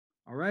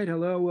All right.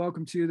 Hello.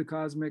 Welcome to the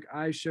Cosmic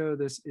Eye Show.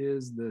 This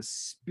is the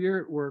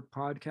Spirit Work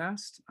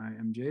Podcast. I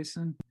am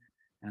Jason,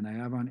 and I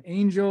have on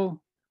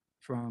Angel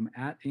from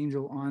at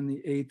Angel on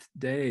the Eighth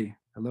Day.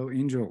 Hello,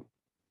 Angel.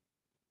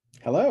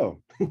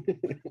 Hello.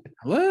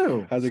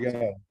 Hello. How's it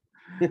going?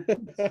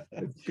 It's I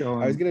was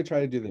going. gonna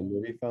try to do the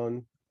movie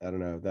phone. I don't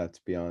know if that's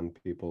beyond Oh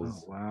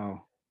people's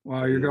wow.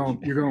 Wow, you're age.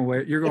 going.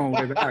 You're going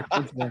way back.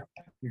 Aren't you?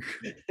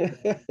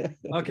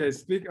 Okay.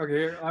 Speak. Okay.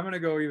 Here, I'm gonna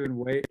go even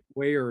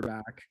wayer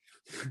back.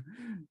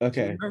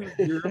 Okay.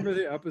 Do you remember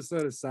the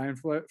episode of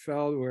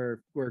Seinfeld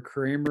where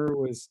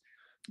Kramer's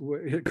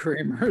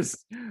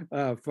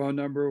phone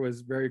number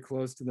was very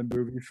close to the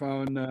movie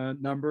phone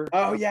number?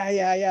 Oh yeah.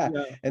 Yeah,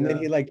 And then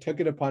yeah, he like took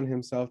it upon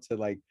himself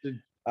to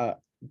uh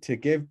to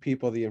give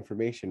people the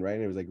information, right?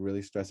 And it was like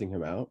really stressing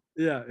him out.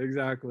 yeah,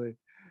 exactly.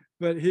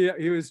 But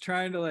he was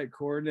trying to like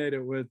coordinate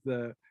it with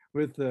the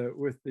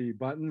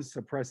buttons,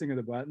 so pressing of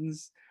the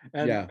buttons,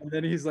 Yeah. and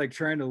then he's like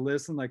trying to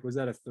listen, like was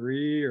that a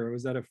 3 or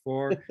was that a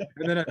 4?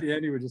 And then at the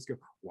end he would just go,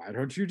 "Why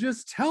don't you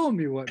just tell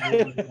me what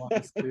movie you want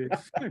to see?"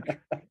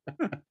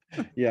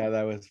 Yeah,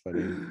 that was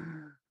funny.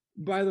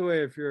 By the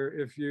way, if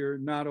you're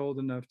not old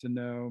enough to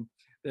know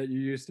that you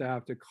used to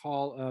have to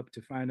call up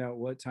to find out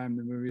what time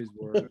the movies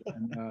were,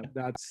 and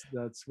that's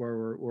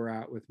where we're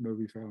at with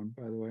movie phone.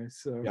 By the way,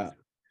 so Yeah.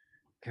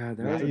 God,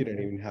 that Now was a you don't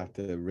even have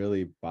to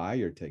really buy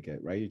your ticket,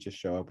 right? You just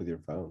show up with your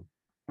phone.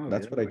 oh yeah,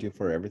 That's what I do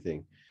for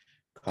everything.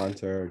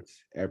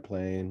 Concerts,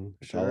 airplane,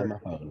 it's all on sure. my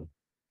phone.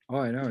 Oh,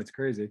 I know it's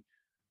crazy.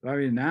 But I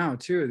mean, now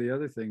too, the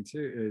other thing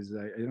too is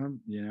I don't,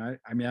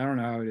 I mean, I don't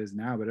know how it is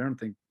now, but I don't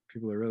think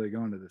people are really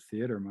going to the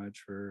theater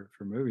much for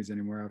movies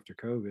anymore after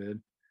COVID.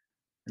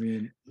 I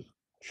mean,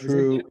 isn't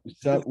True. is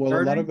So, it well, a lot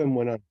of starting? them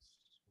went on.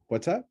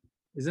 What's that?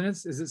 Isn't it?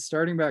 Is it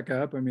starting back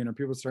up? I mean, are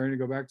people starting to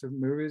go back to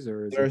movies,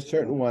 or is There it? are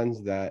certain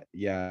ones that,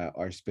 yeah,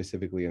 are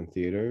specifically in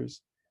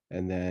theaters,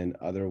 and then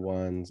other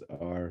ones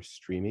are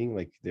streaming,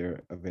 like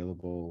they're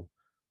available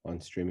on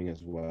streaming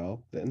as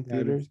well, in Yeah, I've been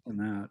theaters. seeing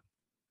that.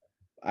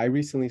 I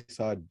recently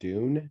saw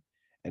Dune,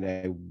 and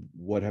I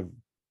would have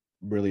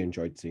really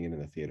enjoyed seeing it in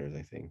the theaters,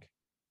 I think.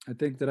 I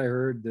think that I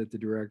heard that the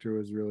director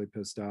was really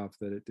pissed off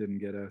that it didn't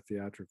get a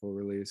theatrical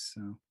release.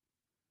 So,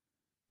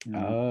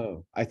 yeah.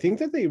 Oh, I think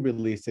that they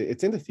released it.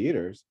 It's in the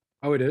theaters.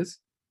 Oh, it is.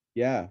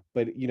 Yeah,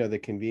 but the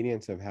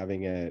convenience of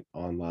having it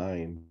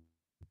online.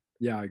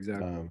 Yeah,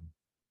 exactly. Um,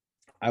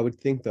 I would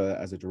think that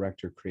as a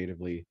director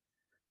creatively,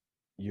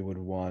 you would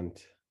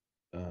want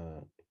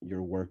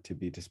your work to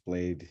be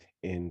displayed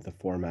in the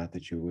format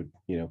that you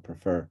would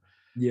prefer.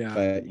 Yeah,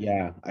 But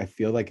yeah, I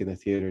feel like in the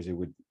theaters it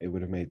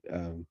would have made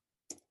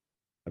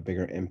a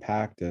bigger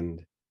impact,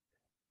 and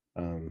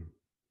um,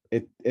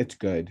 it's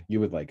good. You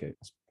would like it.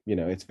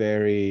 It's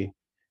very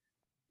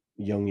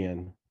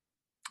Jungian,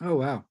 oh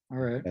wow. All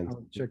right, and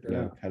I'll check that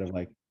out. kind of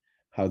like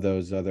how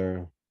those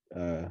other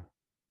uh,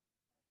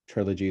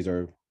 trilogies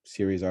or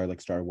series are,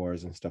 like Star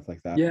Wars and stuff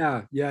like that.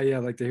 Yeah,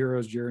 like the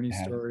hero's journey It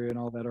has, story and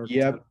all that archetype.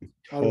 yep,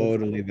 Oh, that's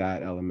totally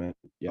that element.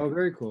 oh, Yep.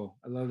 very cool.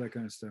 I love that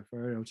kind of stuff. All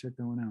right, I'll check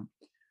that one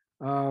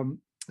out.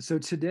 So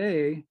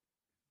today,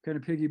 kind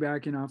of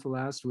piggybacking off of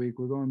last week,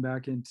 we're going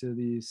back into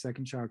the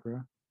second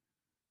chakra,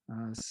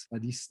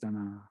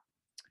 Svadhisthana,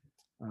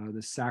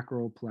 the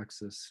sacral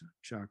plexus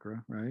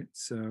chakra, right?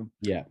 So,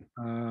 Yeah.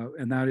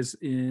 and that is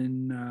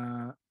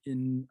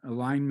in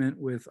alignment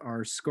with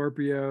our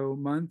Scorpio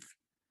month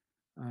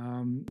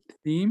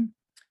theme.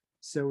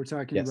 So we're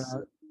talking Yes.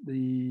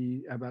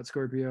 about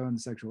Scorpio and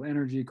the sexual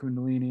energy,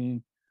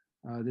 Kundalini,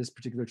 this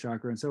particular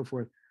chakra, and so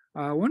forth.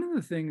 One of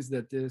the things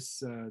that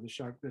this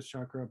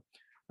chakra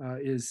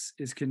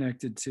is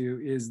connected to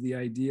is the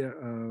idea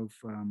of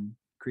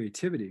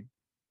creativity,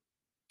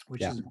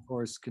 which Yeah. is of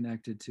course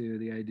connected to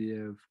the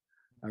idea of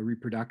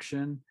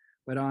reproduction,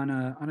 but on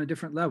a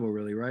different level,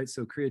 really, right?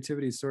 So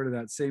creativity is sort of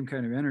that same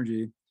kind of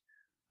energy,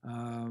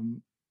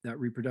 um, that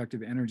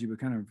reproductive energy, but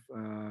kind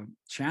of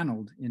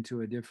channeled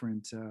into a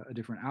different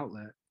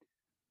outlet.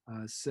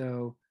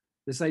 So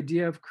this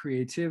idea of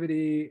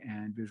creativity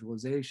and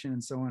visualization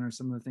and so on are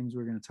some of the things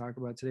we're going to talk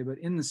about today. But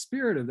in the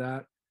spirit of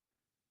that,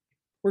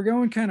 we're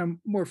going kind of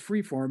more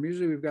free form.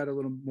 Usually we've got a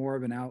little more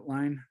of an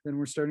outline than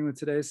we're starting with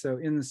today. So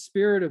in the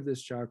spirit of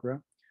this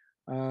chakra,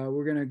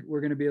 we're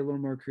gonna be a little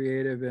more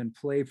creative and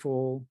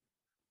playful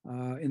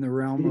in the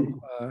realm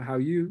of how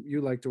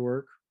you like to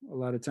work a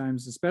lot of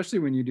times, especially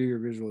when you do your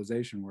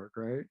visualization work,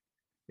 right?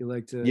 You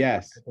like to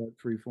Yes. get that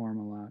free form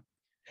a lot.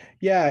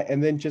 Yeah,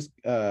 and then just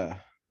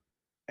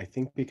I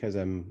think because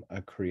I'm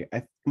a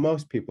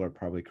most people are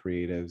probably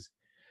creatives.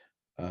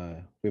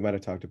 We might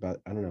have talked about,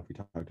 I don't know if we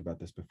talked about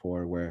this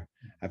before, where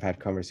I've had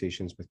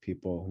conversations with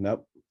people.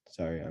 Nope,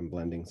 sorry, I'm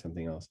blending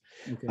something else.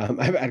 Okay.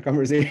 I've had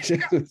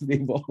conversations with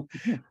people,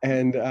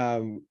 and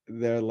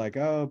they're like,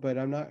 "Oh, but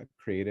I'm not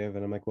creative,"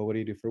 and I'm like, "Well, what do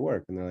you do for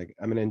work?" And they're like,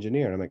 "I'm an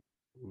engineer," and I'm like,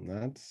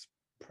 "That's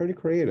pretty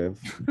creative."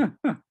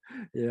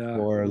 Yeah.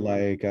 Or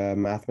like a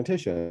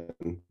mathematician,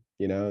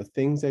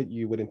 things that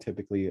you wouldn't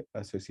typically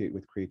associate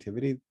with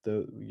creativity,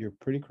 you're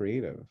pretty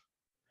creative,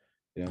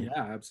 you know.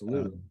 Yeah,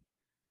 absolutely. um,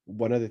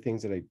 One of the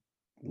things that I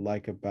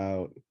like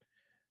about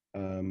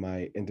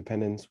my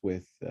independence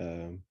with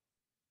being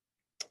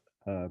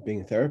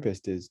a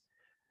therapist is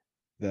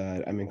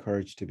that I'm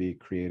encouraged to be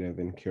creative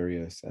and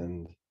curious,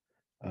 and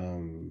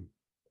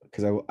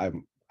because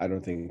I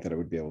don't think that I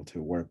would be able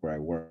to work where I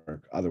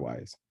work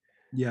otherwise.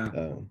 Yeah.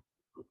 Um,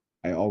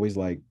 I always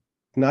like,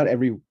 not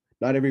every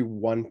not every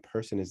one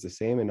person is the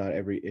same, and not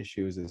every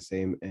issue is the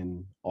same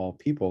in all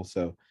people.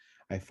 So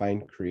I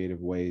find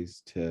creative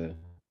ways to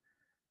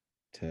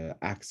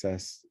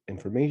access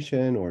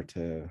information, or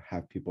to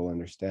have people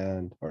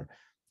understand, or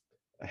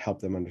help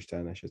them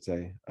understand, I should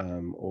say,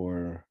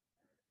 or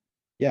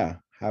yeah,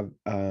 have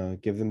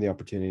give them the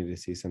opportunity to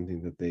see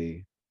something that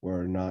they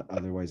were not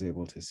otherwise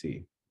able to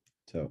see.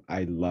 So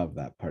I love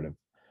that part of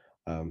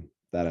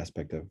that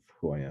aspect of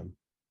who I am.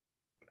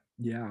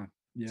 Yeah.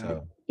 Yeah.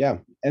 So yeah,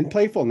 and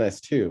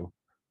playfulness too.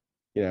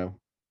 You know,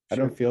 I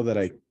Sure. don't feel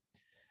that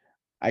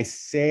I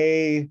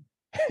say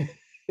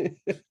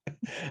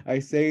I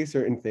say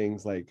certain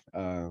things like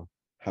how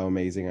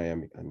amazing I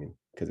am. I mean,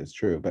 because it's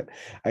true, but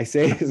I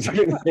say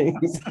certain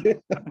things,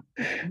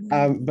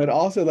 but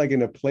also like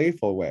in a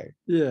playful way.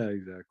 Yeah,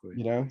 exactly.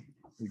 You know,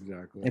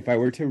 Exactly. if I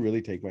were to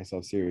really take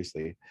myself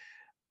seriously,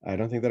 I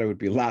don't think that I would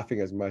be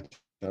laughing as much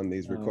on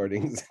these No,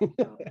 recordings.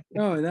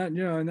 no, and that,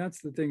 and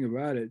that's the thing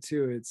about it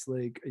too. It's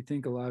like, I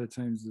think a lot of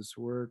times this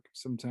work,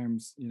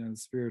 sometimes,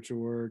 spiritual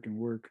work and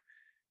work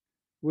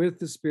with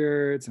the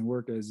spirits and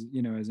work as,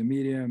 as a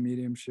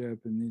mediumship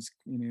and these,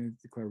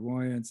 the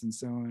clairvoyance and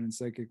so on and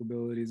psychic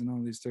abilities and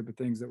all these type of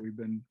things that we've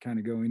been kind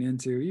of going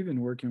into,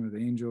 even working with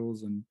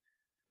angels and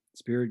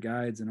spirit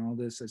guides and all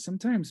this.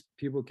 Sometimes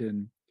people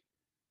can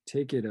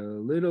take it a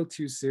little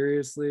too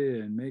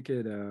seriously and make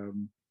it,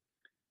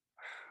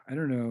 I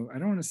don't know, I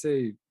don't want to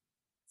say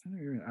it's not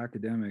even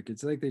academic.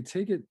 It's like they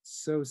take it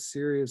so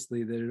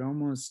seriously that it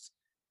almost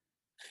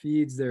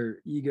feeds their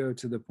ego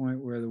to the point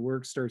where the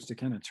work starts to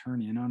kind of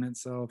turn in on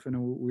itself in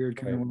a weird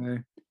kind of Right.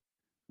 way.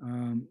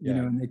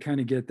 Yeah. And they kind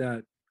of get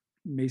that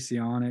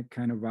Masonic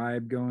kind of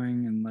vibe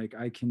going, and like,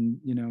 I can,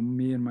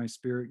 me and my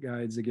spirit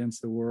guides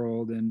against the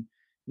world, and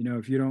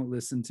if you don't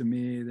listen to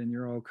me, then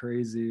you're all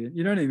crazy.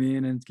 You know what I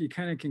mean? And you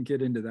kind of can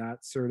get into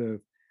that sort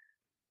of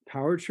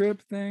power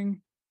trip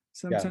thing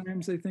Yeah.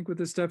 sometimes, I think, with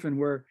this stuff. And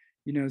where,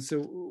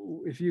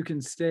 so if you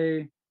can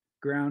stay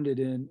grounded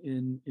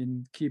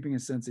in keeping a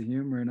sense of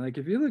humor, and like,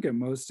 if you look at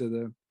most of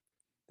the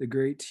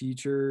great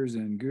teachers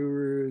and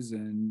gurus,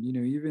 and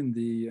even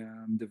the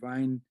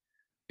divine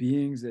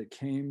beings that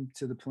came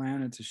to the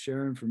planet to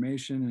share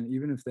information, and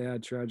even if they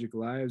had tragic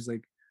lives,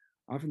 like,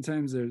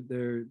 oftentimes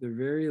they're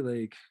very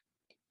like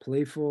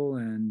playful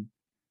and,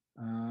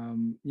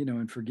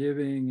 and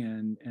forgiving,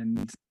 and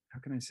how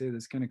can I say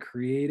this, kind of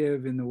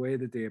creative in the way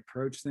that they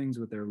approach things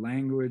with their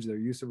language, their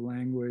use of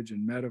language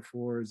and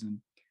metaphors, and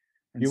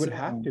You would so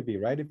have on. to be,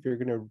 right, if you're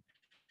gonna,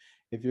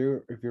 if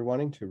you're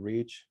wanting to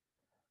reach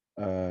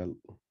a,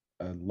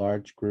 a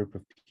large group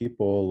of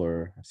people,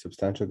 or a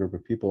substantial group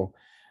of people,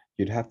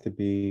 you'd have to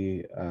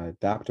be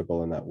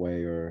adaptable in that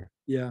way, or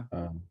Yeah.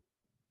 um,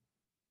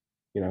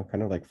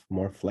 kind of like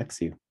more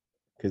flexy.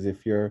 Because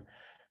if you're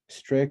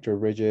strict or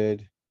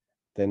rigid,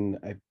 then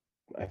I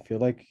feel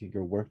like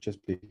your work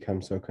just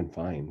becomes so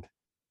confined.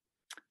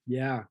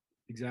 Yeah,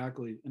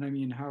 exactly. And I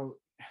mean, how,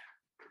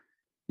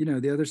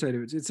 the other side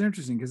of it's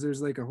interesting because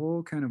there's like a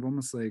whole kind of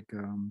almost like,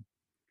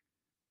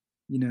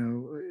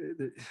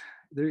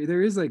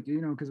 there is like,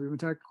 because we've been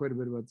talking quite a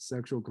bit about the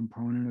sexual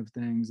component of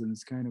things, and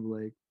it's kind of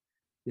like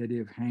the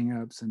idea of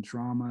hangups and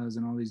traumas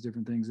and all these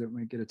different things that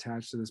might get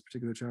attached to this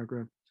particular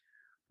chakra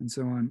and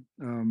so on.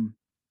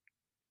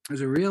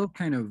 There's a real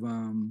kind of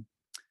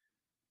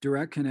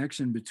direct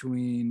connection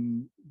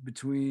between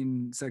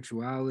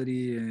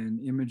sexuality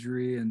and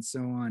imagery and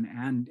so on,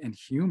 and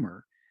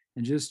humor,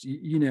 and just,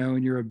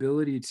 and your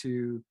ability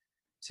to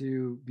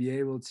be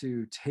able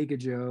to take a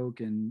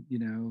joke and,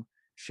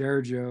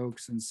 share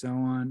jokes and so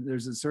on.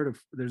 There's a sort of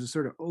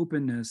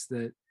openness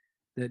that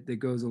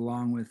goes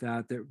along with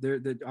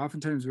that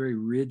oftentimes very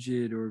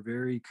rigid, or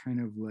very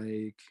kind of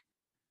like,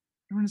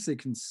 I don't want to say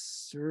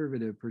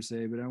conservative per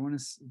se, but I want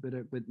to, but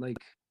like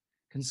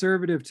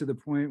conservative to the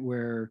point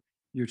where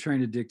you're trying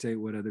to dictate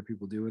what other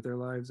people do with their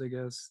lives, I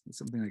guess.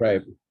 Something like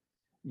Right. that.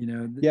 You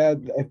know, th- Yeah,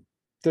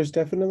 there's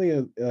definitely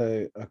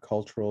a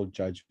cultural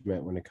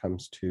judgment when it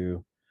comes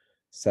to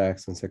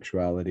sex and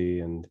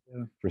sexuality and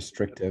yeah,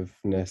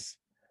 restrictiveness,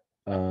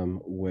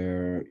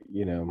 where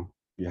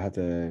you have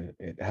to,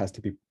 it has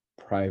to be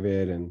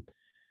private and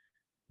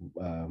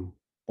um,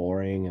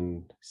 boring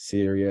and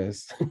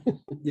serious,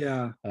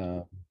 yeah,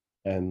 um,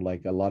 and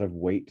like a lot of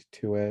weight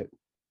to it.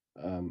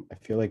 I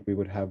feel like we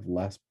would have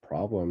less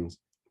problems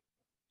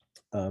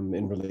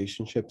in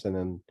relationships, and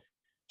then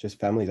just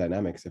family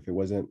dynamics, if it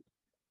wasn't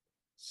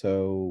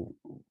so,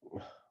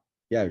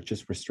 yeah,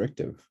 just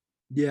restrictive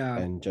yeah,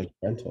 and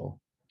judgmental.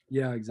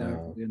 yeah, Uh,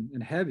 exactly.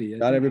 And heavy, I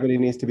Not think. everybody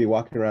needs to be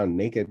walking around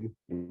naked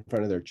in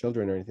front of their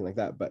children or anything like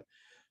that, but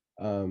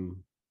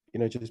um,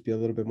 just be a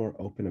little bit more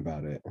open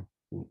about it,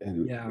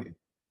 and Yeah, we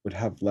would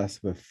have less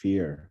of a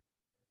fear.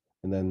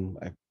 And then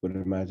I would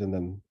imagine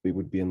then we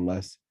would be in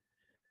less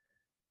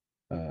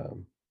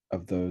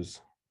of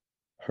those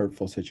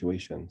hurtful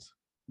situations.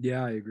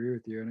 Yeah, I agree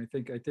with you. And I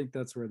think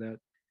that's where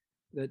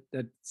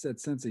that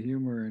sense of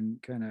humor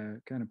and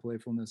kind of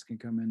playfulness can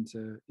come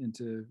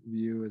into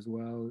view as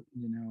well,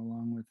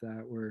 along with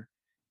that, where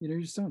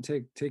you just don't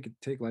take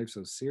life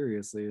so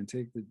seriously, and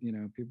take the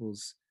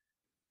people's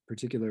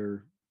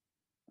particular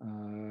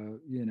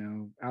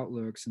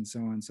outlooks and so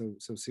on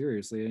so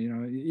seriously.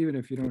 And even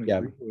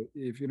Yeah,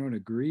 if you don't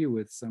agree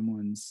with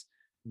someone's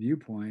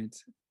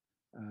viewpoint,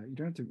 you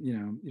don't have to you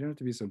don't have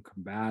to be so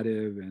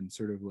combative and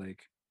sort of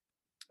like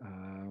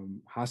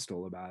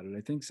hostile about it.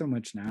 I think so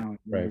much now,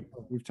 right.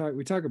 we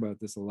talk about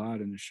this a lot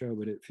in the show,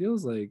 but it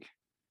feels like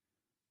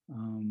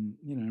I'm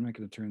not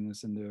going to turn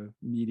this into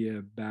a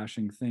media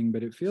bashing thing,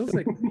 but it feels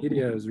like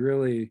media is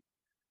really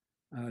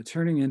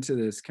turning into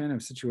this kind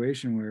of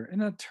situation where, and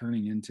not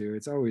turning into,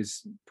 it's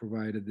always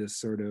provided this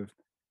sort of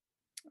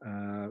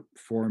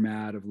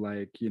format of,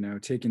 like,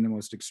 taking the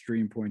most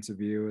extreme points of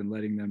view and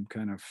letting them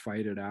kind of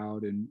fight it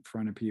out in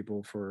front of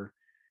people for,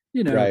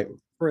 you know, Right.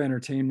 for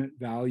entertainment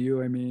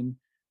value. I mean,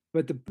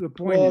 but the point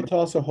Well, is, to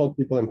also hold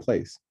people in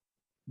place.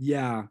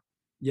 yeah,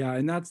 yeah,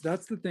 and that's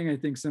the thing. I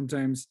think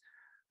sometimes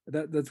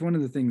that's one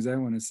of the things I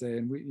want to say,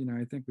 and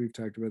I think we've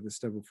talked about this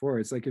stuff before.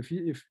 It's like, if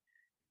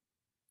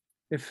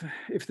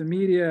the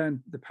media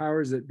and the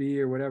powers that be,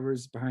 or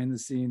whatever's behind the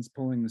scenes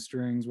pulling the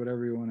strings,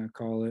 whatever you want to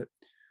call it,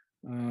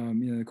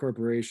 the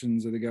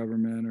corporations or the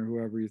government or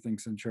whoever you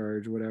think's in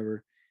charge,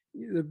 whatever,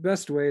 the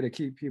best way to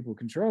keep people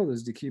controlled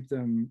is to keep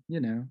them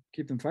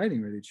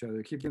fighting with each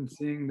other, keep them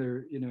seeing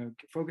their,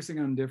 focusing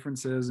on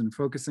differences and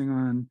focusing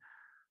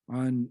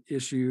on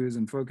issues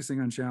and focusing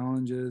on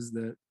challenges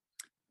that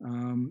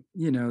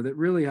that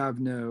really have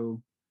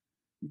no,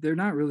 they're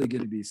not really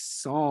going to be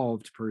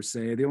solved per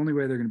se. The only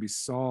way they're going to be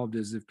solved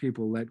is if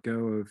people let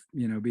go of,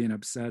 being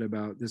upset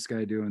about this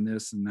guy doing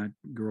this and that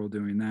girl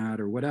doing that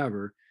or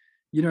whatever.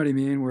 You know what I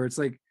mean? Where it's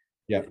like,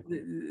 Yeah.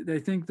 they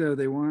think, though,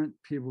 they want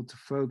people to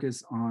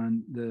focus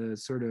on the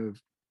sort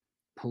of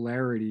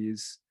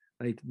polarities,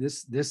 like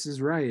this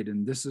is right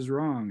and this is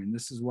wrong, and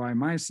this is why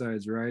my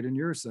side's right and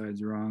your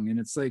side's wrong. And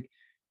it's like,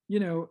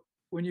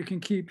 when you can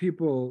keep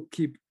people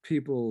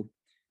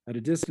at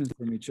a distance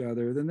from each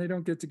other, then they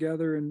don't get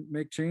together and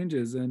make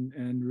changes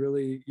and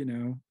really,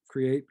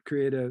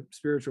 create a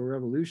spiritual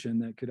revolution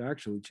that could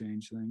actually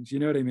change things. You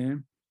know what I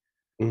mean?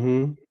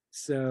 Hmm.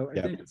 So I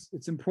Yep. think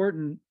it's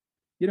important,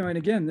 and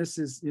again, this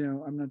is,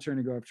 I'm not trying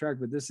to go off track,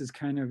 but this is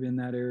kind of in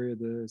that area of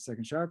the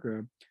second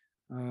chakra.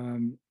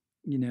 um,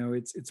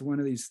 it's one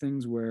of these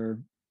things where,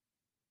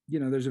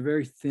 there's a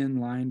very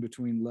thin line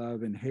between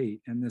love and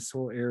hate, and this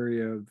whole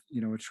area of,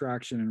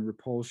 attraction and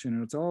repulsion,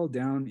 and it's all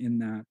down in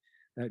that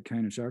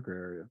kind of chakra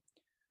area,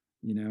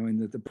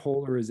 and that the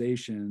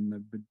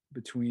polarization,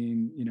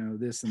 between,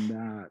 this and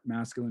that,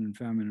 masculine and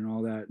feminine and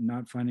all that,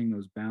 not finding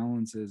those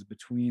balances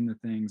between the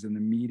things, and the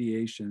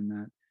mediation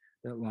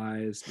that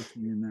lies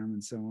between them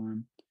and so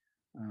on.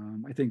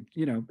 I think,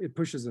 it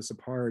pushes us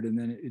apart, and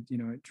then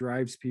it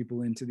drives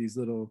people into these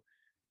little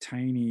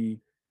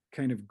tiny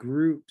kind of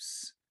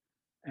groups,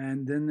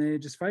 and then they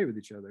just fight with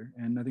each other,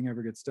 and nothing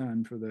ever gets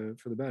done for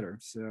the better.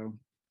 So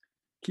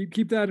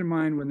keep that in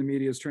mind when the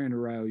media is trying to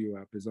rile you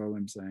up, is all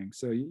I'm saying.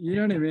 So you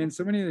know what I mean?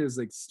 So many of those,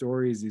 like,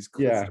 stories, these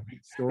Yeah.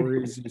 clickbait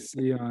stories you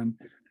see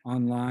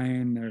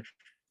online,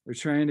 they're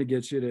trying to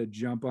get you to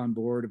jump on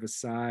board of a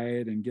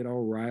side and get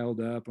all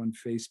riled up on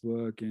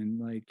Facebook, and,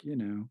 like,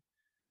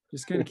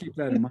 just kind of keep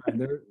that in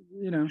mind.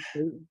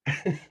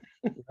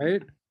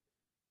 Right?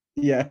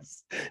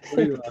 Yes. What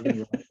are you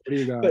laughing about? What do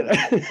you got? But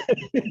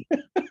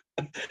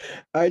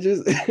I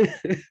just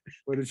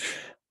What is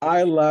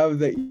I love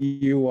that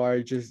you are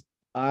just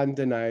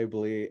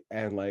undeniably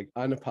and like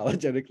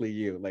unapologetically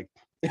you. Like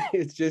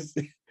it's just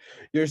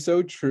you're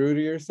so true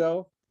to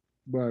yourself.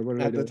 what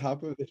did I At the do?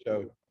 top of the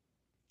show,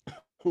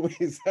 we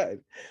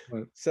said,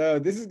 What? so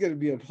this is going to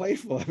be a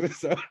playful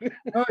episode.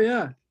 Oh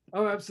yeah.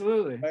 Oh,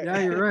 absolutely. Right? Yeah,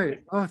 you're right.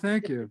 Oh,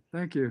 thank you.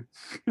 Thank you.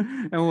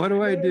 And what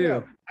do I No, no, do?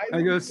 no. I I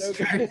think go it's so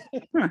straight.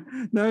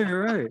 good. No,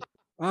 you're right.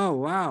 Oh,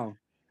 wow.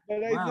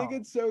 But I think Wow.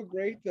 it's so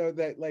great though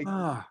that like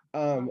Oh,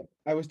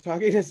 I was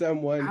talking to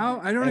someone how,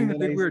 I don't and even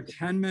then think we were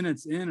 10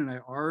 minutes in, and I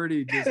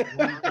already just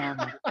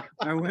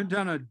I went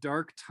down a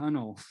dark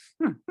tunnel.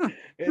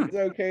 it's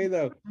okay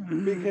though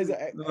because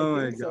I Oh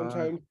my think God.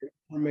 sometimes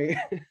for me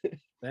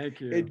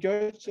Thank it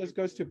you. just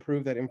goes to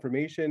prove that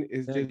information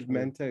is Thank just you.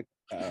 meant to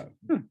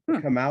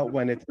come out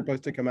when it's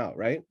supposed to come out,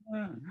 right?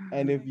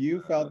 And if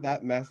you felt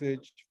that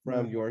message Yeah.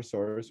 from your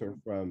source or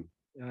from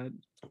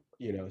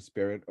Yeah.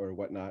 spirit or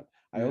whatnot,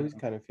 I Yeah. always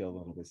kind of feel a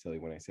little bit silly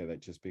when I say that,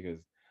 just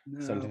because No.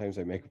 sometimes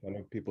I make fun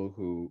of people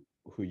who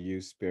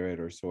use spirit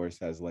or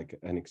source as like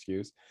an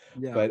excuse.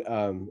 Yeah. But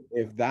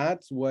if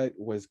that's what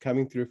was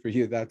coming through for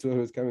you, that's what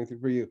was coming through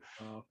for you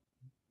Uh,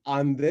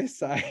 on this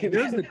side.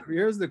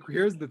 here's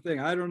the thing.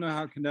 I don't know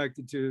how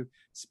connected to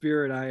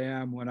spirit I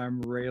am when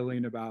I'm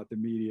railing about the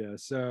media.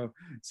 So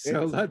It's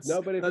let's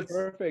no, but it's let's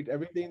perfect.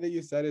 Everything that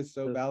you said is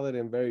so valid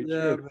and very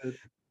yeah, true.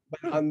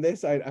 But on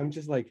this side, I'm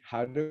just like,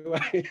 how do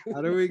I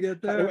How do we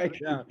get how do there? I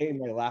Yeah. contain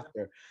my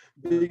laughter?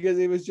 Yeah. Because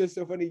it was just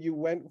so funny. You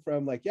went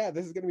from like, yeah,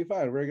 this is gonna be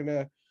fun.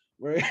 We're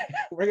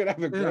we're gonna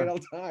have a Yeah. great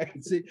old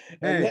time. See,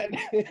 And hey,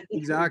 then it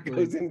exactly.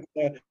 goes into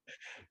go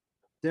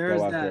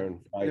There's out that, there and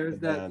fight the there's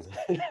that,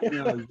 man.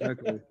 yeah,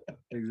 exactly.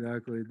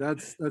 Exactly.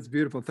 That's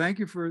beautiful. Thank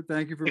you for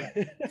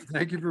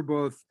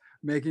both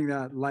making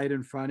that light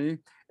and funny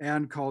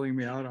and calling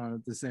me out on it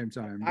at the same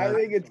time. I That's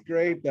think it's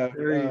great though.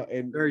 very,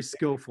 And very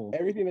skillful.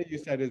 everything that you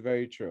said is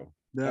very true.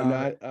 I'm No,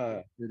 not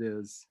it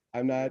is.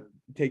 I'm not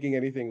taking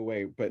anything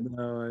away, but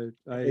No,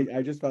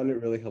 I just found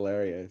it really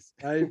hilarious.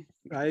 I,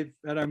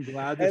 and I'm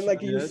glad that And you like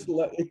did.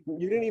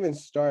 you didn't even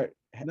start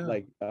No,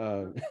 like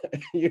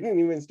you didn't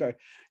even start.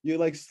 You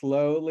like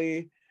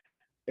slowly,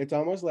 it's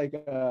almost like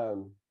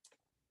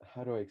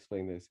how do I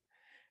explain this?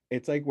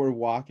 It's like we're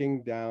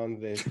walking down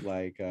this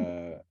like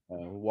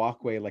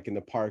walkway like in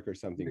the park or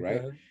something,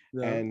 right? okay,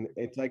 yeah, And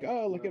it's like,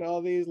 oh, look at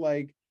all these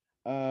like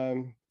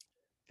um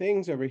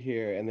things over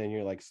here, and then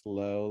you're like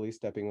slowly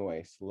stepping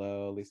away,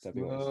 slowly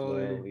stepping away,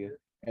 slowly. slowly,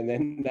 and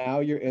then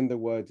now you're in the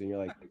woods and you're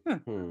like,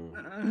 hmm,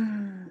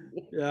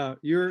 Yeah,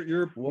 your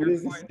what your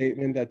is the point.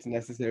 statement that's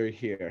necessary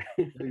here?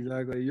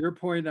 Exactly. You're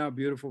pointing out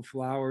beautiful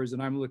flowers,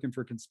 and I'm looking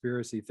for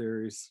conspiracy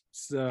theories.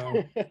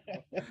 So,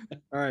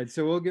 all right.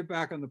 So we'll get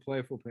back on the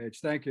playful page.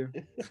 Thank you.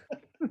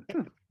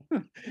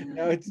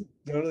 No, it's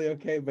totally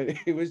okay, but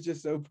it was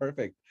just so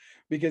perfect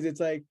because it's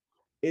like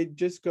it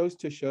just goes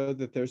to show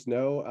that there's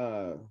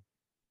no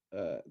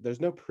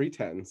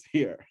pretense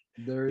here.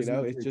 There You is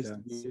know, no it's just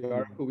pretense. we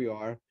are who we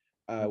are.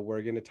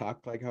 We're gonna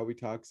talk like how we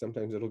talk.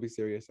 Sometimes it'll be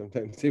serious,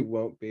 sometimes it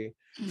won't be.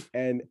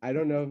 And I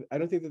don't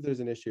think that there's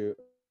an issue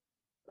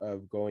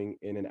of going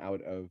in and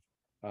out of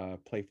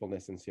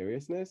playfulness and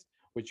seriousness,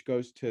 which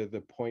goes to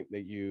the point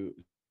that you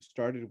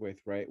started with,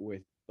 right?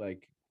 With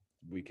like,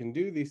 we can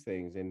do these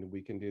things and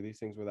we can do these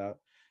things without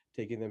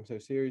taking them so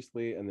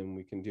seriously. And then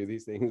we can do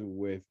these things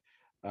with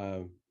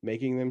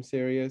making them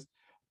serious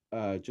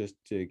just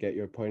to get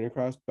your point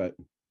across. But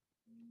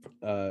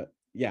uh,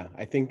 yeah,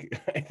 I think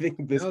I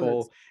think this No,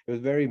 whole it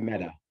was very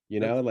meta. You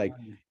that's know, like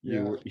funny.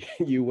 you Yeah, were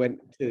you went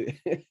to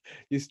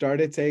you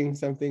started saying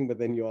something, but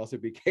then you also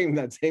became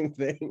that same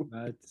thing.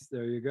 that's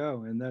there you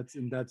go. And that's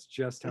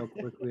just how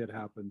quickly it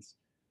happens.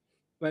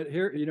 But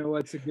here,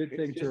 what's a good It's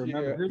thing to just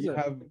remember? Here's you a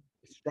have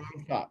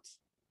strong thoughts.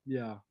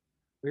 Yeah.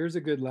 Here's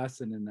a good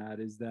lesson in that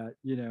is that,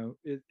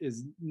 it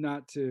is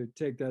not to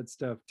take that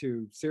stuff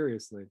too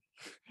seriously.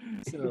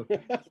 So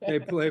stay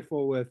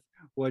playful with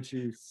what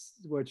you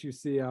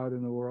see out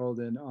in the world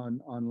and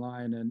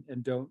online,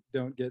 and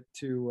don't get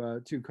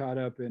too caught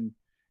up in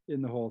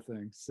the whole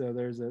thing. So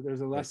there's a Yes,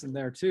 lesson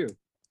there too.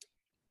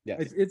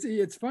 yes.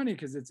 It's funny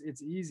because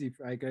it's easy.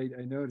 Like I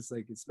noticed,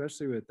 like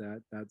especially with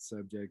that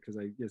subject, because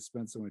I get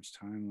spent so much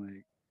time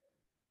like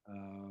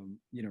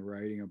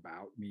writing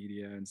about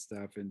media and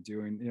stuff, and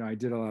doing, I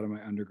did a lot of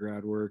my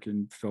undergrad work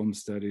in film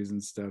studies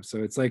and stuff.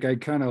 So it's like I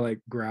kind of like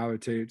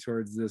gravitate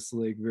towards this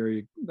like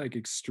very like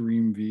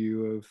extreme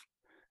view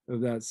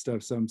of that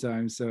stuff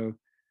sometimes. So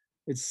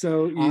it's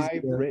so easy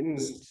I've to, written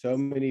so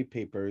many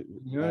papers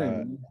you know what I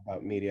mean?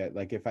 about media.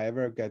 Like if I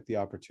ever get the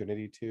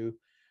opportunity to,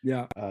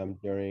 Yeah.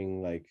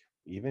 during like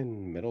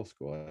even middle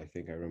school, I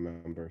think I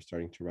remember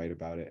starting to write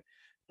about it.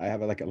 I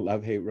have like a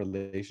love-hate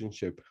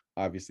relationship,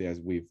 obviously,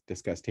 as we've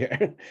discussed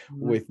here, Mhm.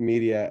 with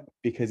media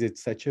because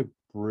it's such a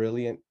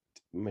brilliant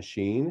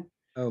machine,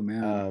 Oh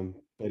man.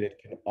 but it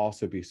can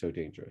also be so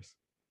dangerous.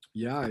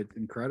 Yeah, it's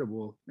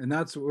incredible. And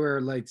that's where,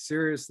 like,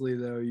 seriously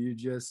though, you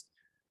just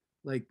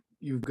like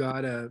you've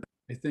gotta,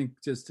 I think,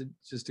 just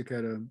to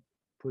kind of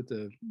put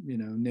the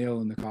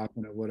nail in the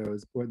coffin of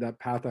what that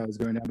path I was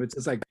going down. But it's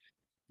just like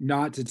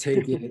not to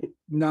take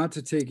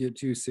it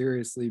too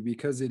seriously,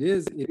 because it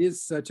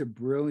is such a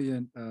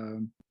brilliant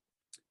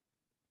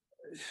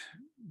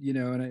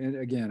and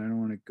again, I don't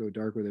want to go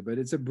dark with it, but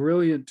it's a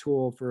brilliant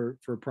tool for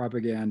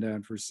propaganda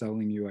and for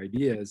selling you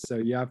ideas. So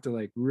you have to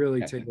like really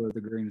Yes. take it with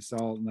a grain of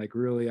salt and like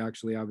really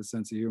actually have a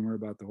sense of humor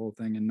about the whole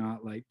thing, and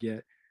not like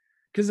get,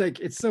 because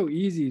like it's so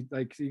easy,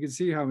 like you can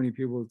see how many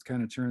people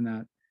kind of turn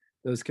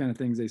those kind of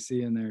things they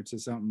see in there to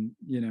something,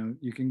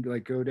 you can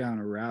like go down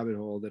a rabbit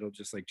hole that'll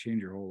just like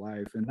change your whole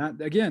life. And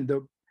that again,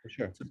 For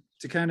sure.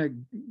 to kind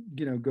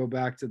of go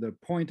back to the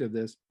point of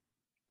this,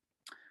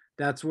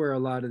 that's where a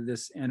lot of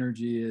this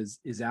energy is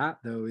at,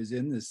 though, is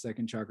in this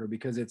second chakra,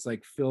 because it's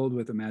like filled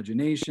with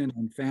imagination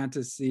and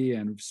fantasy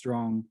and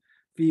strong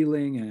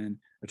feeling and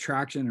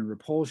attraction and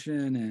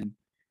repulsion and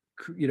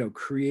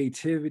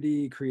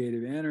creativity,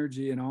 creative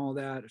energy, and all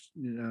that.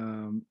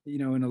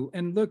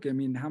 And look, I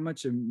mean, how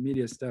much of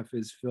media stuff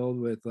is filled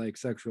with like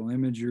sexual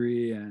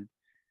imagery and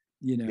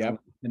Yep.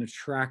 and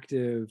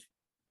attractive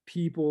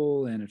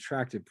people and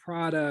attractive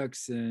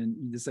products,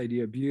 and this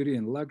idea of beauty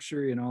and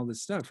luxury and all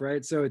this stuff,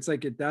 right? So it's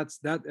like that's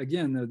that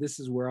again, though, this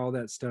is where all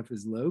that stuff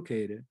is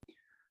located.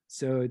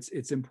 So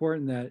it's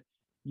important that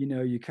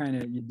you kind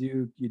of you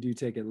do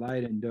take it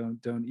light, and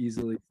don't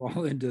easily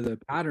fall into the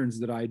patterns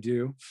that I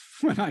do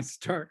when I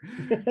start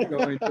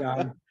going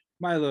down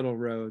my little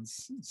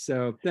roads.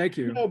 So thank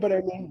you. No, but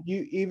I mean,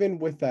 you even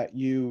with that,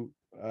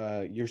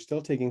 you're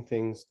still taking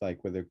things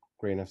like with a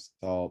grain of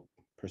salt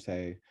per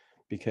se,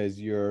 because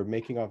you're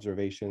making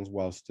observations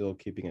while still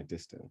keeping a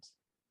distance.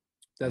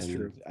 That's And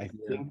true. I Yeah.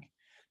 think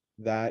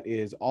that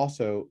is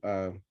also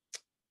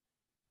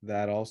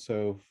that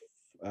also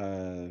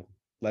uh,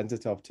 lends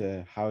itself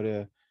to how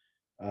to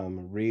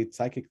read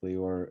psychically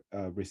or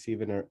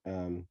receive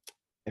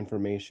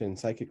information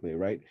psychically,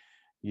 right?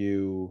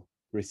 You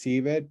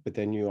receive it, but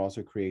then you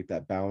also create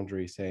that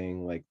boundary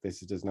saying, like,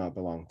 this does not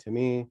belong to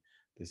me,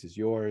 this is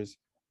yours,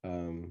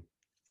 um,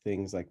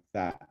 things like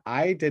that.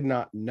 I did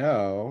not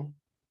know,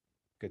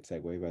 good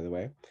segue, by the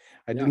way.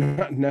 I did Yeah.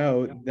 not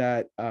know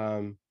that,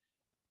 and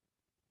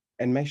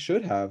I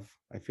should have.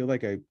 I feel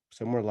like I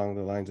somewhere along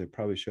the lines I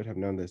probably should have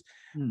known this,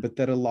 Mm. but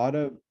that a lot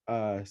of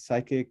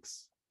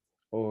psychics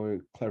or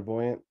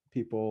clairvoyant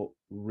people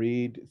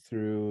read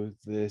through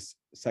this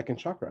second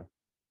chakra,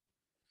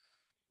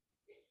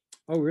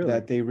 Oh, really?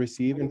 that they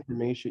receive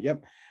information.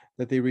 Yep,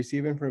 that they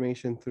receive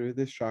information through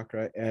this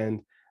chakra,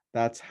 and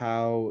that's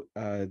how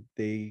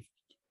they.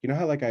 You know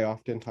how like I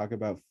often talk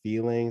about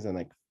feelings and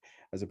like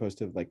as opposed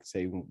to like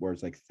saying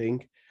words like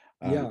think.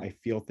 Yeah. I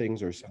feel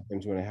things, or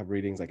sometimes when I have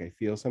readings, like I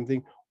feel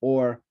something,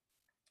 or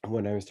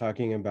when I was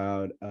talking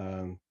about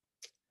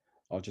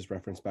I'll just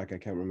reference back, I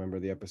can't remember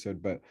the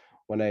episode, but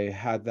when I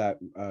had that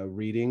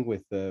reading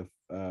with the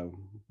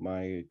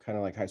my kind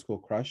of like high school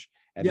crush,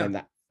 and Yeah. then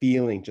that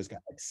feeling just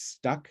got like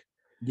stuck.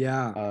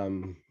 Yeah.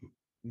 Um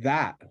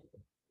that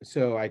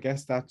so I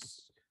guess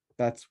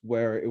that's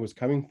where it was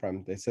coming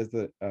from. They says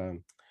that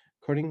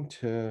according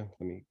to,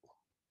 let me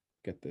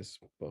get this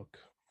book.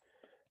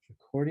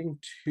 According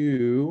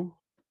to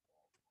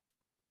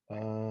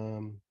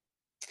um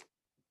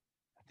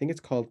I think it's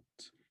called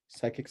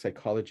Psychic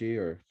Psychology,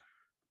 or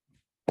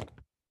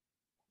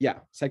yeah,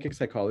 Psychic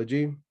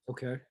Psychology,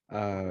 Okay.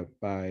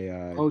 by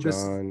Oh, this.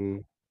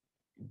 John,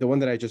 the one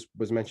that I just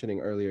was mentioning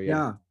earlier. Yeah,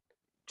 Yeah.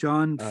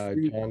 John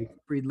John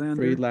Friedlander.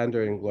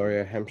 Friedlander and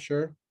Gloria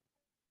Hampshire.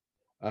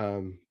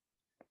 Um,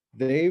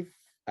 they've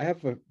I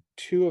have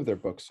two of their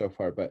books so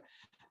far, but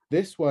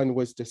this one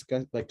was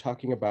discussed, like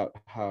talking about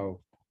how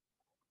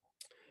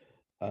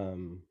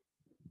um,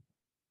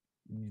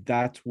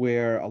 that's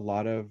where a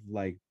lot of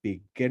like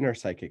beginner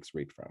psychics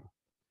read from,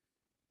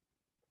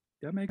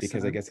 That makes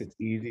because I sense. guess it's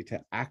easy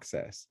to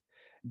access,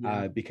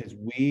 Yeah. because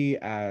we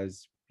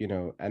as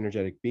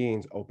energetic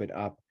beings open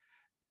up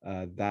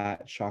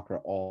that chakra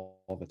all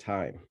the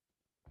time,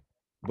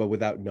 but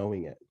without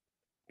knowing it,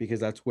 because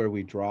that's where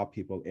we draw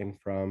people in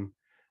from,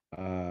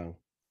 uh,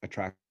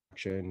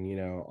 attraction,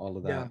 all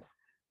of Yeah.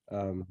 that.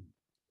 Um,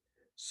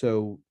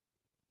 so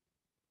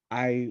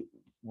I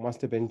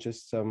must have been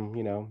just some,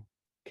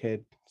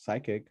 kid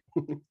psychic,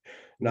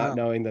 not Yeah.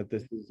 knowing that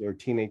this is, or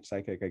teenage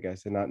psychic, I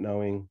guess, and not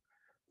knowing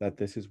that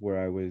this is where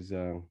I was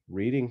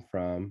reading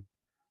from.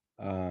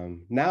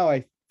 Now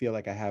I feel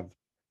like I have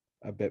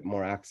a bit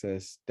more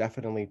access,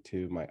 definitely,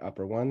 to my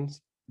upper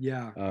ones.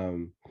 Yeah.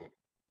 Um,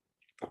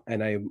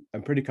 and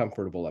I'm pretty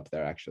comfortable up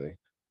there, actually.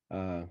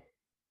 Uh,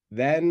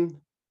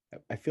 then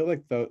I feel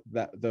like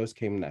that those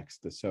came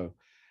next. So,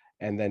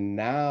 and then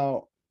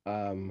now,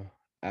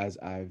 as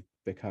I've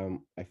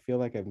become, I feel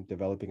like I'm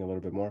developing a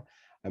little bit more.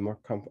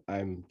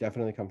 I'm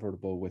definitely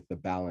comfortable with the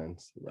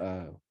balance.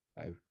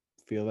 I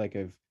feel like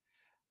I've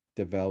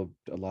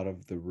developed a lot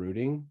of the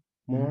rooting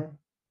Mhm. more,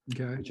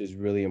 Okay. which is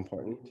really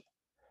important.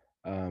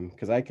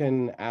 Because I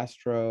can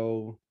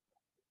astro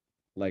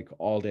like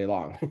all day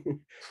long,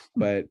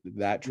 but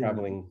that Yeah.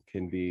 traveling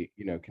can be,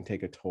 can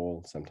take a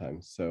toll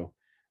sometimes. So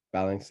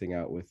balancing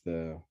out with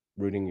the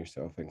rooting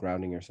yourself and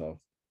grounding yourself,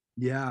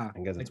 Yeah. I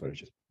guess Like that's what it's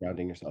just,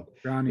 grounding yourself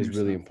grounding is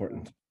really yourself.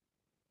 important.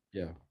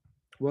 Yeah.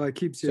 Well, it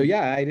keeps So you.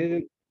 yeah, I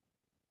didn't,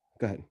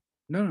 go ahead.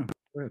 No, no.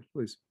 Go ahead,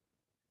 please.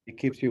 It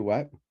keeps you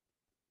what?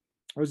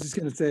 I was just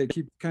gonna say,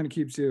 it kind of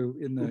keeps you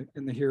in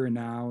the here and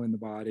now in the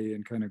body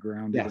and kind of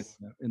grounded Yes.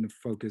 in the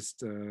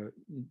focused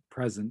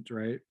present,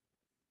 right?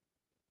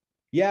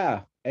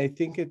 Yeah, I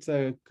think it's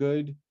a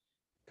good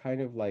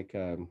kind of like,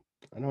 I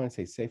don't want to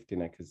say safety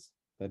net because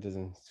that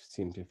doesn't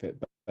seem to fit,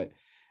 but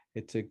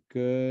it's a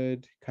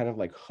good kind of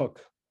like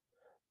hook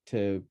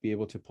to be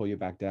able to pull you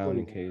back down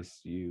in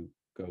case you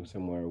go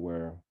somewhere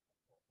where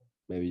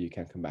maybe you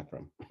can't come back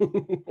from.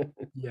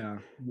 Yeah,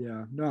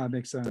 yeah. No, that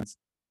makes sense.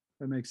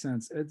 That makes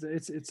sense.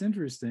 It's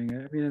interesting.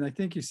 I mean, and I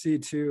think you see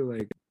too,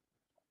 like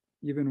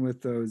even with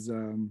those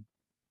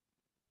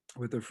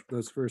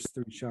first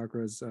three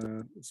chakras,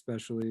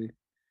 especially,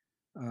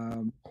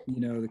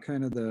 the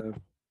kind of the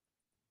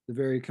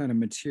very kind of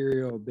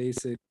material,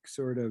 basic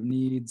sort of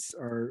needs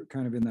are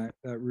kind of in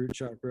that root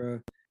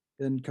chakra.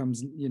 Then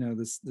comes,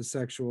 the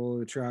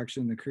sexual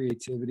attraction, the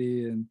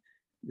creativity, and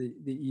the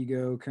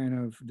ego kind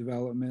of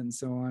development and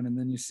so on. And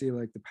then you see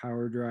like the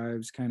power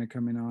drives kind of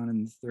coming on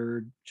in the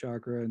third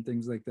chakra and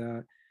things like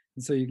that.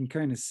 And so you can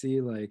kind of see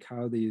like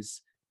how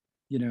these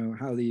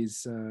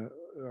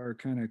are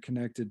kind of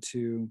connected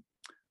to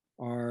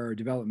our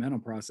developmental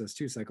process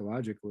too,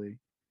 psychologically.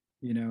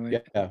 And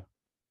Yeah.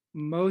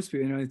 most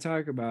people, they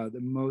talk about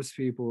that most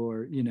people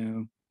are,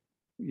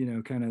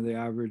 kind of the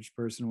average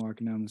person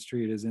walking down the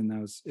street is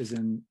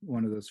in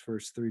one of those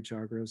first three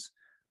chakras,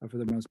 for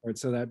the most part.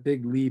 So that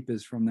big leap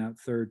is from that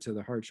third to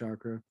the heart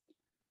chakra.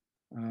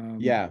 Um,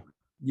 Yeah,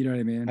 you know what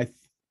I I mean? th-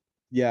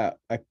 yeah,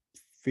 I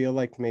feel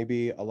like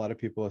maybe a lot of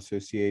people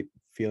associate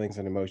feelings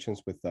and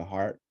emotions with the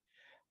heart.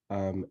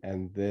 And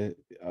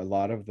a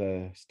lot of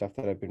the stuff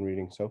that I've been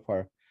reading so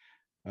far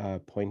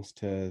points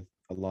to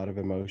a lot of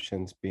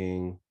emotions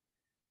being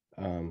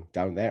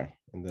down there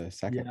in the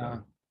second Yeah.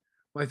 one.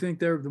 Well, I think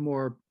they're the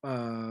more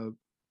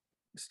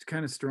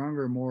kind of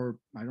stronger, more,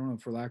 I don't know,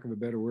 for lack of a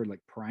better word,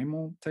 like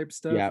primal type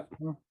stuff. Yeah.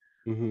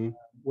 Hmm.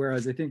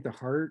 Whereas I think the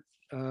heart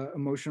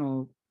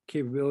emotional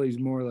capability is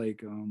more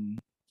like, I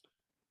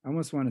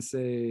almost want to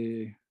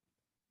say,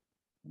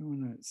 I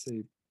don't want to say,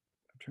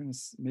 I'm trying to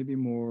maybe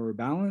more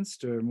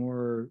balanced or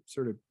more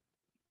sort of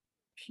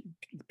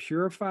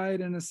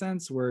purified in a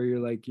sense, where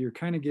you're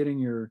kind of getting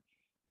your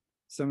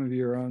some of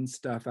your own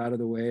stuff out of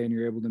the way, and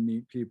you're able to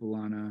meet people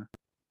on a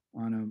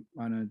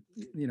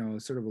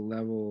sort of a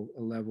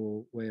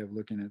level way of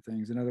looking at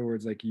things. In other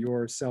words, like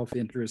your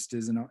self-interest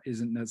isn't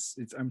it's,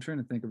 I'm trying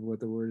to think of what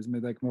the word is,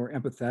 maybe like more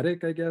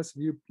empathetic, I guess,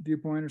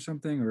 viewpoint or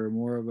something, or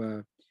more of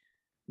an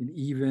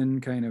even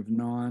kind of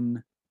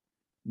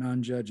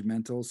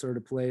non-judgmental sort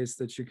of place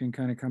that you can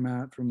kind of come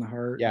at from the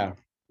heart. Yeah.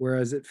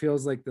 Whereas it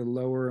feels like the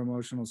lower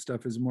emotional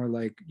stuff is more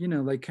like,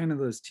 like kind of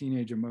those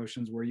teenage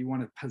emotions where you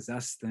want to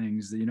possess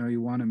things,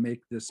 you want to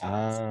make this,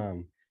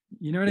 Um,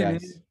 you know what I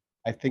yes. mean?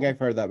 I think I've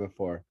heard that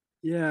before.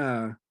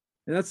 Yeah.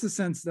 That's the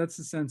sense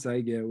I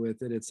get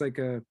with it. It's not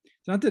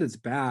that it's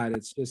bad,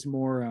 it's just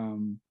more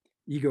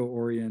ego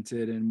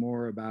oriented and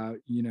more about,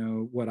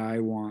 what I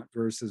want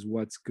versus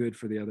what's good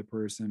for the other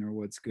person or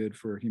what's good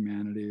for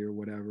humanity or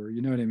whatever.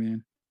 You know what I mean?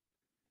 And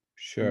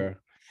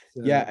Sure.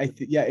 so Yeah,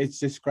 yeah, it's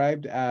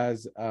described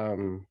as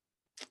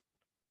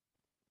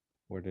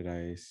where did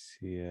I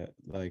see it?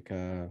 Like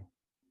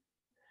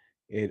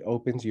it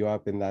opens you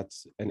up, and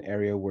that's an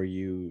area where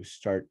you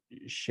start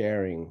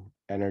sharing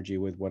energy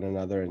with one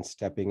another and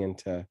stepping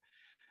into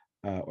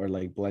or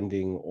like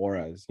blending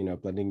auras,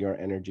 blending your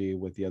energy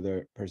with the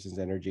other person's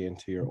energy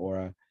into your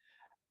aura.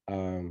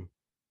 um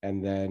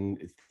and then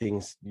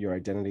your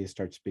identity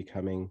starts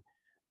becoming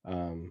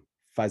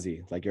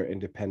fuzzy, like your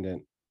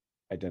independent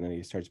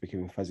identity starts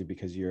becoming fuzzy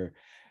because you're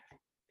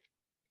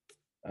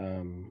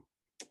um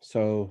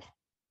so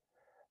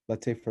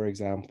let's say, for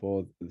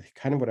example,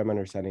 kind of what I'm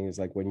understanding is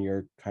like when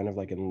you're kind of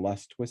like in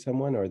lust with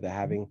someone, or they're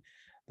having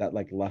that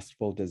like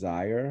lustful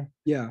desire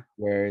yeah.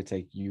 where it's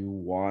like you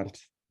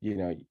want,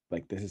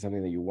 like this is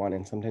something that you want,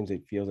 and sometimes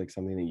it feels like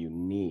something that you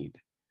need,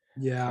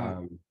 Yeah.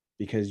 um,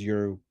 because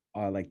you're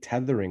like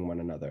tethering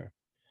one another,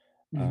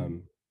 Mhm.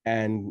 um,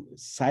 and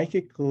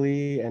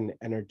psychically and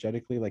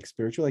energetically, like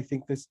spiritual. I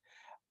think this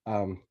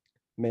um,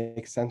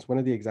 makes sense. One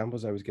of the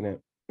examples I was gonna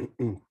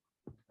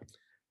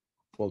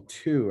well,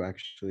 two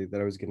actually that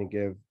I was gonna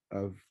give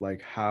of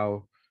like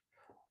how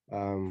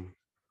um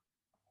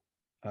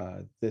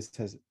this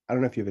has, I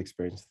don't know if you've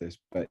experienced this,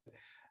 but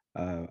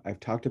I've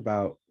talked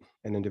about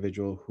an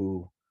individual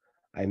who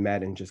I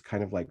met and just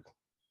kind of like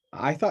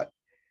I thought,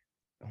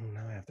 oh,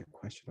 now I have to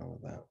question all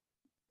of that.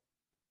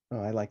 Oh,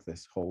 I like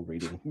this whole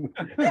reading.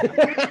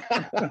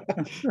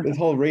 This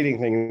whole reading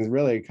thing is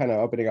really kind of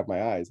opening up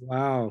my eyes.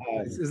 Wow.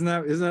 Um, Isn't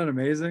that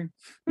amazing?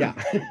 yeah,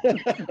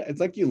 it's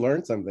like you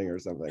learned something or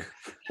something.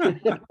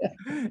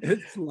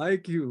 It's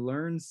like you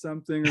learned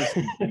something or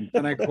something.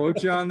 Can I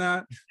quote you on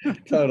that?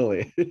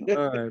 Totally.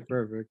 All right,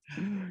 perfect.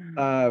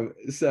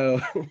 So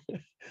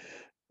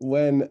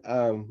when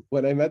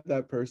I met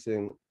that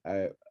person,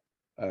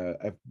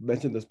 I've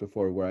mentioned this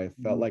before, where I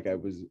felt Mhm. like I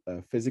was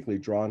physically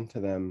drawn to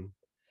them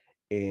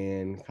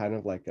in kind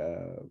of like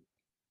a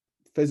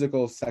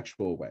physical,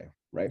 sexual way,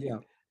 right? Yeah.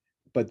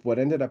 But what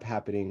ended up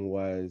happening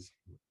was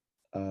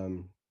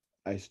um,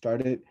 it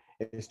started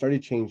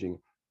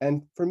changing.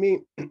 And for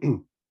me,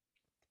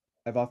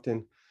 I've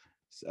often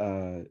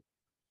uh,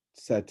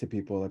 said to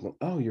people, like,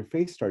 "Oh, your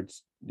face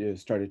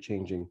started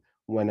changing,"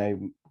 when I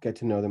get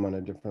to know them on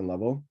a different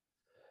level.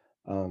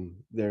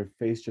 Their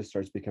face just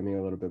starts becoming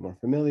a little bit more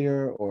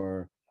familiar,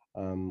 or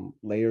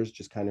layers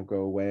just kind of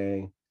go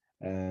away,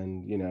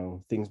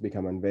 and things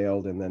become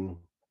unveiled, and then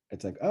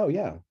it's like, oh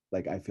yeah,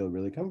 like I feel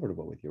really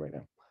comfortable with you right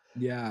now.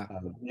 Yeah.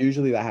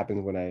 Usually that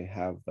happens when I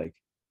have like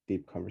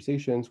deep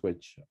conversations,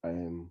 which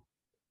I'm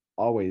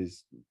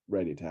always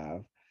ready to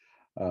have.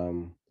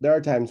 There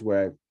are times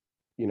where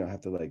I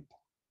have to like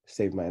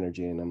save my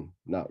energy and I'm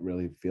not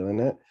really feeling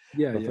it,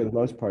 Yeah. but for Yeah. the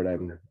most part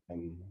I'm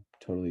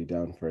totally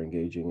down for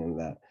engaging in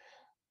that.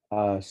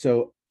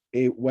 So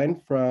it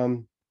went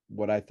from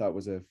what I thought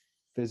was a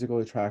physical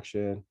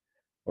attraction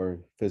or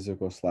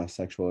physical slash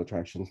sexual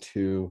attraction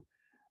to,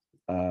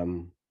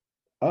 um,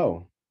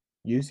 oh,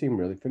 you seem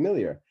really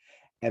familiar.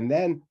 And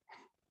then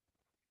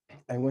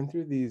I went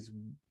through these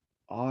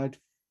odd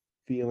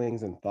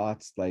feelings and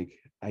thoughts like,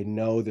 I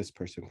know this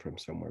person from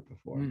somewhere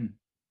before. Mm.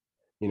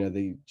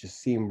 They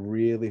just seem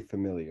really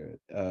familiar.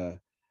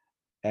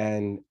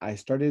 And I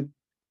started,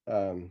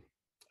 um,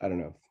 I don't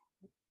know if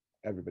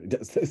everybody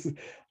does this.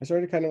 I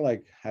started kind of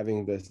like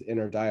having this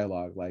inner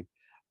dialogue, like,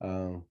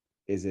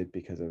 is it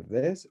because of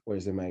this, or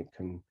is it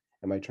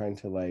am I trying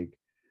to like,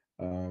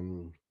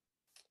 um,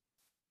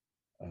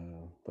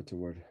 what's the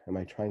word? Am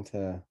I trying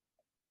to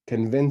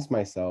convince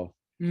myself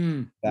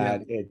Yeah.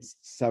 that it's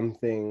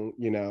something,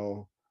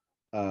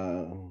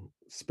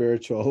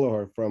 spiritual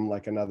or from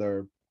like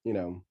another,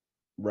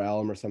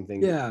 realm or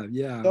something, Yeah.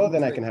 Yeah. so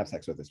then It's I like can have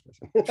sex with this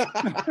person.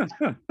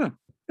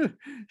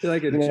 you're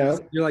like you know?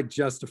 you're like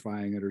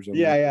justifying it or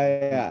something. Yeah, yeah,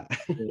 Yeah,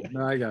 yeah.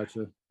 no, I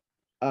gotcha.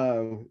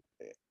 um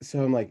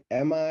so I'm like,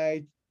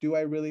 do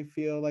I really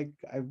feel like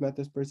I've met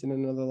this person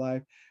in another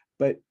life?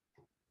 But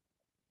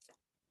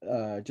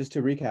just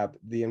to recap,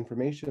 the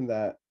information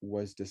that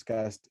was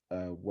discussed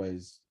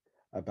was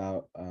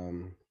about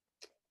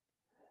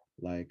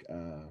like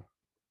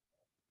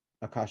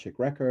Akashic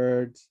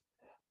records,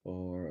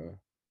 or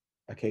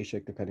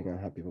Akashic, depending on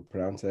how people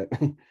pronounce it.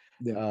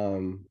 Yeah.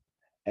 um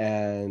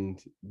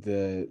and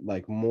the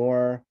like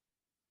more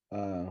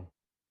uh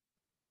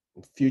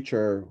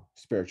future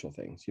spiritual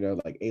things,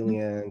 like Mm,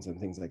 aliens and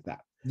things like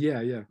that.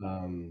 yeah. Yeah.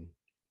 um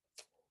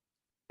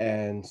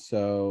and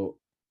so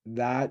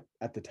that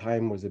at the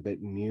time was a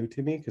bit new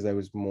to me, because I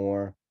was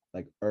more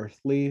like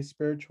earthly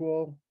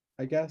spiritual,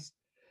 I guess,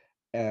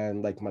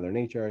 and like Mother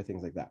Nature,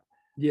 things like that.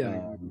 Yeah.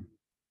 um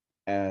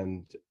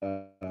and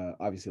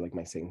obviously like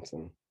my saints,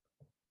 and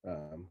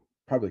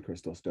probably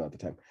crystal still at the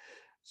time.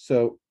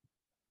 So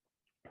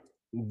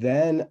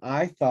then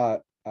I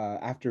thought,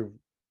 after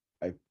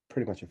I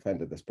pretty much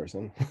offended this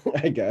person,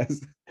 I guess,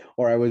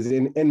 or I was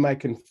in my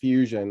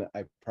confusion,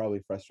 I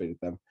probably frustrated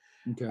them.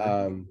 Okay.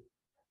 um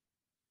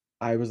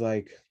I was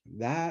like,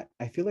 that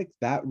I feel like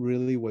that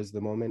really was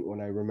the moment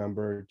when I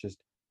remember just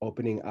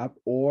opening up,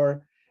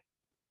 or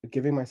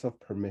giving myself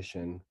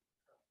permission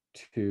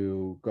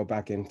to go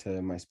back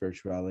into my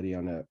spirituality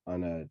on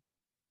a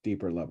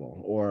deeper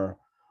level, or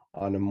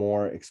on a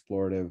more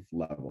explorative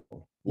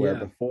level, where Yeah.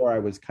 before I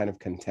was kind of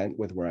content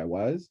with where I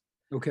was.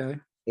 Okay.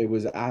 It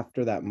was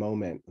after that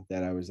moment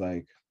that I was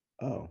like,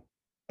 oh,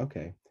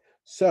 okay.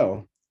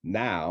 So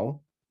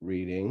now,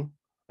 reading,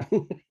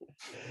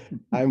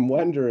 I'm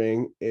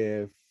wondering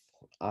if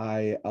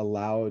I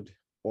allowed,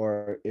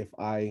 or if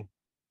I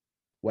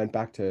went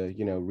back to,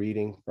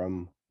 reading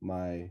from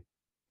my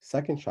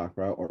second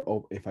chakra,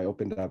 or if I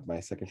opened up my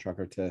second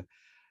chakra to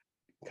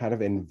kind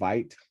of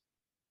invite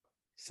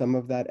some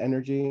of that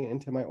energy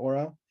into my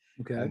aura,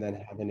 Okay. and then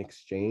have an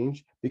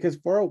exchange, because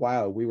for a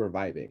while we were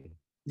vibing,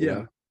 you Yeah.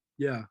 know.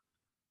 Yeah.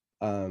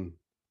 um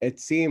it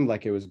seemed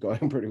like it was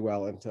going pretty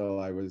well until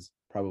I was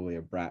probably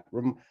a brat.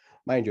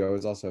 Mind you, I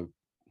was also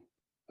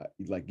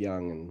like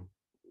young and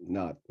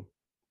not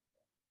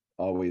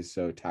always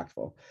so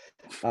tactful.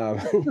 um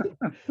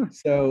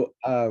so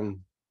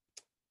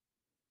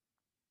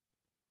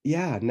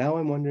yeah, now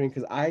I'm wondering,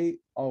 because I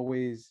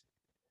always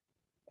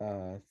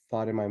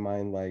thought in my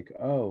mind like,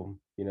 oh,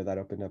 that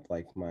opened up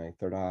like my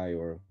third eye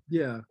or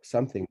Yeah.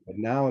 something. But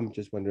now I'm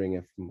just wondering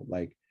if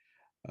like,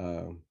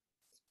 um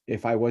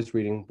if I was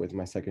reading with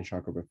my second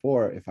chakra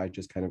before, if I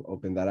just kind of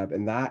opened that up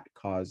and that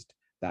caused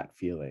that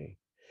feeling.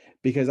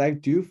 Because I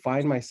do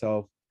find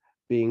myself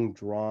being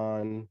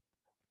drawn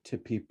to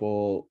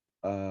people,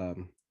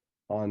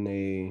 on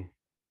a,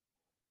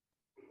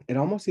 it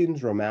almost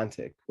seems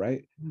romantic,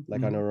 right?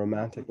 Like on Mhm. a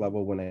romantic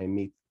level, when I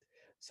meet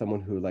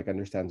someone who like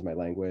understands my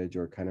language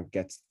or kind of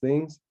gets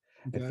things,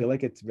 I Okay. feel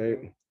like it's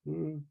very,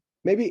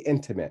 maybe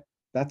intimate.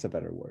 That's a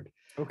better word.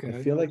 I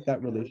Okay. feel like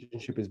that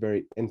relationship is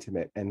very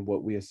intimate, and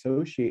what we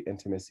associate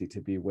intimacy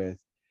to be with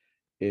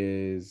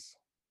is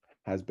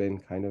has been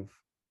kind of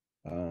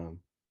um,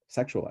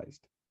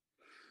 sexualized.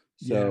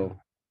 Yeah. So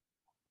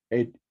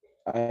it,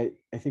 I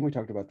think we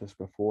talked about this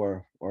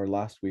before or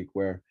last week,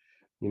 where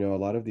a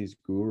lot of these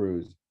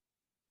gurus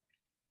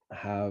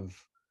have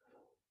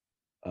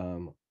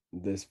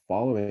this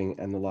following,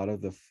 and a lot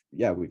of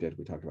yeah, we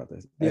talked about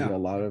this, and Yeah. a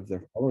lot of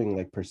their following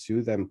like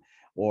pursue them,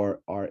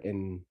 or are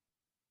in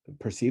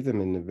perceive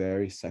them in a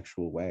very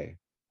sexual way.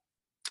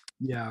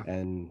 Yeah.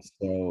 And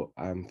so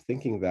I'm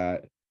thinking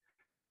that,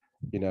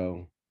 you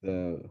know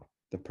the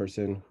the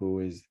person who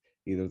is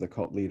either the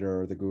cult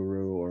leader or the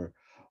guru or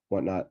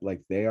whatnot,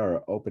 like they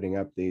are opening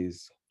up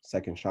these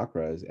second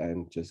chakras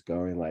and just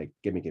going like,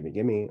 gimme, gimme,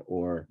 gimme,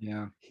 or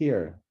Yeah.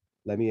 here,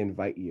 let me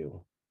invite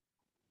you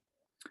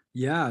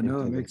Yeah.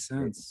 No, it into this makes space.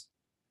 sense.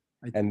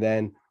 I And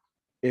then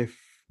if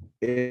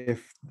if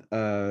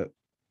uh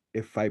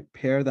if I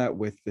pair that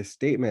with the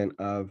statement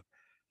of,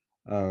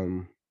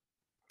 um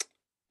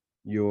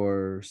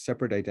your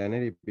separate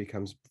identity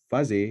becomes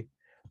fuzzy,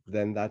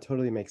 then that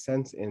totally makes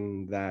sense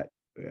in that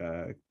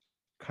uh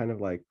kind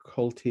of like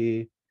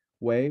culty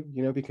way,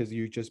 because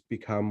you just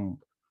become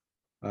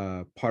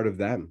part of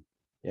them,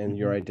 and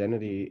your Mhm.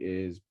 identity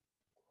is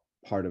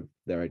part of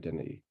their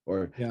identity,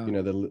 or Yeah.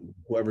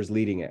 whoever's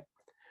leading it,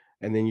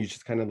 and then you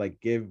just kind of like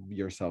give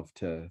yourself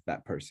to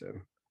that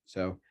person.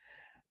 So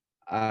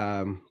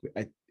I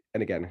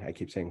and again, I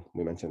keep saying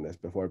we mentioned this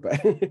before, but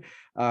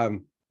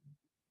um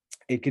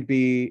it could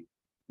be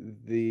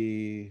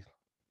the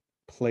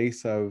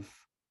place of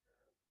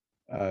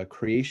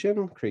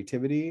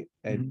creativity,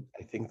 and Mhm.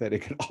 I think that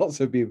it could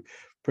also be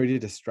pretty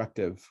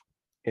destructive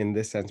in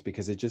this sense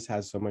because it just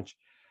has so much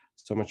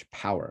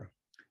power.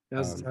 It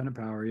has a Um, ton of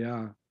power.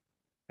 Yeah.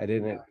 I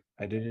didn't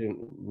I didn't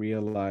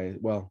realize,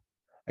 well,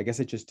 I guess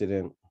I just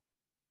didn't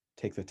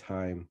take the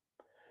time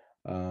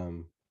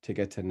to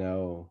get to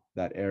know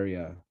that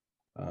area.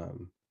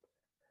 Um,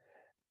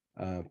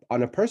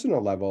 on a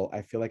personal level,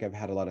 I feel like I've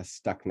had a lot of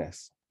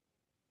stuckness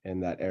in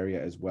that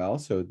area as well.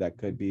 So that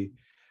could be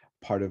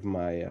part of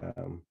my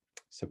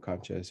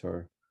subconscious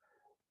or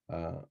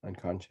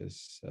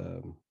unconscious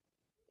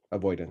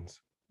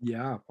avoidance.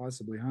 Yeah,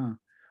 possibly, huh?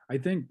 I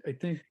think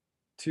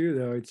too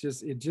though, it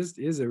just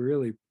is a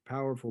really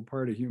powerful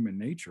part of human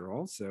nature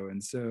also.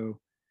 And so,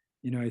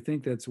 I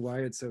think that's why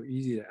it's so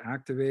easy to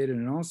activate.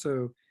 And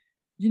also,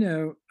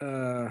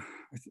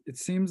 it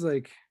seems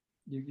like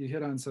you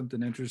hit on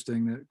something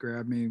interesting that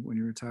grabbed me when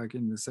you were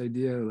talking, this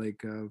idea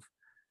like of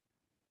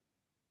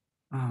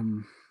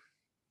um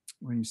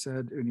when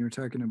you were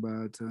talking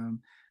about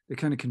the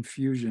kind of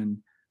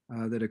confusion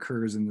that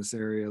occurs in this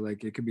area.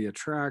 Like it could be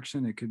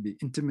attraction, it could be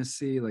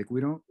intimacy. Like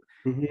we don't.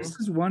 Hmm. This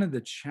is one of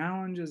the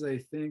challenges I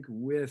think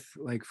with,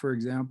 like, for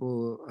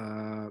example,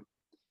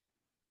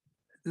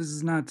 this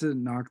is not to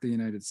knock the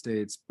United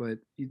States, but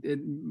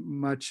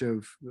much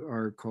of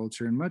our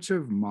culture and much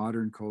of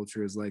modern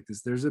culture is like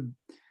this.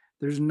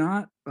 There's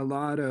not a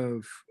lot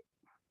of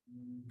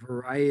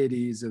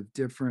varieties of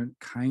different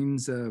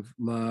kinds of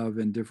love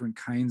and different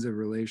kinds of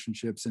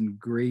relationships and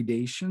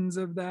gradations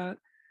of that.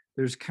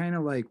 There's kind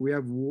of like we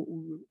have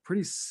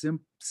pretty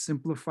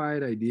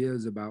simplified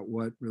ideas about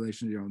what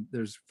relationship.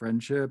 There's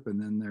friendship, and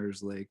then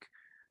there's like,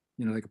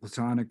 like a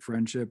platonic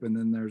friendship, and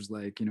then there's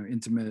like,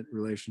 intimate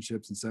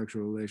relationships and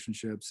sexual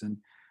relationships. And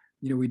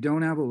we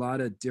don't have a lot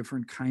of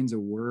different kinds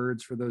of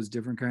words for those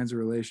different kinds of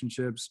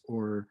relationships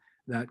or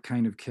that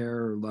kind of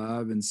care or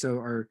love. And so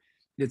our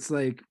it's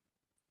like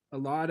a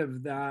lot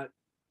of that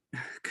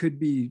could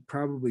be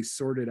probably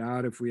sorted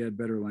out if we had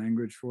better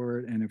language for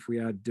it, and if we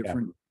had Yeah.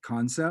 different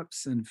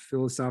concepts and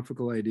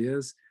philosophical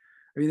ideas.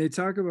 I mean, they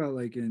talk about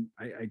like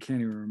I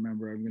can't even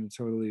remember. I'm going to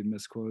totally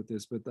misquote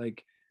this, but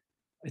like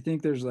I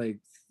think there's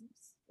like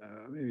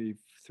maybe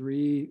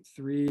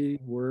three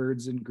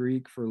words in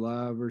Greek for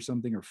love or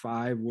something, or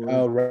five words,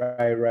 Oh,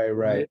 right.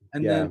 right?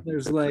 And Yeah. then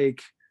there's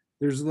like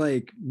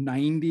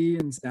 90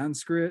 in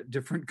Sanskrit,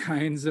 different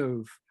kinds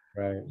of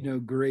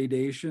Right.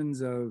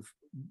 gradations of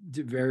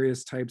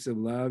various types of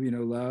love.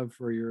 Love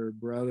for your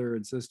brother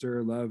and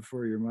sister, love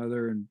for your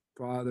mother and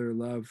father,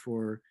 love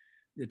for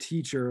a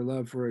teacher,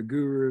 love for a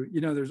guru.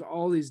 There's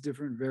all these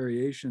different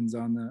variations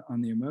on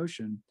the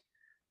emotion.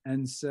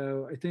 And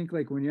so I think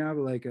like when you have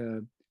like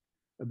a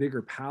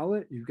bigger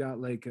palette, you've got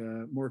like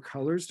more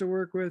colors to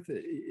work with,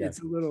 Yeah.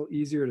 it's a little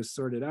easier to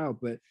sort it out.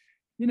 But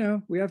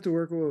we have to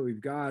work with what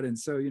we've got. And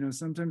so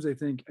sometimes I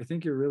think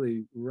you're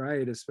really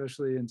right,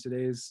 especially in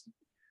today's,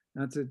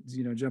 not to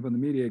jump on the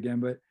media again,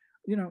 but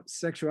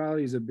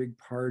sexuality is a big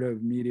part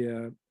of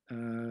media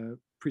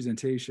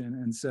presentation.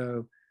 And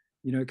so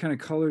it kind of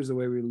colors the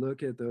way we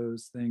look at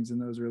those things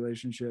and those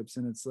relationships.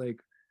 And it's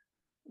like,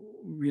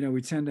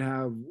 we tend to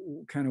have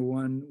kind of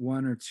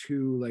one or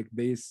two like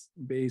base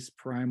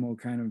primal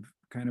kind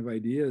of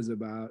ideas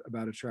about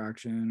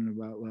attraction and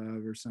about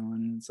love or so on.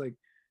 And it's like,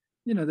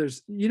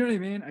 there's, what I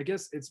mean? I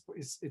guess it's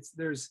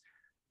there's,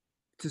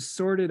 to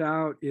sort it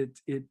out, it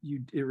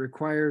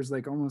requires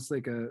like almost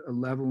like a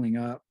leveling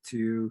up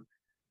to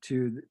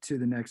the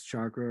next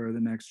chakra or the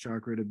next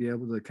chakra, to be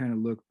able to kind of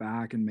look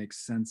back and make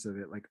sense of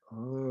it. Like,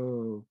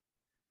 oh,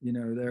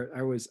 there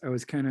I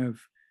was kind of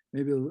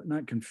maybe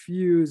not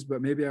confused,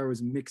 but maybe I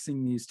was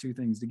mixing these two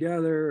things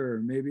together,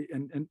 or maybe,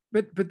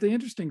 but the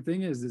interesting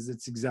thing is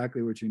it's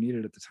exactly what you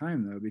needed at the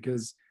time though,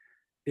 because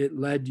it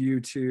led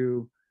you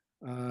to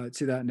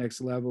that next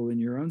level in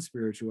your own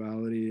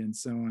spirituality and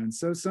so on.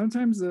 So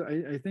sometimes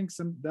I think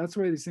that's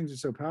why these things are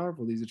so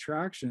powerful. These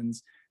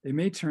attractions, they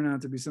may turn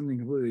out to be something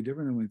completely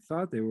different than we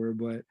thought they were,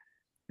 but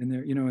and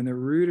they're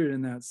rooted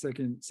in that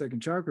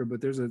second chakra.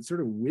 But there's a sort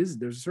of wisdom,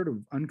 there's a sort of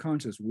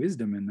unconscious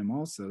wisdom in them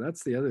also.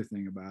 That's the other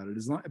thing about it.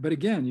 But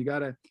again, you got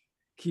to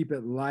keep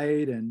it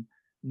light and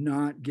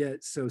not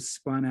get so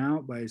spun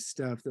out by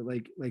stuff that,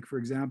 like for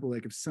example,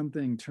 like if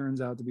something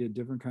turns out to be a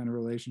different kind of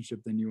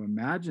relationship than you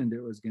imagined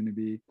it was going to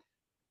be,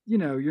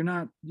 you're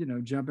not,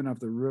 jumping off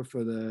the roof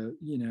of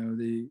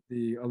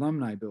the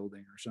alumni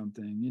building or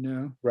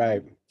something.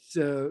 Right.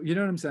 So you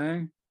know what I'm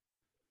saying?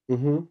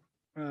 Hmm.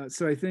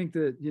 So I think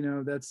that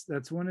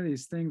that's one of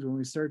these things when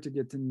we start to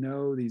get to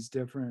know these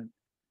different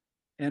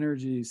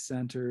energy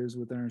centers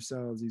within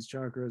ourselves, these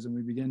chakras, and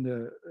we begin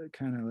to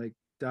kind of like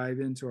dive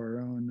into our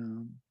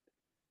own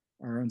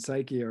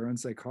psyche, our own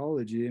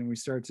psychology, and we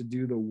start to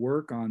do the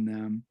work on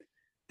them,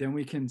 then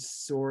we can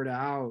sort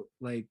out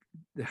like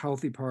the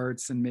healthy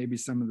parts and maybe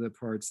some of the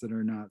parts that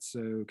are not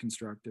so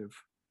constructive.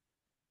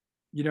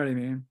 You know what I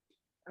mean?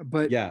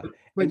 But Yeah.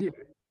 but And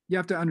you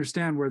have to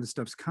understand where the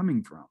stuff's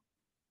coming from.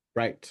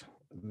 right.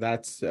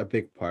 That's a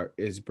big part,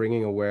 is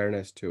bringing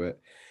awareness to it,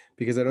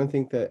 because I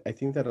think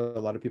that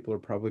a lot of people are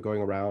probably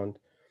going around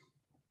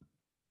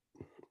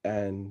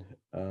and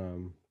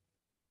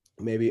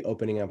maybe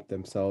opening up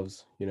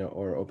themselves, you know,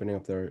 or opening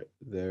up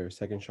their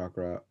second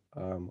chakra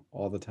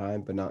all the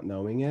time, but not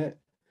knowing it.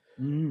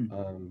 Mm.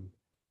 Um,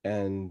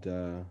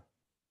 and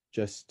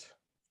just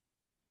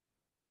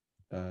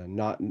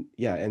not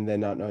yeah, and then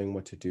not knowing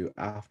what to do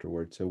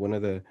afterwards. So one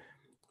of the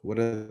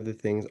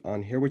things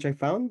on here, which I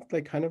found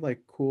like kind of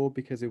like cool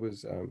because it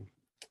was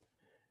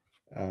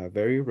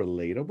very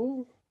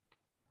relatable.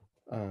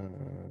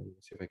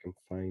 Let's see if I can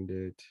find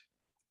it.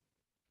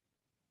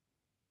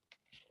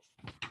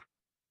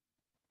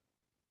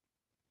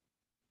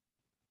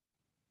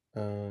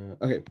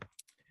 Okay,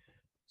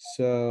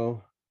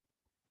 so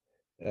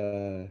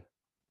uh,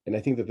 and I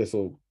think that this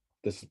will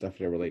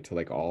definitely relate to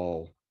like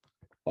all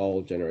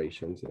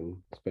generations, and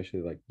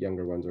especially like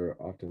younger ones are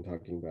often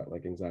talking about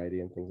like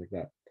anxiety and things like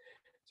that.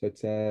 So it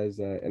says,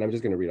 and I'm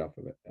just going to read off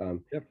of it.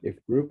 Yep.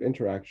 If group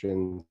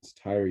interactions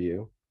tire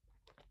you,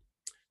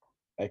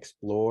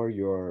 explore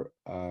your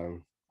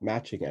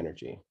matching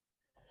energy.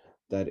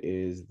 That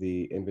is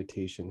the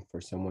invitation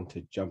for someone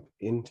to jump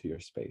into your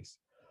space.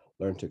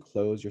 Learn to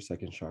close your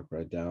second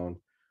chakra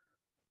down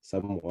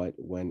somewhat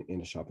when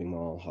in a shopping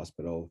mall,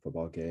 hospital,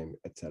 football game,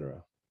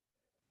 etc.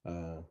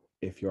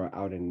 If you're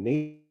out in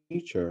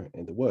nature,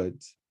 in the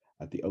woods,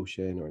 at the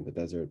ocean, or in the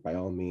desert, by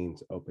all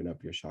means, open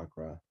up your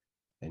chakra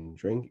and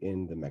drink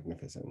in the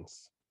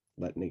magnificence.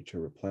 Let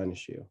nature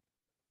replenish you.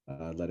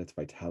 Let its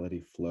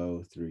vitality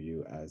flow through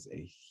you as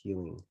a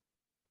healing.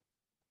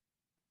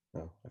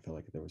 Oh, I feel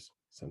like there was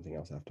something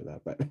else after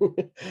that, but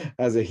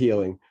as a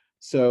healing.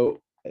 So,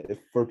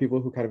 for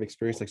people who kind of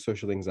experience like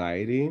social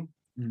anxiety,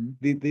 Mhm.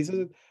 these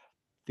are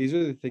these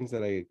are the things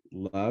that I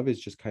love.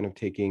 Is just kind of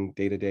taking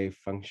day to day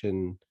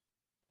function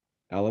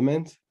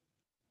element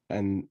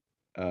and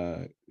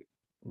uh,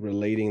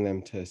 relating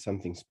them to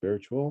something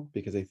spiritual,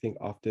 because I think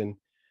often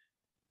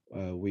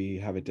we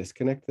have a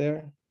disconnect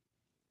there.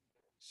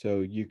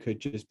 So you could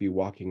just be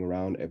walking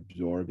around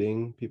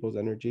absorbing people's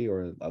energy,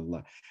 or a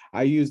lot.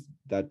 I use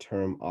that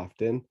term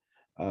often,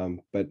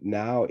 but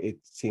now it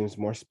seems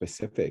more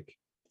specific,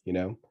 you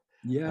know?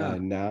 Yeah.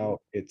 Now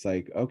it's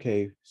like,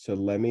 okay, so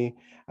let me,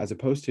 as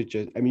opposed to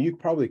just, I mean, you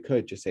probably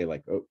could just say,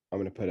 like, oh, I'm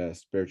going to put a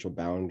spiritual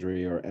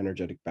boundary or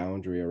energetic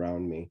boundary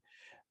around me.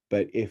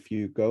 But if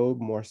you go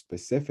more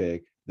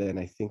specific, then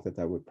I think that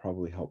that would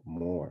probably help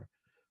more.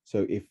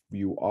 So if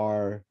you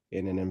are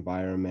in an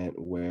environment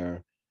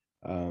where,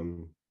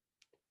 um,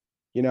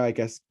 you know, I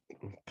guess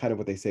kind of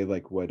what they say,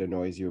 like what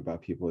annoys you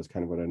about people is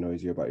kind of what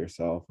annoys you about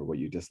yourself, or what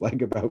you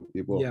dislike about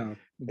people Yeah.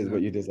 is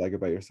what you Exactly. dislike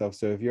about yourself.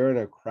 So if you're in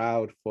a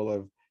crowd full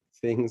of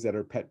things that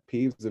are pet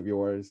peeves of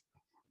yours,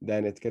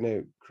 then it's going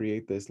to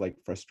create this like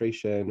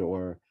frustration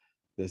or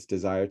this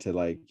desire to,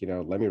 like, you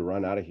know, let me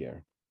run out of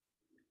here.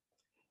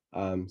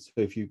 So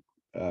if you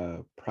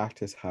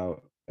practice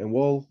how, and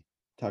we'll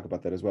talk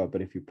about that as well,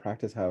 but if you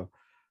practice how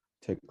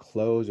to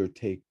close or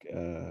take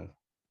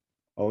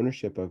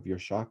ownership of your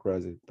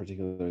chakras, in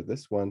particular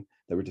this one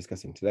that we're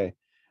discussing today,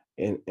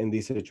 in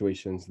these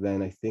situations,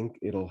 then I think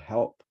it'll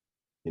help.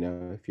 You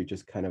know, if you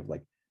just kind of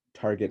like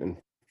target and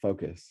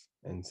focus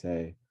and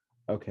say,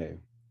 okay,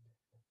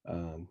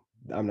 um,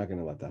 I'm not going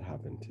to let that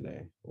happen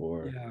today,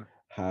 or Yeah.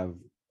 have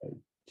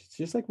it's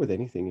just like with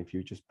anything, if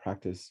you just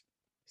practice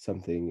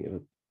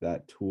something,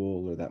 that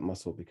tool or that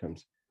muscle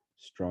becomes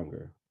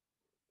stronger.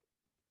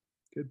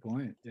 Good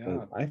point. So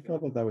Yeah. I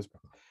felt that that was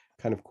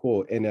kind of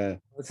cool in a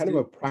Let's kind of do.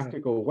 a Yeah.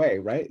 practical way,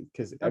 right?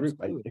 Because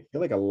Absolutely. I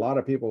feel like a lot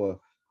of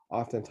people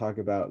often talk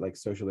about like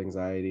social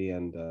anxiety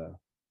and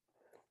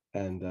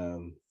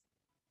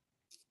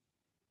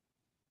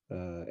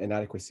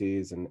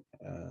inadequacies and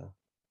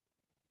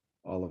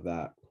all of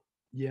that.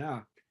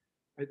 Yeah.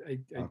 I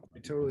totally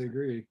Awkwardness.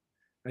 agree.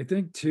 I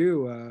think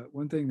too,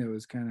 one thing that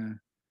was kind of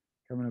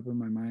coming up in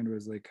my mind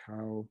was like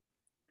how,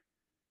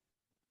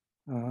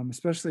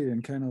 especially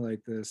in kind of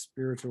like the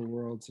spiritual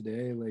world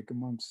today, like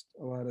amongst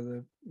a lot of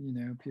the,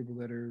 people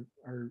that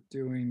are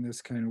doing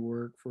this kind of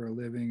work for a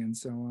living and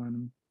so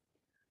on,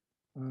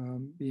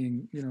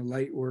 being,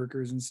 light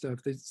workers and stuff,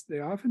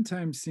 they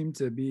oftentimes seem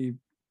to be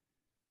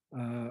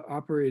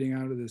operating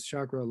out of this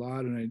chakra a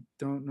lot, and I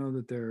don't know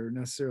that they're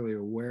necessarily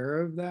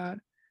aware of that.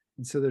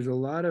 And so there's a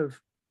lot of,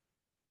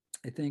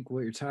 I think,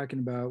 what you're talking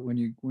about when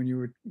you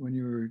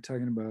were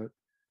talking about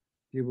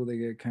people that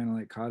get kind of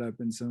like caught up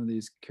in some of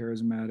these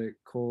charismatic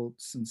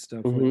cults and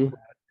stuff like Hmm.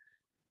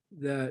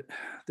 that.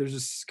 There's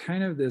just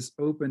kind of this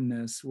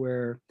openness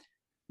where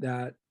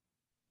that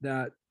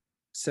that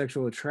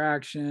sexual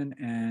attraction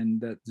and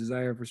that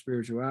desire for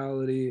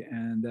spirituality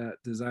and that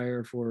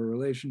desire for a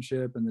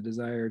relationship and the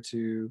desire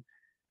to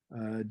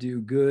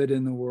do good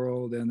in the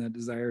world and that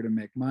desire to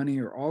make money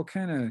are all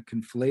kind of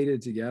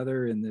conflated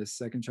together in this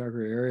second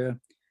chakra area.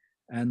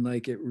 And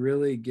like it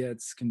really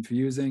gets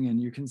confusing,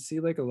 and you can see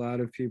like a lot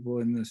of people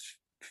in this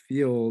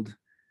field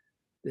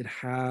that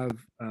have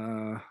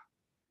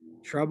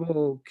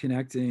trouble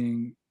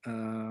connecting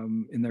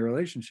in their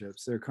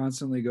relationships. They're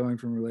constantly going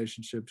from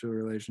relationship to a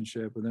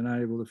relationship, but they're not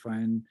able to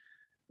find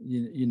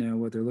you know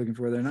what they're looking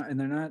for. They're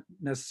not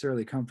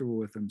necessarily comfortable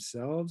with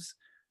themselves.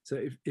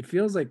 So it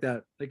feels like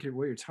that, like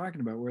what you're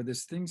talking about, where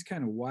this thing's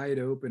kind of wide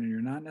open and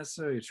you're not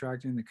necessarily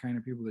attracting the kind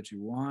of people that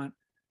you want.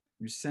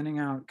 You're sending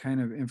out kind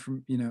of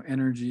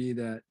energy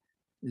that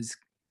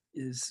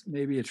is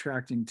maybe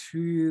attracting to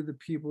you the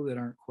people that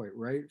aren't quite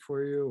right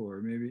for you,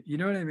 or maybe, you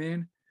know what I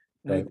mean.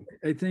 And Right.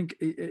 I think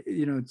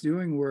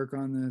doing work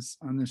on this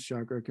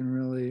chakra can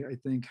really, I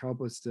think, help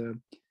us to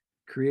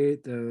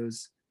create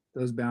those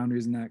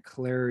boundaries and that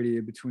clarity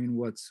between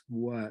what's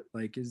what.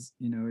 Like, is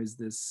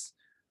this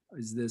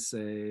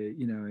a,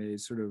 a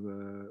sort of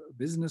a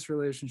business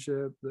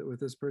relationship with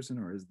this person,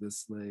 or is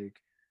this like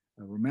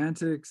a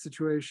romantic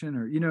situation,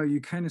 or you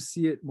kind of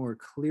see it more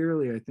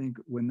clearly, I think,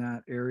 when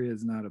that area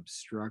is not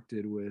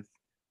obstructed with,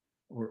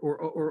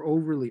 or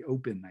overly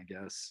open, I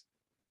guess.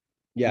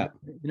 you Yeah.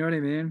 know, you know what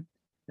I mean,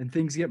 and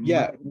things get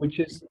Yeah, which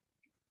is,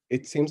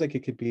 it seems like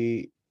it could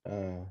be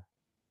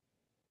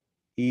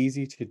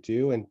easy to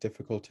do and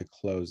difficult to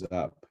close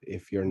up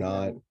if you're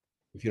not,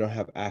 if you don't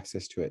have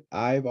access to it.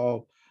 I've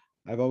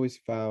always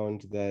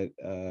found that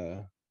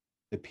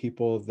the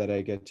people that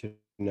I get to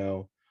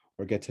know,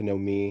 or get to know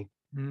me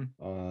Mhm.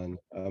 on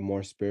a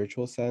more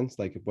spiritual sense,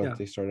 like once Yeah.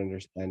 they start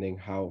understanding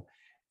how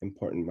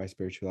important my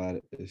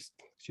spirituality is,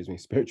 excuse me,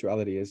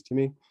 spirituality is to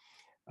me,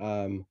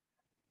 um,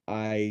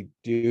 I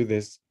do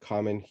this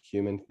common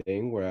human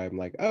thing where I'm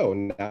like, oh,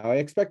 now I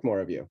expect more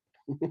of you.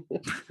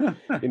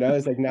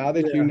 It's like, now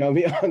that you Yeah. know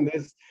me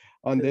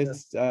on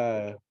this,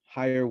 Yeah.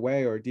 higher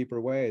way or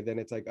deeper way, then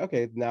it's like,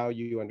 okay, now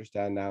you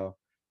understand. Now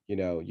you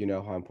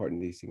know how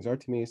important these things are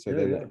to me. So Yeah.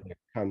 then Yeah. it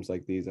comes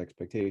like these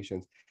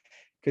expectations,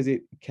 because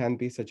it can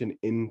be such an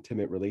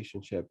intimate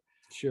relationship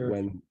Sure.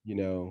 when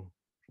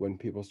when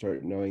people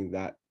start knowing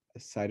that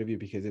side of you,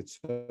 because it's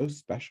so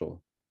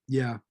special.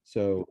 Yeah.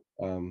 So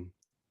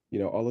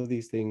all of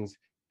these things,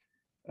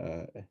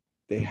 uh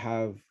they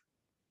have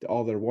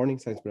all their warning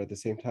signs, but at the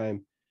same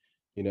time,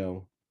 you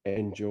know,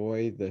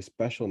 enjoy the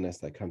specialness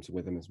that comes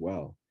with them as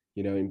well.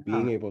 And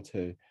being Ah, able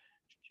to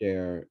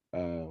share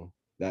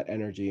that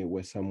energy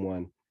with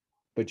someone,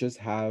 but just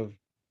have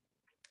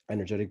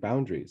energetic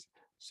boundaries.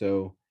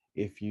 So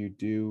if you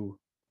do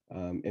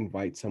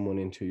invite someone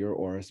into your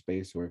aura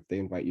space, or if they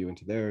invite you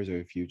into theirs, or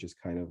if you just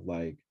kind of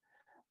like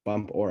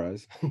bump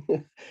auras,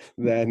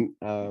 then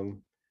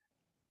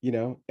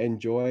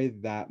enjoy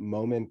that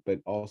moment, but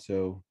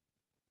also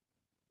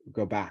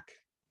go back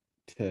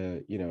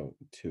to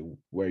to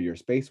where your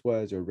space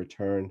was, or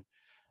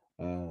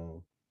uh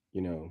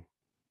you know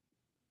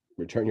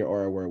return your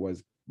aura where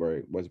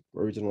it was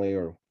originally,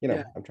 or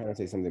yeah. I'm trying to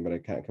say something but I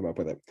can't come up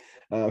with it.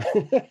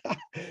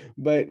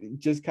 But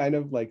just kind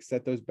of like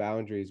set those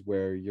boundaries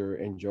where you're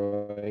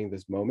enjoying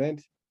this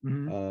moment,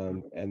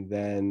 Mhm. and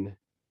then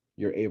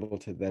you're able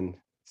to then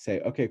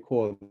say, okay,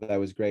 cool, that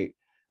was great,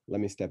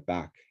 let me step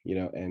back,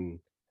 and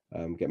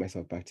get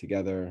myself back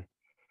together.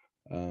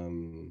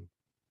 um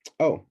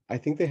oh, I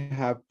think they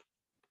have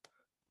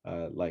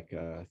like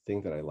a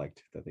thing that I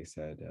liked that they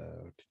said,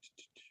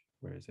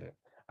 where is it?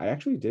 I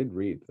actually did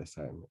read this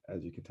time,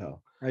 as you can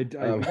tell. I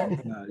Um, love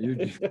that. You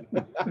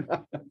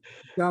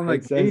sound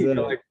like it says, me.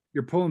 You're like,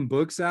 you're pulling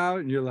books out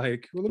and you're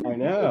like, well, let me I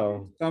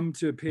know. thumb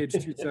to page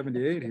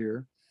 278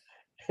 here.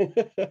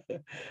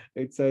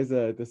 It says,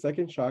 the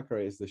second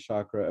chakra is the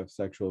chakra of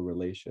sexual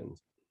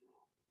relations,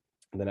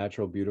 the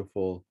natural,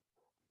 beautiful,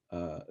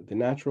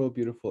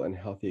 and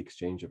healthy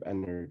exchange of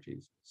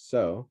energies.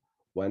 So,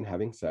 when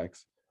having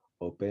sex,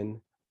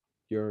 open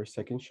your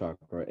second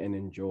chakra and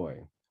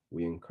enjoy.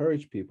 We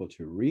encourage people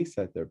to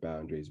reset their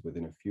boundaries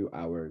within a few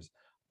hours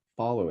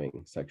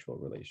following sexual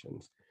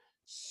relations.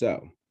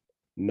 So,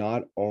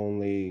 not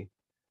only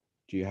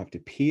do you have to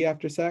pee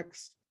after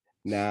sex,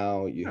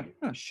 now you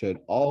should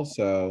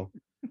also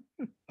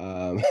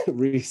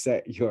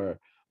reset your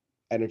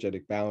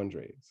energetic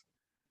boundaries.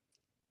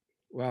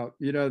 Well,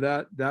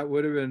 that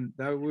would have been,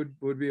 that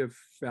would be a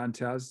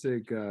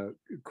fantastic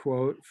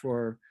quote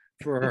for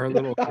our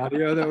little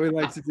audio that we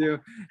like to do.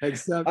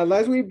 Except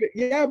Unless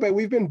yeah, but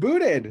we've been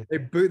booted.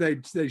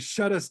 they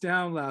shut us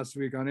down last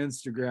week on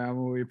Instagram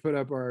when we put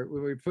up our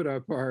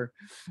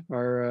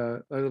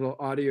little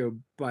audio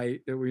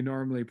bite that we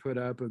normally put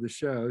up of the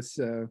show.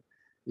 So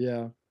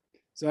yeah,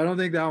 so I don't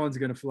think that one's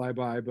gonna fly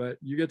by, but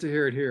you get to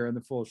hear it here on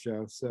the full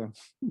show. So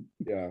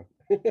Yeah.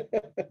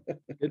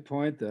 good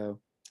point though.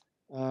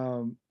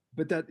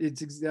 But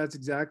that's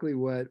exactly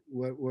what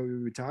we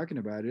were talking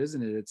about,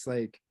 isn't it? It's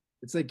like,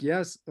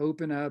 yes,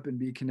 open up and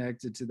be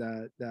connected to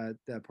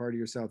that part of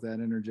yourself, that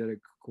energetic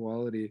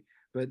quality,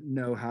 but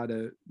know how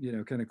to,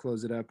 kind of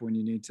close it up when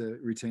you need to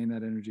retain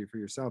that energy for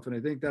yourself. And I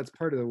think that's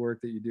part of the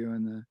work that you do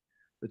in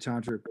the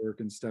tantric work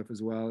and stuff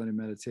as well, and in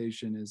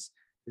meditation, is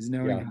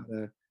knowing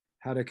Yeah.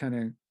 how to kind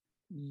of,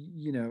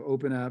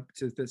 open up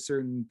to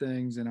certain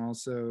things, and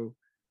also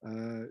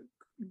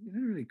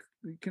really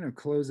kind of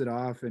close it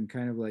off, and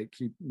kind of like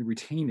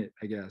retain it,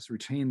 I guess,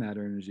 retain that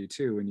energy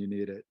too when you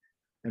need it,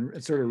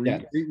 and sort of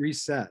Yes.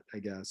 reset, I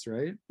guess,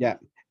 right? Yeah.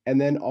 And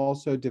then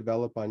also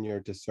develop on your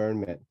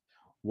discernment.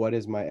 What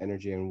is my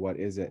energy and what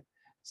is it?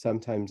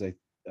 Sometimes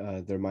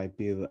there might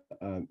be,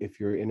 if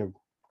you're in a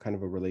kind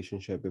of a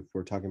relationship, if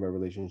we're talking about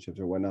relationships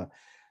or whatnot,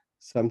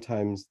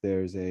 sometimes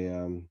there's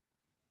a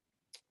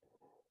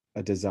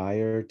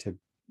desire to,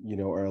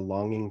 or a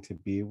longing to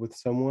be with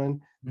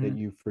someone, that Mm,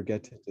 you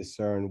forget to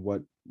discern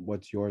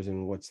what's yours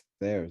and what's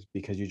theirs,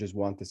 because you just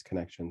want this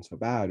connection so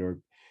bad, or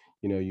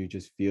you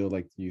just feel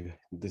like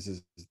this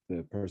is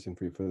the person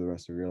for you for the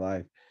rest of your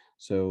life.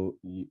 So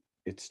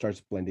it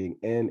starts blending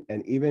in,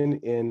 and even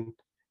in,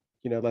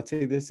 let's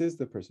say this is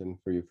the person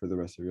for you for the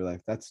rest of your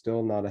life, that's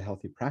still not a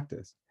healthy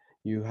practice.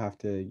 You have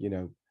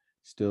to,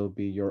 still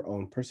be your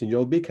own person.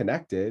 You'll be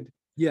connected,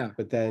 yeah,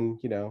 but then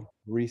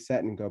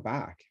reset and go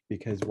back,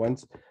 because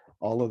once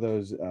all of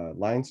those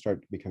lines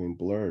start becoming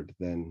blurred,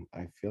 then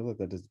I feel that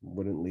that just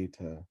wouldn't lead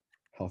to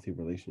healthy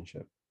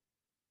relationship.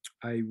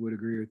 I would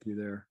agree with you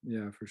there.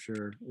 Yeah, for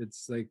sure.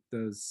 It's like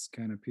those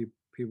kind of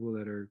people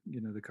that are,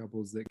 the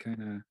couples that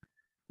kind of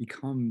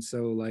become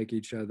so like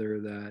each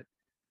other that,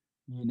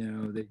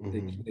 Hmm.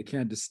 they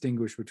can't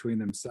distinguish between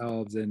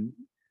themselves. And,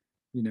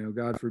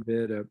 God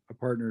forbid a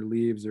partner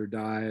leaves or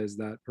dies,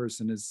 that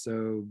person is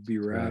so Right.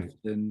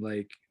 bereft and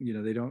like,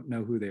 they don't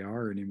know who they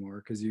are anymore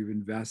because you've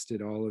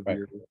invested all of Right.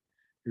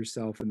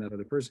 yourself in that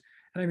other person.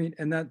 And I mean,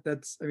 and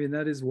that's, I mean,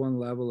 that is one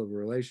level of a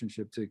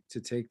relationship to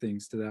take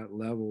things to that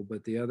level.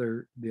 But the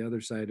other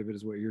side of it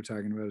is what you're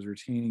talking about, is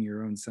retaining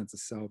your own sense of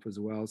self as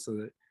well, so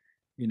that,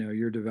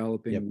 you're Yep.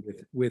 developing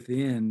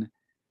within,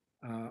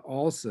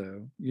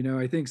 also.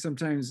 I think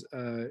sometimes,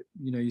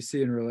 you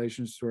see in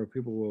relationships where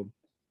people will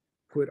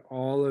put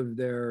all of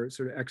their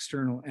sort of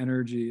external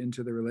energy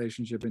into the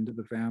relationship, into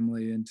the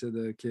family, into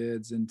the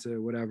kids,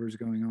 into whatever's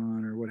going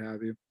on or what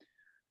have you.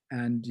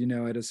 And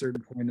at a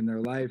certain point in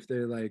their life,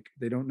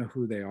 they don't know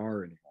who they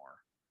are anymore.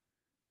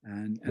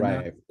 And that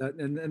Right. that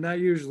and that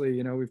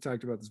usually, we've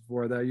talked about this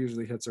before, that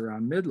usually hits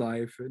around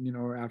midlife, and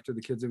or after the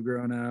kids have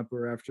grown up,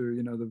 or after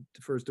the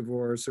first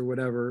divorce or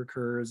whatever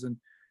occurs. And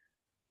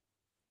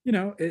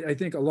I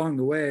think along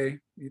the way,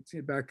 let's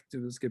get back to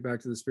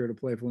the spirit of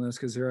playfulness,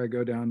 because here I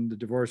go down the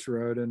divorce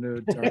road into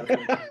a dark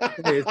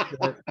place.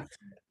 But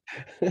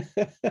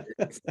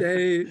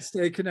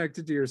stay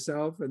connected to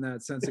yourself and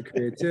that sense of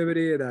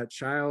creativity, that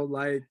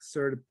childlike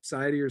sort of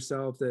side of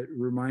yourself that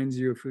reminds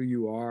you of who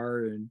you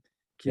are, and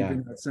Yeah.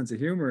 keeping that sense of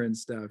humor and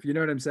stuff. You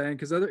know what I'm saying?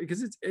 Because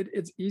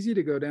it's easy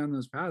to go down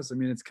those paths. I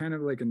mean, it's kind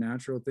of like a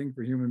natural thing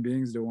for human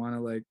beings to want to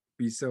like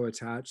be so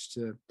attached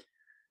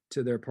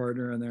to their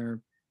partner and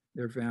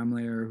their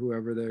family, or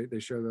whoever they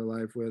share their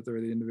life with, or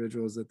the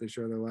individuals that they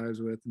share their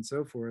lives with, and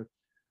so forth.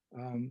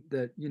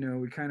 That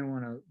we kind of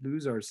want to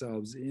lose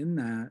ourselves in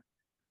that.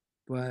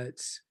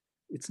 But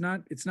it's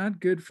not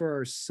good for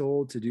our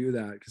soul to do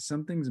that, because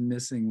something's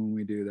missing when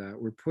we do that.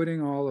 We're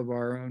putting all of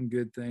our own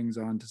good things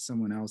onto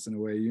someone else in a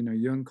way.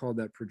 Jung called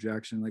that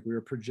projection. Like, we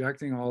were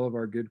projecting all of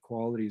our good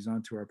qualities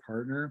onto our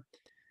partner,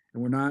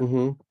 and we're not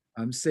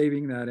Hmm.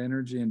 saving that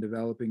energy and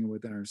developing it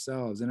within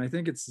ourselves. And I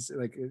think it's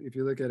like, if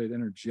you look at it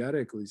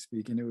energetically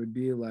speaking, it would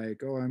be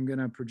like, oh, I'm going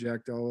to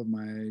project all of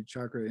my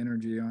chakra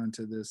energy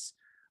onto this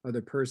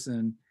other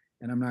person,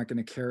 and I'm not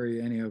going to carry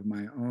any of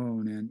my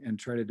own, and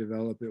try to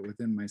develop it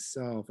within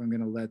myself. I'm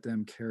going to let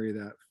them carry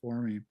that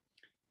for me.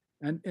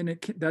 And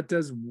that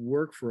does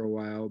work for a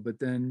while, but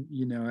then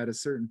at a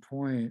certain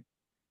point,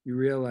 you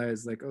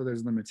realize like, oh,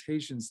 there's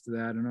limitations to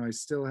that, and I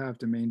still have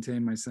to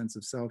maintain my sense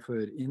of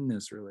selfhood in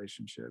this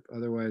relationship, Yeah.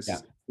 otherwise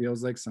it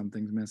feels like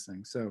something's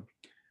missing. So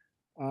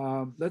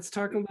let's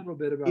talk a little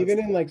bit about. Even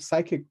in like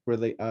psychic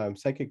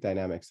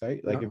dynamics,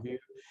 right? Like Yeah, if you,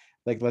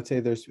 like, let's say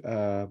there's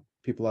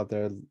people out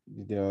there,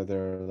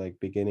 they're like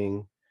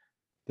beginning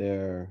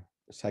their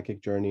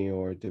psychic journey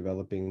or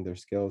developing their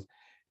skills.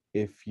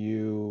 If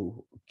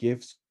you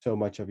give so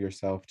much of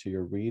yourself to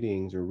your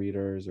readings or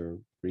readers or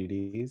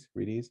readies,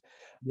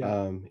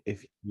 yeah,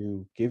 if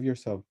you give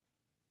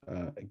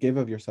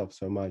of yourself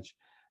so much,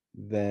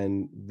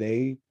 then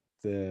the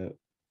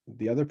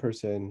the other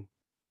person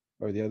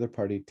or the other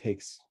party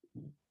takes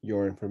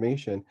your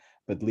information,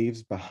 but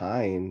leaves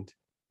behind,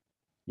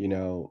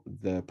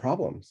 the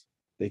problems.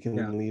 They yeah.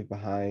 can leave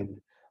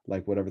behind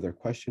like whatever their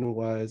question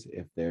was,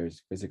 if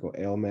there's physical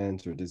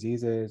ailments or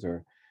diseases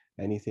or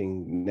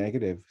anything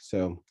negative.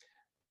 So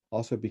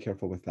also be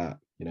careful with that.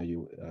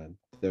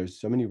 There's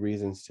so many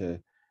reasons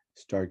to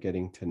start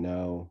getting to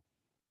know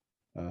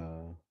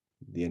uh,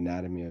 the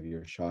anatomy of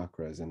your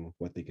chakras and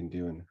what they can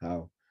do, and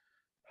how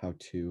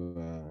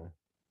to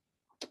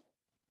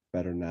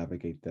better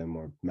navigate them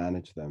or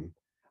manage them.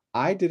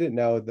 I didn't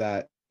know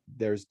that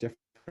there's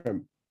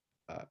different.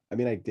 I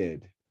mean, I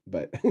did,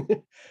 but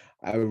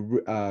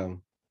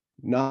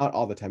not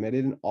all the time. I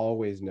didn't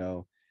always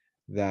know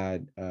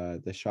that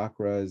the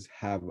chakras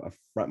have a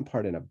front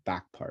part and a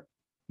back part.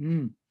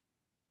 Mm,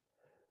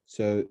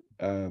 So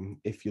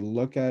if you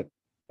look at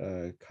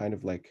kind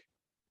of like,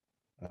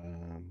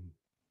 um,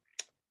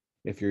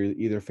 if you're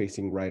either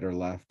facing right or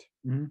left,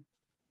 mhm.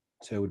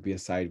 so it would be a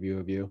side view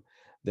of you.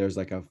 There's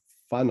like a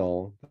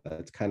funnel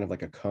that's kind of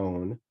like a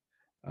cone,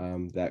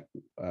 that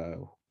uh,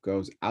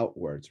 goes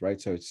outwards,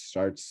 right? So it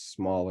starts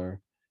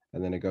smaller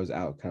and then it goes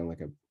out kind of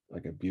like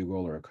like a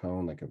bugle or a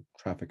cone, like a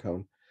traffic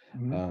cone.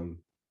 Mhm.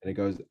 And it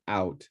goes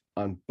out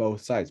on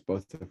both sides,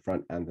 both the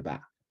front and the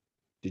back.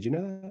 Did you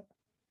know that?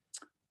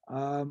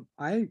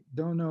 I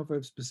don't know if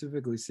I've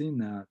specifically seen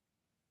that.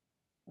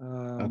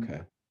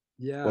 Okay.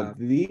 Yeah, Well,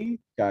 these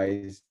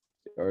guys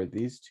or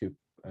these two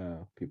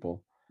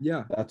people,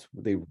 yeah. that's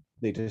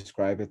they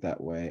describe it that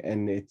way,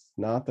 and it's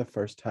not the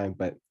first time,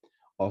 but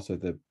also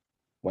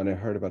when I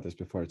heard about this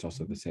before, it's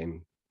also the Mhm.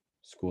 same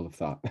school of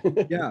thought.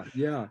 Yeah,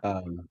 yeah.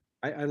 um,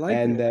 I like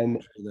and that then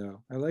imagery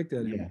though. I like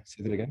that yeah, image.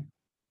 say that again.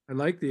 I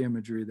like the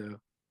imagery though.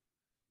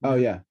 Oh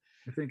Yeah, yeah,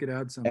 I think it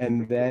adds something.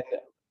 and then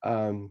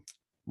um,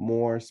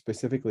 more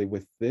specifically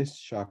with this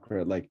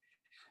chakra, like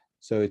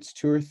so, it's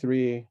two or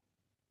three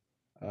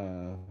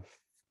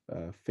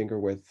finger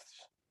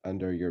widths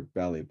under your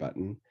belly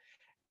button.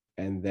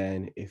 And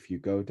then if you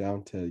go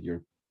down to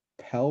your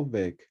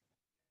pelvic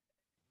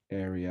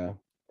area,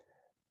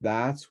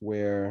 that's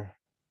where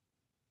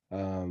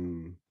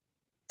um,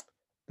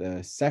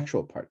 the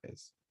sexual part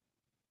is.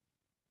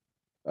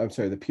 I'm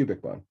sorry, the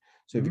pubic bone.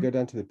 So if you Mhm. go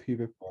down to the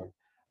pubic bone,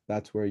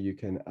 that's where you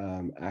can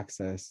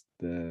access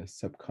the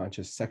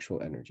subconscious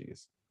sexual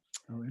energies.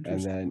 Oh, And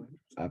interesting. then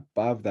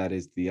above that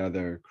is the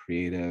other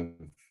creative,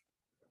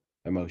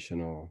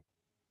 emotional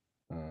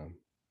um,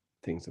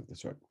 things of the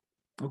sort.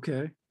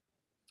 Okay.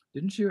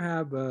 Didn't you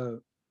have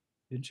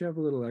didn't you have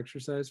a little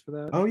exercise for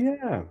that? Oh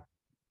yeah,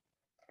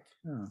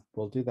 Yeah.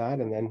 we'll do that.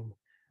 And then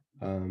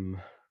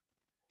um,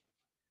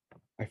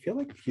 I feel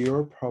like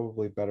you're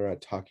probably better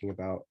at talking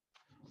about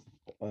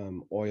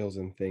oils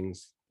and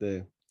things. The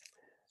Yeah,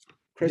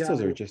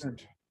 crystals are just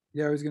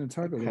yeah, I was gonna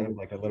talk a kind little. of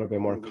like a little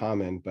bit more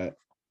common, but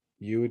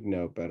you would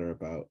know better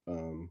about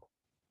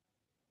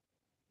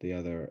the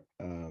other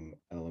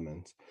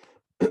elements.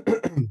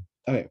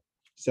 Okay,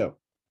 so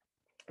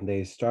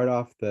they start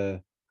off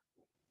the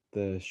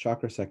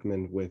chakra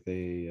segment with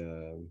a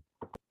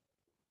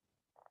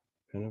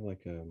kind of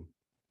like a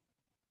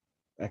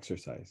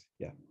exercise.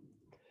 Yeah.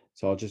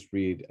 So I'll just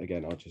read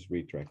again. I'll just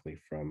read directly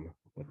from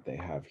what they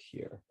have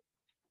here.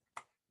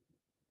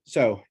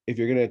 So if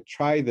you're gonna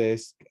try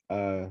this,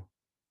 I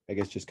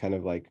guess just kind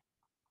of like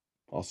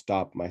I'll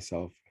stop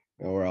myself,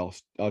 or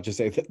I'll just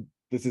say that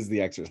this is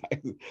the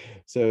exercise.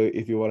 So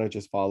if you want to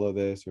just follow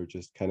this, or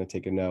just kind of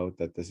take a note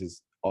that this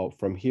is all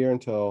from here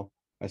until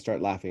I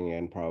start laughing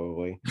again,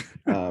 probably.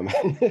 Um,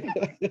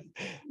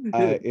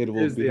 It it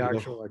will is be the the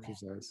actual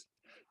exercise.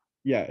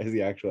 yeah, is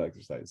the actual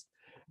exercise.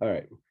 All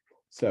right.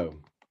 So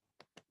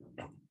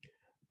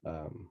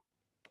um,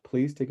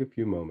 please take a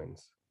few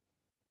moments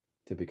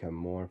to become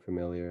more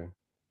familiar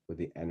with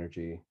the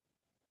energy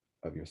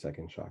of your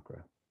second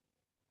chakra.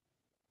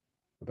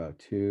 About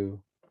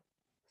 2,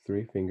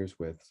 3 fingers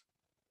widths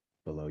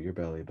below your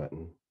belly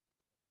button.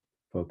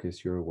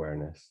 Focus your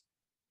awareness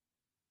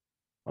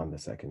on the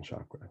second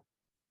chakra.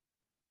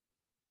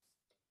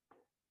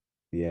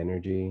 The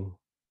energy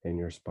in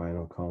your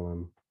spinal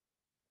column.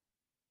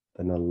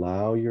 Then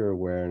allow your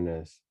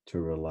awareness to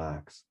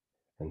relax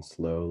and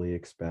slowly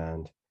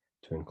expand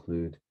to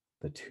include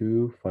the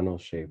 2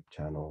 funnel-shaped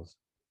channels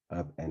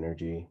of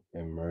energy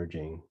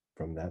emerging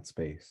from that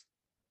space.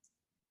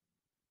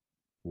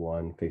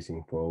 One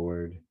facing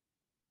forward,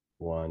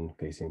 one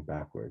facing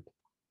backward.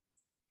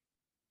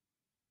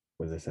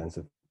 With a sense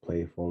of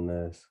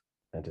playfulness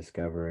and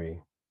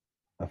discovery,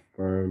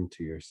 affirm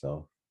to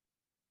yourself,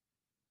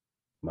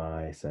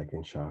 my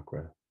second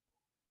chakra,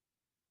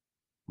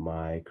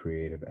 my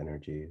creative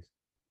energies,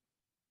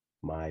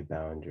 my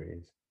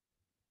boundaries,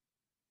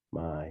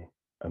 my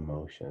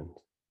emotions.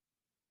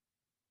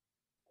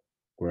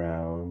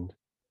 Ground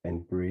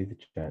and breathe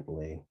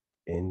gently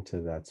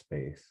into that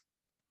space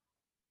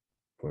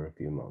for a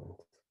few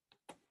moments.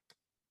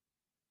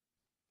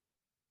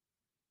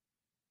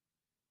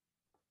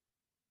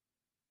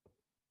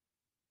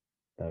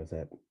 That was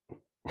it.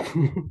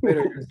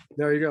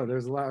 There you go.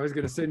 There's a lot. I was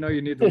gonna say no.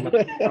 You need to laugh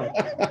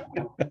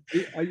out.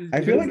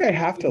 I feel like I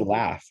have to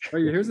laugh.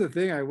 Here's the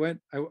thing. I went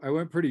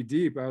pretty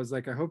deep. I was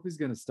like, I hope he's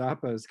gonna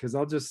stop us because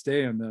I'll just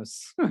stay in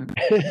this.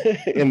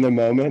 In the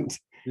moment.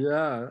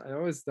 Yeah,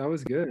 that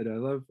was good. I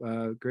love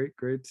great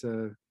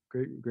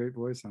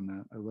voice on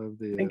that. I love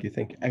the Thank you.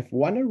 Thank you. I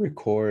want to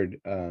record.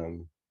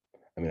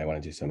 I mean, I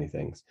want to do so many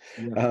things,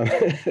 yeah, um,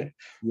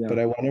 yeah. but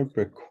I want to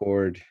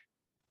record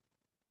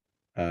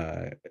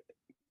uh,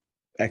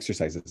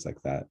 exercises like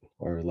that,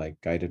 or like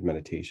guided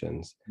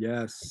meditations.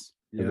 Yes,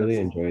 I really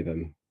yes. enjoy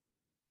them.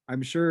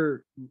 I'm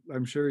sure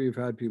I'm sure you've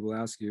had people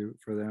ask you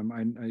for them.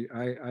 I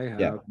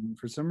Yeah. have.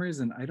 For some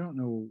reason, I don't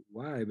know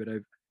why, but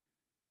I've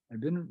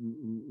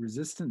been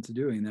resistant to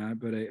doing that,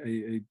 but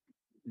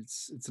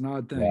it's an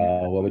odd thing.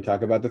 Well, when we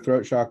talk about the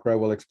throat chakra,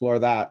 we'll explore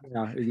that.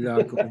 Yeah,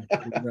 exactly.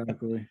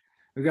 Exactly.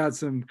 We've got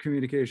some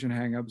communication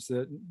hangups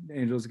that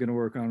Angel's going to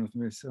work on with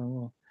me,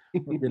 so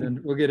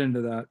we'll get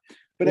into that.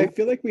 But I Well,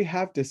 feel like we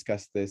have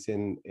discussed this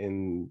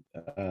in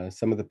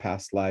some of the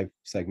past live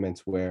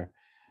segments where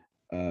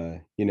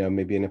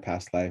maybe in a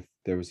past life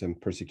there was some oh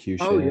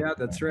persecution. yeah,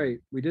 that's right.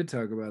 We did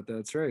talk about that.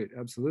 That's right.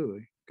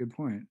 Absolutely. Good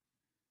point.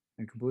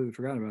 I completely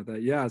forgot about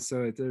that. Yeah,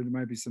 so there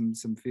might be some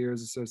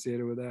fears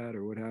associated with that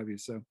or what have you.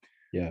 So,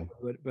 Yeah.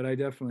 but I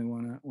definitely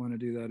want to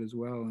do that as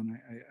well, and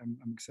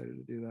I'm excited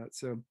to do that.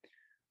 So,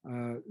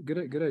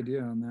 good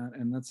idea on that,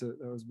 and that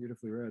was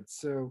beautifully read.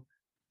 So,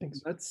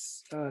 Thanks.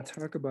 let's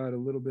talk about a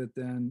little bit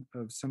then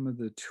of some of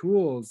the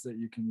tools that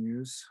you can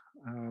use.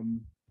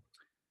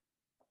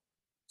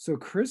 So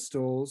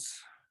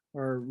crystals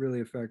are really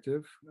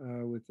effective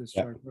with this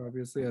Yeah. chakra,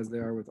 obviously, as they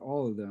are with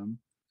all of them.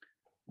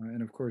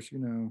 And of course, you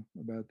know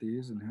about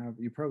these and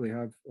you probably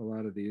have a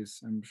lot of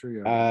these. I'm sure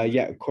you have.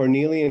 Yeah,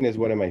 cornelian is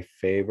one of my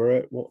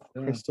favorite Yeah.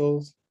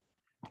 crystals,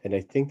 and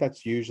I think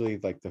that's usually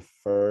like the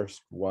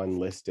first one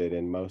listed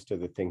in most of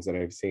the things that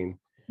I've seen.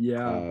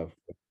 Yeah,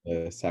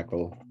 The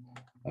sacral,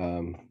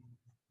 um,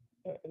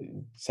 uh,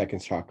 second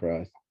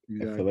chakra. I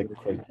feel like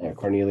exactly.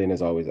 cornelian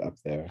is always up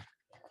there.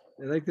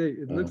 It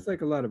Uh, looks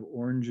like a lot of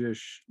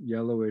orangish,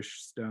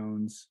 yellowish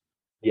stones.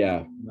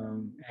 yeah,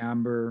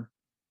 Amber,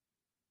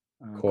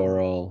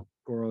 coral,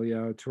 coral,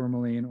 yeah,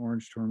 tourmaline,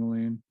 orange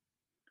tourmaline,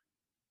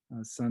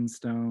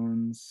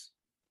 sunstones,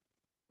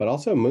 but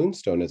also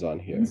moonstone is on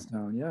here.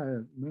 moonstone, yeah,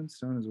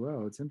 moonstone as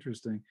well. It's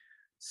interesting.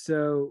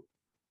 So,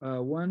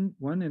 one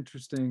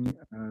interesting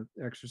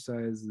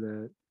exercise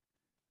that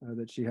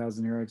she has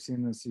in here, I've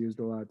seen this used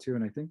a lot too,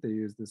 and I think they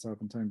use this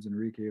oftentimes in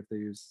Reiki if they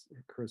use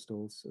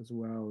crystals as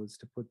well, is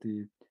to put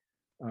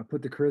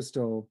the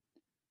crystal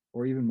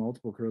or even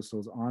multiple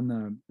crystals on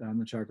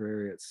the chakra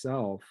area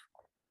itself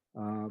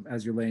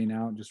as you're laying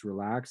out, just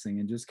relaxing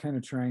and just kind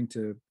of trying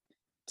to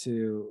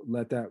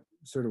let that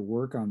sort of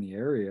work on the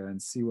area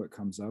and see what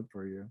comes up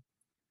for you.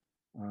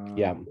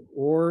 Yeah,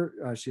 Or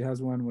she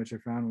has one which I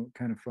found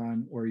kind of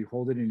fun, where you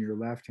hold it in your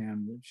left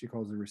hand. She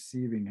calls the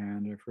receiving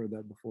hand. I've heard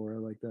that before. I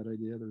like that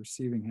idea, the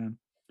receiving hand.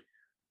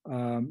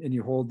 And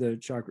you hold the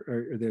chakra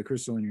or the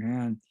crystal in your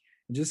hand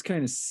and just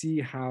kind of see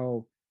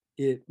how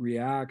it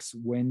reacts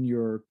when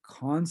you're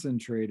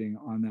concentrating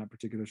on that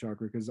particular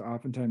chakra. Because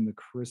oftentimes the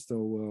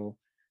crystal will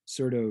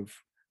sort of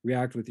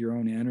react with your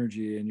own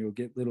energy, and you'll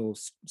get little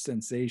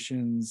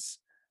sensations,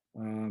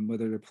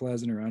 whether they're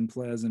pleasant or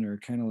unpleasant, or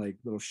kind of like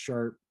little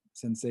sharp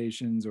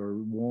sensations or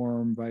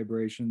warm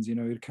vibrations.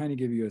 It kind of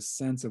give you a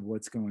sense of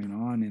what's going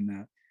on in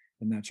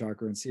that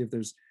chakra, and see if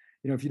there's,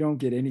 if you don't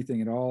get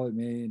anything at all, it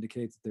may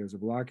indicate that there's a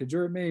blockage,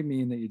 or it may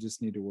mean that you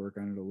just need to work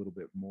on it a little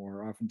bit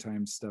more.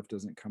 Oftentimes stuff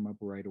doesn't come up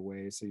right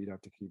away, so you'd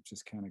have to keep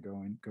just kind of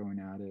going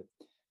at it.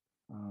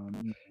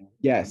 um,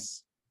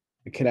 yes.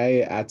 Can I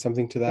add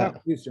something to yeah,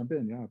 that? please jump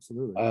in. Yeah,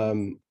 absolutely.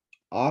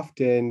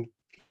 Often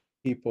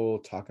people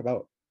talk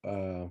about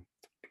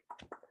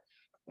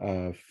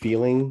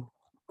feeling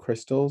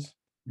crystals,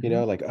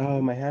 Mhm. like,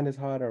 oh, my hand is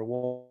hot or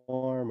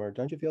warm, or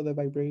don't you feel the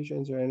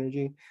vibrations or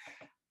energy?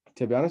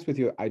 To be honest with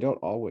you, I don't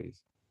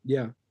always.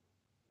 Yeah.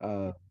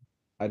 Uh,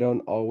 I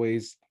don't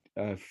always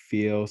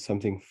feel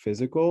something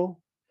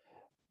physical,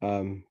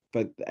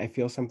 but I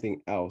feel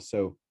something else.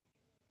 So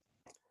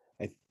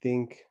I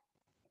think,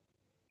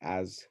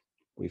 as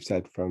we've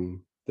said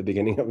from the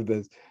beginning of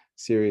this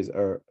series,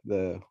 or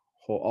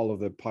all of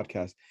the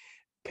podcast,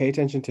 pay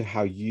attention to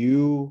how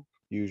you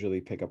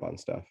usually pick up on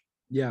stuff,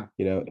 Yeah.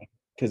 you know,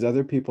 because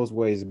other people's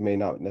ways may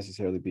not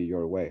necessarily be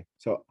your way.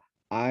 So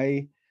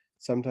I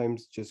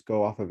sometimes just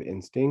go off of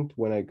instinct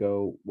when I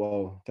go,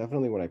 well,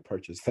 definitely when I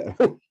purchase them.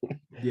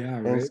 Yeah.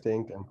 Right.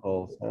 Instinct,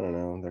 impulse, I don't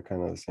know, they're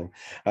kind of the same.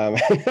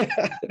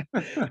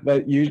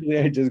 But usually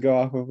I just go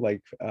off of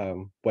like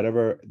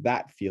whatever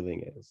that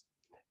feeling is.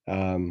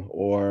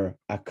 Or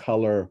a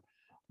color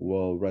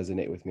will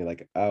resonate with me,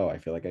 like, oh, I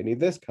feel like I need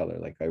this color,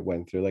 like I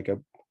went through like a,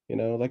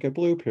 like a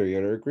blue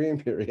period or a green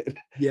period.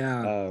 Yeah.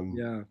 um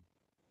Yeah.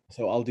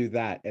 so I'll do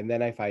that, and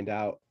then I find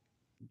out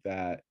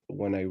that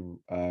when I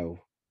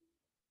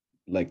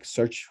like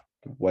search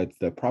what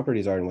the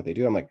properties are and what they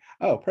do, I'm like,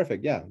 oh,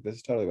 perfect, yeah, this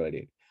is totally what I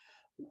need.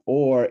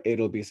 Or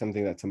it'll be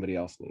something that somebody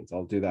else needs.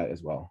 I'll do that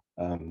as well.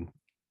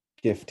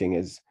 Gifting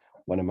is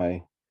one of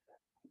my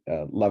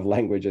love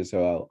languages,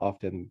 so I'll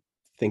often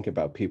think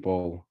about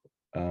people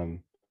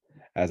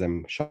as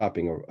I'm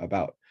shopping or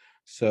about.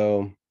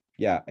 So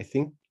yeah, I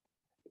think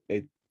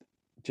it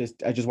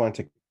I just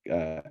wanted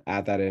to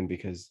add that in,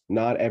 because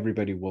not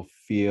everybody will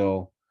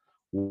feel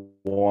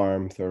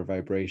warmth or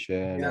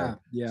vibration, Yeah. or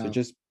so Yeah.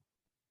 just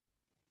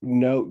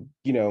know,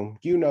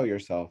 you know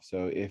yourself.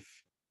 So if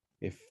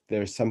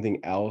there's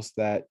something else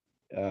that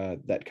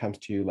that comes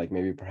to you, like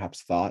maybe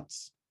perhaps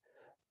thoughts,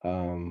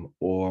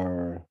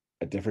 or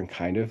a different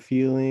kind of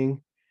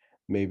feeling,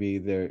 maybe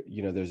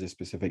there's a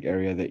specific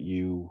area that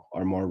you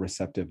are more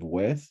receptive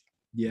with,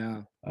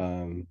 Yeah.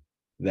 um,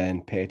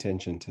 then pay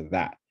attention to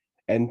that,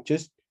 and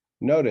just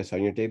notice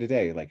on your day to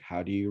day, like,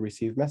 how do you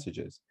receive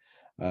messages?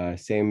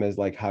 Same as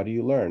like, how do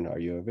you learn? Are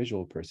you a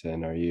visual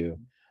person? Are you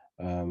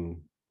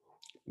um,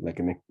 like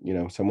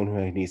someone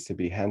who needs to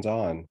be hands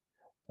on?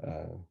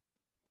 Uh,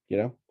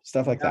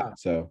 stuff like that. Yeah.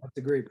 So That's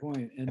a great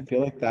point, I and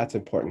feel like that's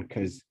important,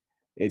 because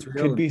it's it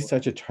real could be important.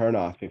 such a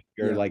turnoff if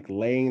you're Yeah. like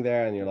laying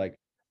there and you're like,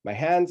 my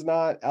hand's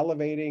not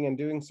elevating and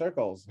doing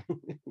circles.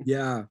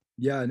 Yeah,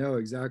 yeah, no,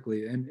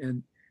 exactly.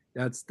 And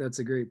That's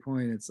a great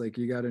point. It's like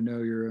you got to know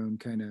your own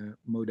kind of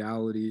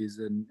modalities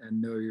and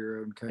know your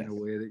own kind of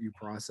Yes. way that you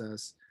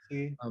process.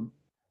 See, Um,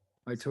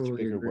 I such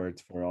totally bigger agree.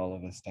 words for all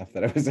of the stuff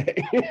that I was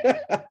saying.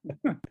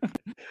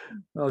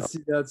 Well,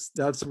 see,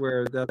 that's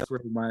where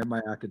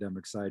my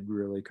academic side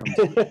really comes.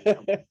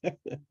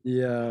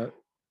 The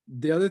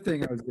other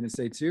thing I was going to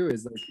say too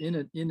is like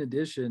in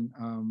addition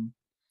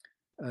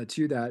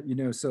to that,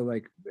 so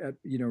like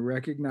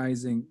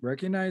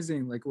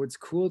recognizing like what's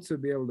cool to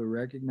be able to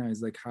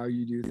recognize like how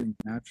you do things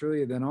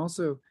naturally. And then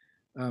also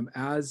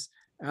as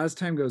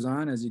time goes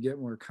on, as you get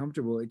more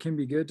comfortable, it can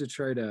be good to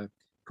try to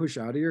push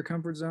out of your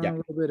comfort zone a Yeah,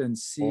 little bit and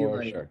see for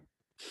like, sure.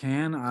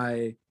 can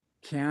I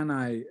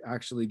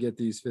actually get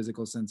these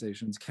physical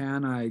sensations?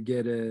 Can I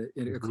get a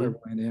Mhm.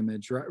 clairvoyant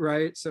image?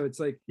 Right. So it's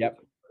like, Yep.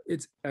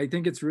 I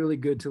think it's really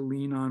good to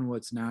lean on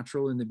what's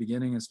natural in the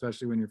beginning,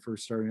 especially when you're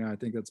first starting out. I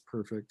think that's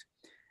perfect.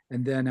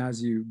 And then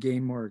as you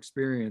gain more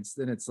experience,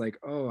 then it's like,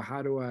 oh,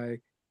 how do I,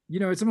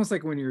 it's almost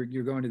like when you're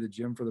going to the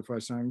gym for the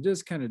first time,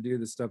 just kind of do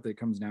the stuff that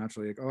comes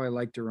naturally. Like, oh, I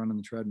like to run on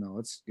the treadmill.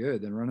 That's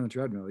good. Then run on the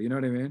treadmill. You know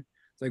what I mean?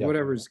 It's like Yeah.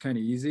 whatever's kind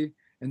of easy.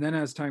 And then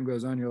as time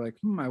goes on, you're like,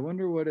 I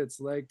wonder what it's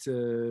like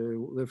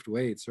to lift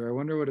weights, or I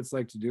wonder what it's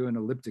like to do an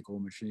elliptical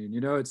machine.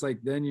 It's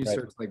like then you Right.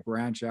 start to like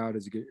branch out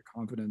as you get your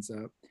confidence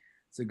up.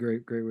 It's a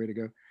great way to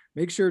go.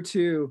 Make sure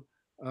too,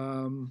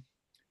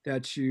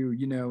 that you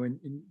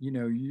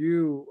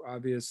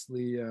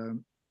obviously,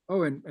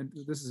 oh, and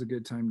this is a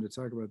good time to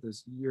talk about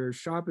this. Your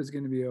shop is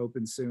going to be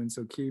open soon,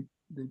 so keep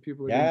the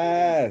people are going to,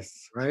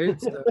 Yes. right?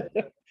 So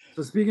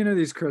speaking of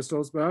these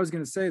crystals, what I was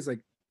going to say is like,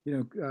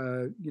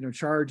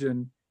 charge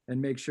and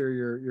make sure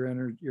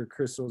your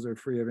crystals are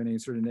free of any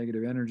sort of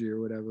negative energy or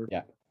whatever.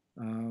 Yeah.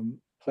 But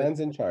Cleanse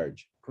and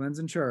charge. cleanse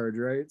and charge,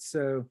 right?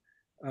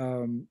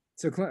 Oh,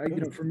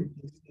 from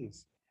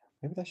please.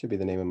 Maybe that should be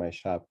the name of my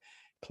shop.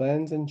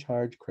 Cleanse and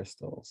charge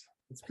crystals.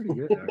 it's pretty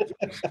good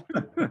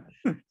actually.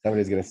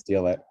 Somebody's gonna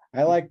steal it.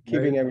 I like Right?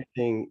 keeping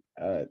everything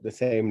the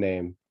same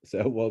name,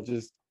 so we'll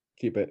just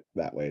keep it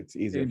that way. It's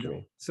easier for Angel.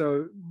 me.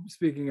 So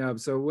speaking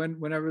of, so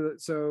whenever,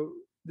 so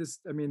this,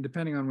 I mean,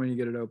 depending on when you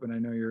get it open, I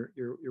know you're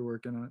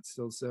working on it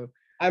still. So,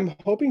 I'm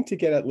hoping to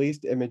get at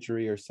least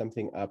imagery or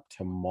something up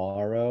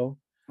tomorrow.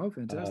 oh,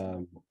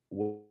 fantastic.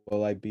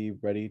 Will I be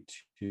ready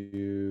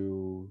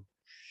to?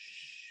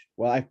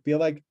 Well, I feel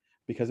like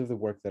because of the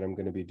work that I'm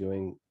going to be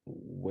doing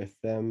with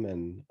them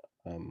and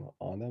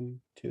on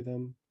them, to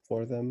them,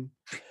 for them,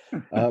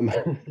 um,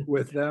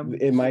 With them.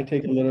 it might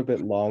take a little bit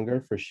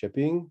longer for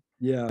shipping,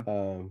 Yeah.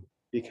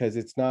 because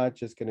it's not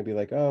just going to be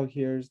like, oh,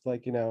 here's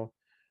like,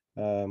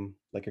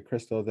 like a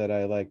crystal that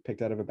I like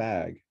picked out of a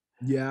bag,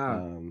 Yeah.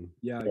 um,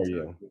 Yeah, for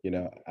you,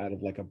 exactly. out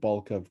of like a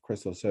bulk of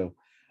crystals. So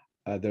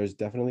there's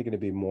definitely going to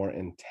be more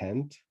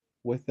intent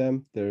with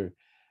them.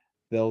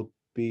 They'll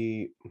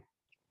be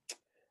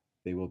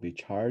they will be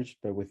charged,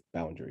 but with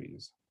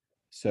boundaries.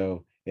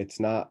 So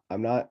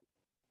I'm not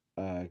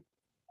uh,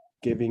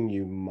 giving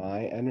you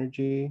my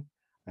energy.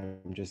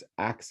 I'm just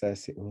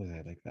accessing. Oh,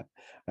 I like that.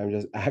 I'm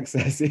just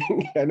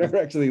accessing. I never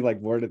actually like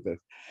worded this.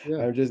 Yeah.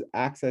 I'm just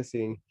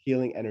accessing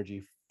healing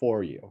energy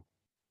for you.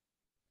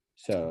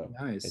 So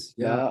Nice. it's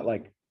Yeah. not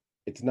like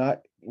it's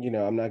not,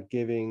 I'm not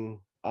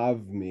giving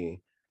of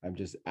me. I'm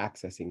just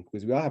accessing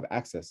because we all have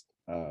access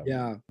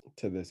Yeah.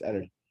 to this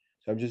energy.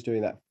 So I'm just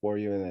doing that for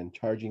you and then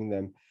charging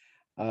them.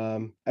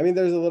 I mean,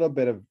 there's a little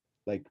bit of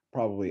like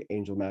probably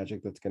angel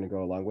magic that's going to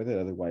go along with it.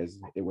 Otherwise,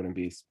 it wouldn't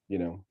be,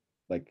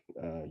 like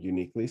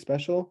uniquely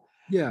special.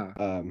 Yeah.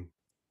 Um,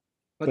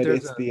 But but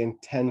there's it's a, the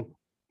intent.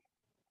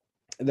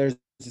 There's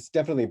just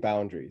definitely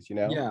boundaries.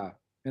 yeah.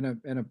 And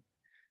a,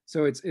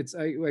 so it's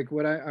I like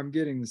what I'm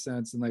getting the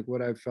sense, and like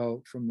what I've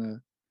felt from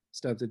the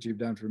stuff that you've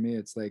done for me,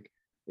 it's like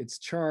it's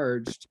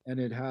charged and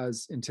it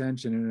has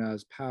intention and it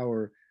has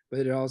power, but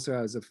it also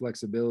has a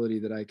flexibility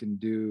that I can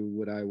do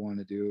what I want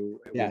to do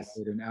with Yes.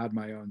 it and add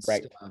my own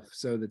Right. stuff.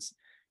 So that's,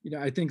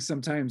 I think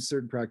sometimes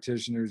certain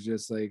practitioners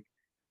just like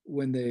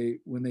when they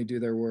do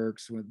their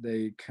works, when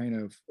they kind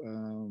of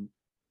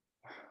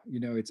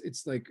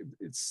it's like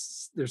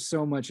there's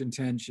so much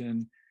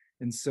intention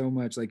and so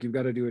much like you've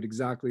got to do it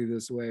exactly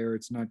this way or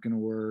it's not going to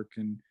work.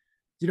 And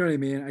you know what I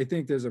mean? I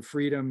think there's a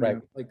freedom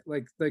and Right.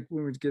 like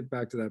when we get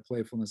back to that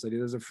playfulness idea,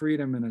 there's a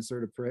freedom and a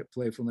sort of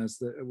playfulness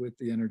that with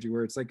the energy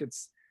where it's like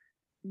it's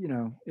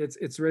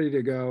ready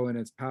to go and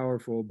it's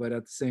powerful, but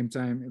at the same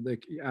time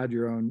like you add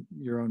your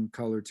own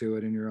color to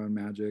it and your own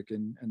magic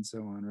and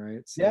so on,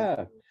 right? So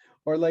Yeah.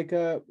 Or like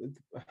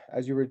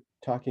as you were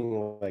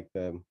talking, like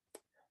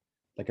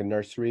a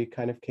nursery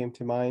kind of came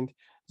to mind.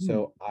 hmm,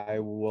 So I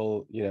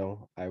will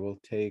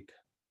take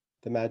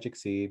the magic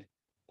seed,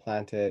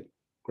 plant it,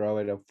 grow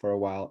it up for a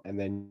while, and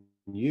then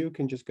you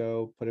can just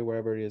go put it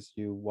wherever it is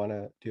you want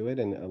to do it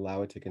and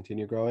allow it to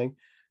continue growing,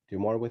 do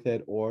more with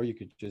it, or you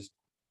could just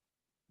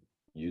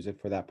use it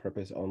for that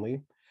purpose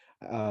only.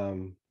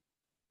 Um,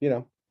 you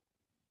know,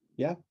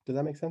 yeah, does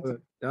that make sense?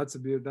 but that's a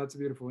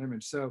beautiful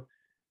image. So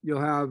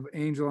you'll have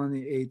Angel on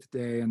the eighth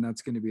day, and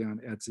that's going to be on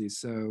Etsy.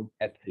 So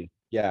Etsy.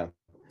 Yeah.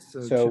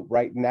 so ch- So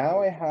right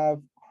now I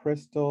have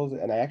crystals,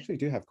 and I actually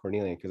do have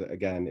cornelian because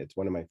again, it's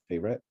one of my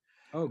favorite.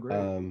 Oh, great.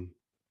 Um,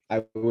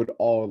 I would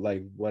all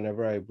like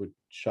whenever I would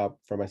shop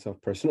for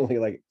myself personally,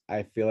 like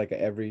I feel like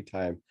every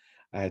time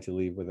I had to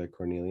leave with a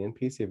cornelian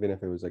piece, even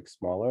if it was like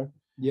smaller.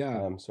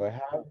 Yeah. So I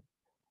have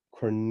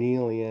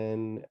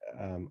cornelian.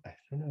 I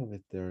don't know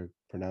if they're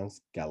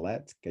pronounced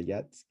galettes,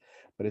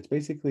 but it's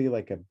basically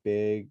like a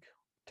big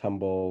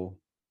tumble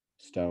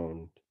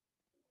stone.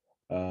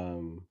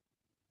 Um,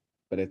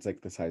 but it's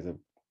like the size of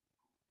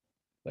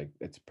like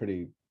it's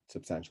pretty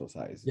substantial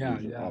size Yeah.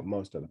 usually Yeah.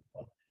 most of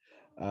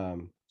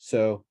them.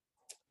 So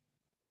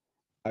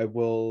I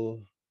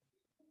will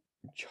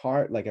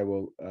I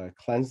will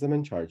cleanse them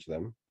and charge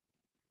them,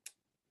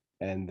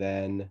 and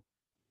then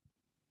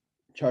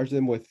charge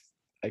them with,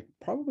 I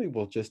probably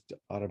will just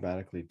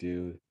automatically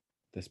do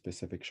the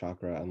specific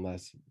chakra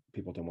unless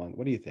people don't want.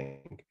 What do you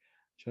think?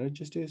 Should I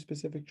just do a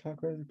specific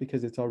chakra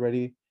because it's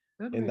already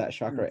That in makes that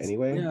chakra sense.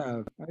 anyway,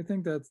 Yeah. I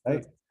think right?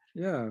 that's,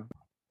 yeah,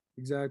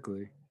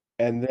 exactly.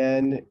 And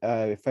then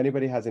if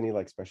anybody has any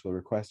like special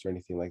requests or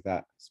anything like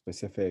that,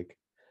 specific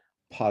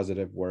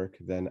positive work,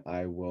 then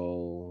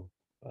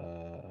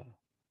uh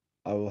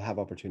I will have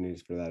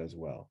opportunities for that as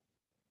well,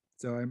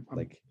 So I'm,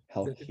 like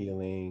health they could,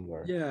 healing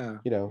or yeah,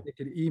 you know, they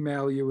could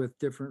email you with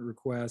different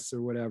requests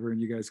or whatever,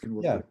 and you guys can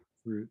work yeah,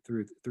 that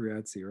through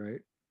Etsy,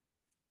 right?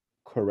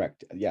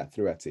 correct. Yeah,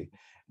 through Etsy.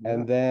 Yeah.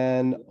 And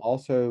then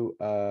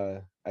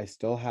also I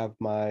still have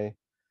my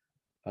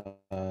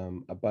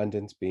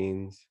abundance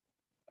beans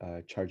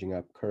charging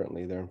up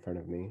currently. They're in front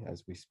of me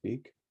as we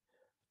speak.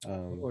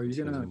 Oh, are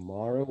you gonna?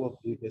 Tomorrow will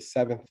be the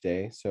seventh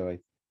day, so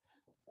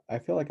I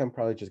feel like I'm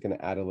probably just going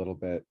to add a little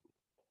bit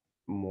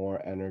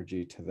more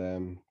energy to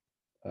them,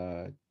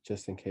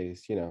 just in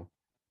case, you know,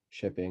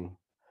 shipping.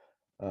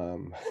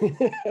 Um,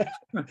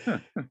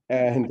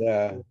 and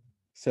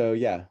so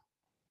yeah,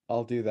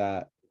 I'll do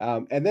that.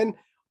 And then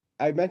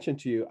I mentioned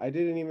to you, I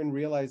didn't even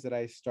realize that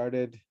I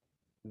started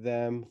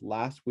them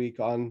last week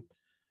on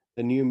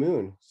the new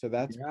moon. So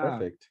that's Yeah,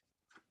 perfect.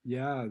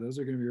 yeah, those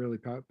are gonna be really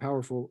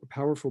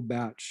powerful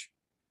batch.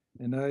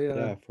 And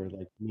Yeah, for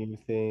like new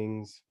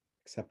things,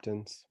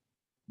 acceptance.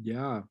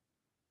 yeah,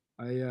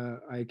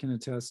 I can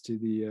attest to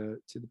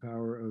the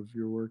power of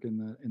your work in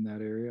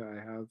that area. I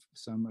have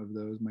some of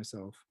those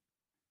myself,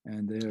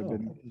 and they have Oh,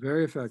 been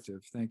very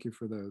effective. Thank you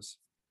for those.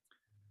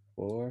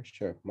 for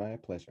sure. My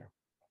pleasure.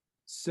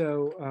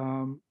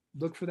 So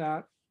look for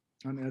that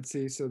on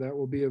Etsy. So that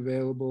will be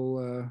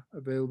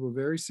available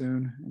very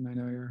soon. And I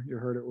know you're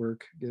hard at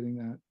work getting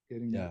that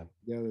Yeah.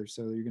 together.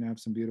 So you're gonna have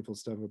some beautiful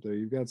stuff up there.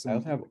 You've got I some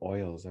also have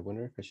oils. I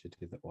wonder if I should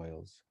do the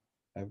oils.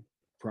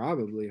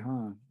 probably,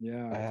 huh? I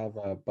Yeah. have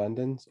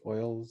abundance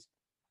oils,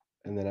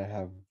 and then I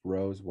have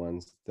rose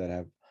ones that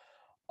have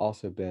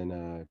also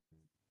been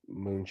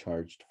moon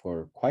charged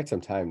for quite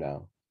some time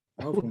now.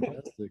 Oh,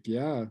 fantastic.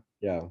 Yeah.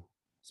 Yeah.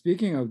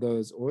 Speaking of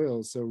those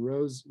oils, so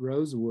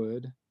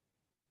rosewood,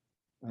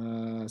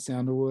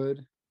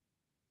 sandalwood,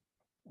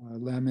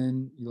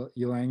 lemon,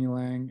 ylang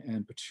ylang,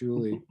 and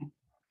patchouli.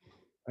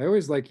 I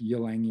always like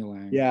ylang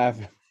ylang. Yeah,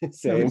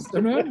 same.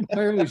 I'm not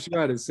entirely sure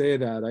how to say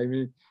that. I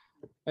mean,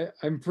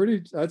 I'm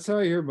pretty. That's how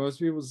I hear most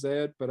people say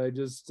it, but I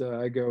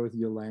go with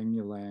ylang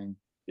ylang.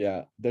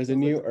 Yeah, there's a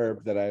Sounds like new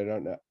herb that I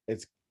don't know.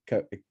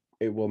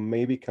 It will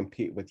maybe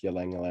compete with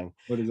ylang ylang,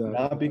 what is that?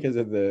 not because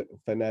of the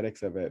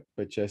phonetics of it,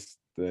 but just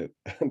the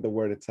the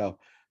word itself.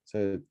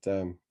 So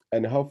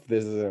and I hope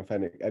this isn't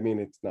offending. I mean,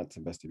 it's not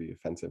supposed to be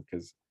offensive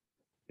because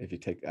if you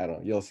take, I don't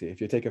know, you'll see.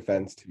 If you take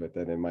offense to it,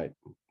 then it might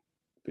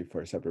be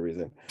for a separate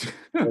reason.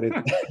 But it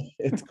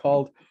it's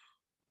called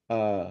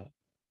uh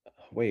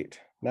wait,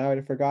 now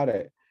I forgot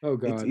it. Oh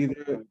It's God,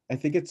 either I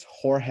think it's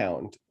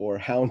whorehound or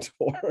hound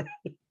whore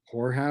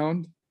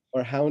whorehound.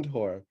 or hound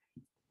whore.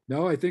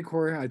 No, I think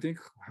I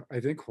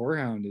think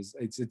whorehound is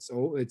it's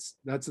old. It's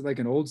that's like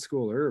an old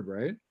school herb,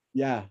 right?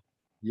 Yeah.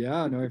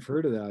 Yeah, no, I've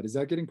heard of that. Is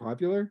that getting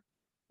popular?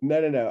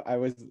 No, no, no. I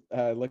was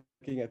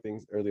looking at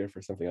things earlier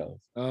for something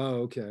else.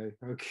 Oh, okay,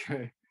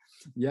 okay.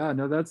 Yeah,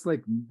 no, that's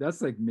like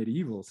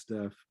medieval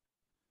stuff.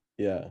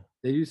 Yeah.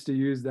 They used to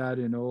use that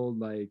in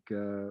old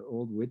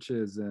old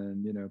witches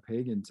and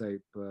pagan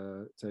type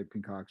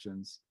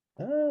concoctions.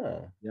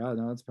 Ah, Yeah,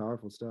 no, that's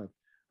powerful stuff.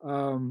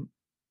 Um,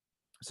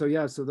 so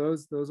yeah, so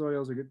those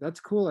oils are good. That's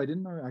cool. I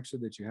didn't know actually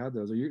that you had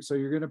those. Are you so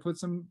you're gonna put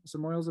some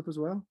oils up as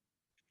well?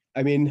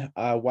 I mean,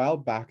 a while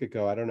back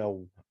ago, I don't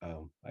know.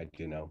 I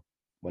do know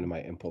one of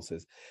my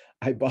impulses.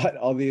 I bought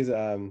all these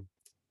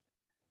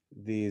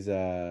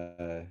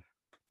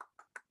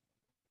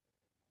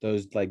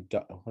those like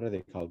what are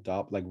they called?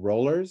 Dop like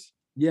rollers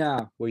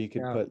Yeah, where you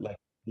could yeah, put like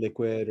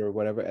liquid or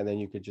whatever, and then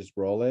you could just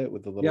roll it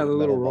with a yeah. little The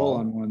little metal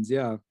roll-on ball. ones.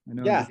 Yeah, I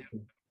know Yeah,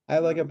 exactly. I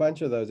have like a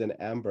bunch of those in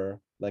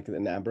amber, like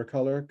an amber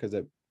color, because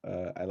it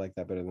I like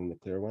that better than the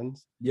clear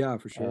ones. Yeah,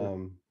 for sure.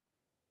 Um,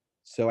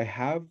 so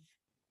I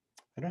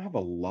don't have a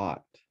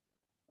lot.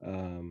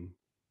 Um,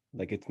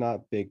 like it's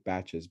not big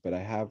batches, but I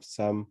have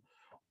some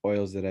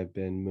oils that I've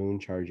been moon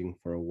charging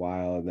for a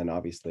while, and then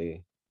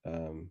obviously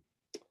um,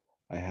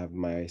 I have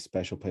my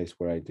special place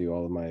where I do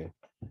all of my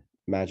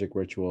magic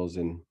rituals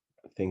and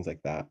things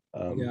like that.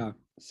 Yeah.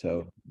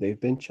 So they've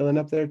been chilling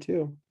up there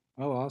too.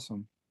 Oh,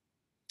 awesome.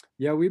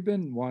 Yeah, we've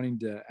been wanting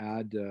to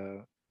add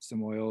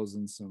some oils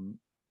and some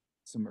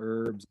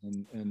herbs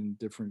and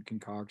different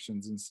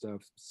concoctions and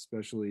stuff,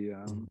 especially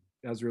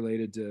as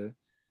related to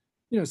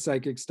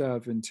psychic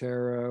stuff and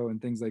tarot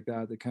and things like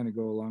that that kind of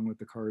go along with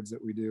the cards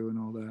that we do and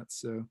all that.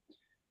 So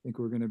I think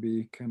we're going to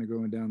be kind of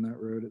going down that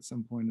road at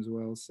some point as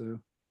well. So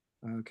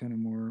kind of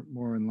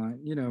more in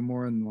line,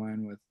 more in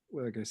line with,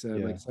 like I said,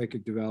 Yeah. like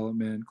psychic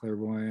development,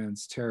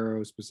 clairvoyance,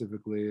 tarot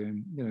specifically,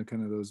 and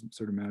kind of those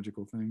sort of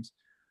magical things.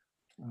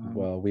 Um,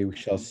 Well, we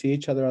shall see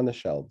each other on the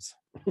shelves.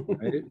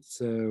 right.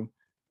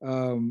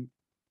 Um,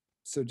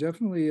 so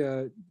definitely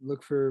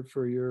look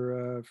for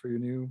your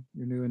new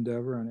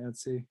endeavor on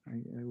Etsy.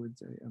 I would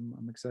say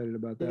I'm excited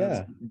about that. So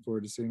Yeah. looking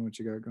forward to seeing what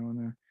you got going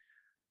there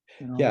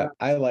and all Yeah, that.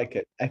 I like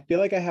it. I feel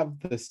like I have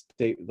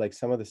the like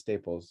some of the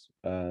staples.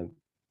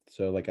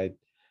 So like I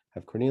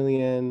have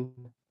cornelian,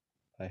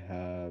 I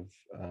have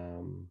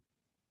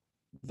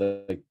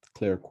the like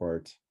clear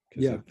quartz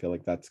because I Yeah, feel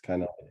like that's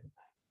kind of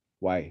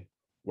why,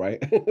 right?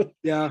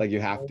 yeah, Like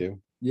you have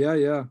to. yeah,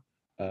 yeah.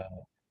 Uh,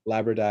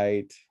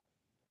 labradite.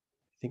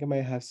 I think I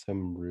might have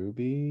some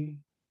ruby,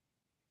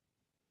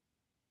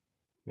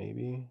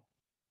 maybe.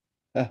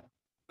 Ah,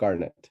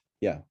 garnet.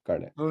 Yeah,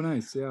 garnet. Oh,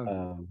 nice. Yeah.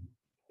 Um,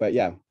 but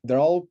yeah, they're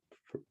all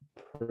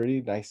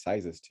pretty nice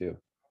sizes too.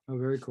 Oh,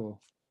 very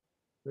cool.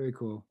 Very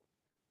cool.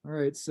 All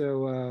right,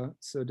 so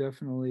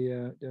definitely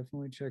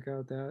check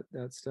out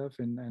that stuff,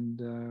 and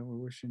we're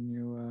wishing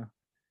you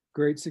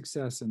great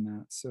success in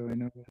that. So I Thank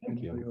know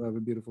you. you'll have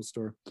a beautiful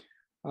store.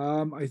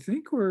 I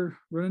think we're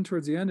running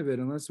towards the end of it,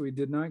 unless we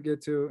did not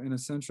get to an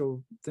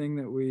essential thing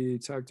that we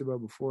talked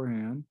about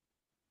beforehand.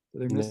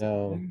 Did I miss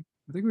No, anything?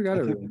 I think we got I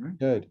think everything, right?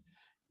 we're good.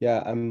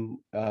 Yeah, I'm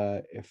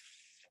if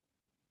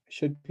I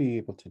should be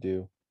able to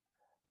do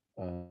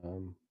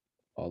um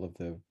all of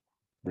the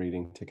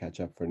reading to catch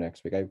up for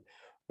next week. I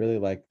really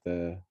like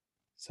the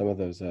some of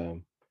those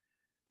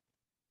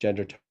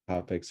gender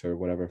topics or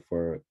whatever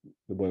for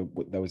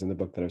that was in the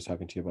book that I was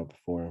talking to you about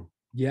before.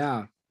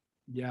 Yeah,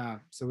 yeah.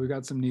 So we've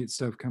got some neat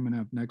stuff coming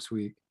up next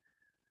week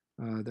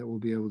that we'll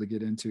be able to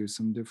get into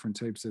some different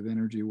types of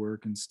energy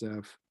work and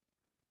stuff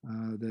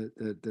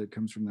that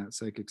comes from that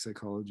psychic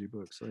psychology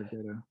book. So I've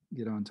got to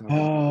get on top of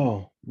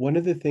Oh, one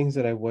of the things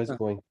that I was that.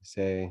 going to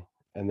say,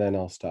 and then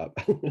I'll stop.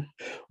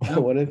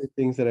 No, One of the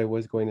things that I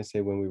was going to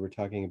say when we were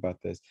talking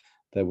about this,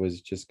 that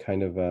was just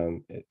kind of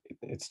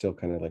it's still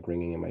kind of like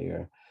ringing in my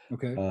ear.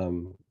 okay.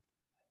 Um,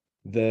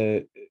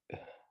 the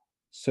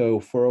so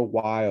for a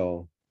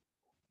while,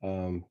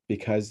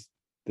 because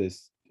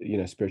this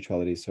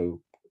spirituality is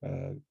so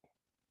uh,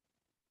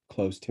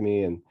 close to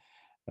me, and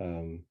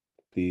um,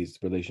 these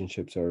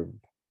relationships are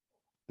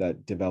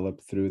that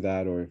develop through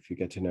that, or if you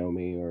get to know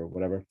me or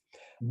whatever,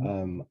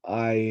 Mhm.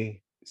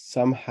 I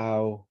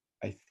somehow,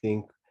 I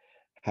think,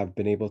 have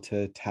been able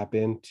to tap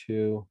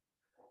into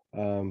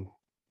um,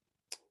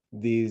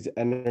 these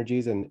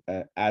energies, and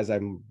as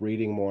I'm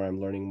reading more,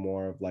 I'm learning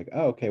more of like,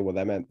 oh, okay, well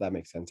that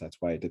makes sense. That's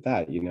why I did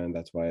that, and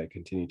that's why I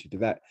continue to do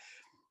that.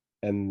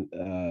 And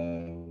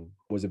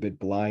was a bit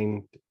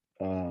blind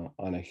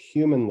on a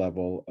human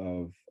level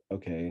of,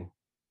 okay,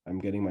 I'm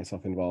getting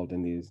myself involved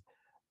in these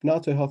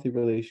not so healthy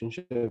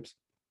relationships.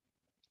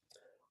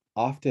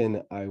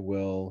 Often I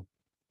will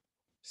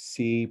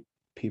see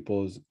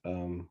people's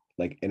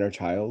like inner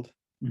child,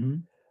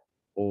 Mhm.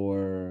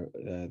 or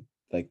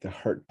like the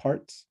hurt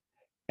parts.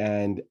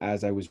 And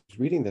as I was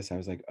reading this, I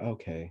was like,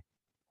 okay,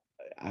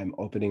 I'm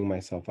opening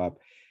myself up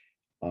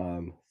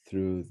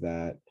through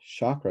that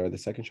chakra, the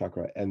second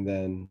chakra, and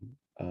then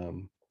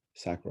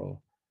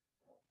sacral.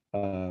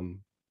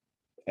 Um,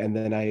 and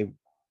then I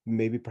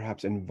maybe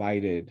perhaps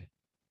invited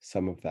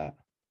some of that,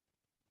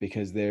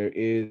 because there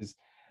is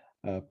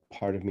a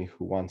part of me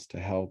who wants to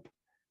help,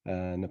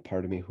 and a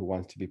part of me who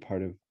wants to be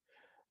part of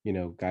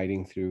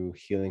guiding through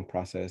healing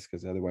process,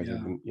 because otherwise I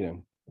Yeah.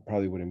 wouldn't,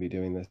 probably wouldn't be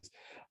doing this.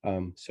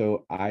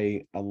 So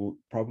I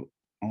probably,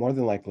 more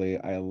than likely,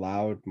 I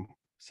allowed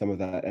some of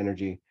that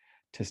energy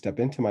to step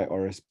into my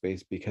aura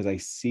space, because I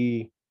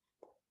see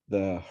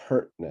the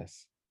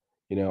hurtness.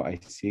 I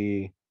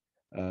see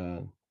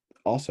uh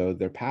also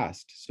their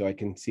past, so I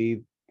can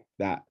see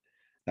that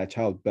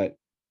child. But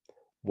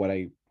what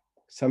I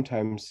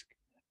sometimes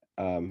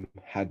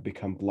had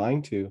become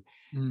blind to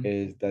Mm.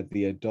 is that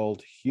the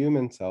adult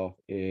human self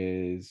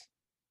is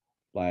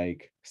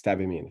like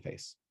stabbing me in the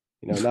face.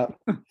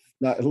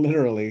 Not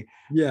literally,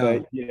 Yeah.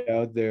 but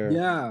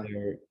Yeah.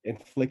 they're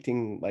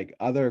inflicting like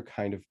other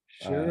kind of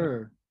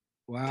Sure.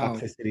 Wow.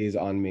 toxicities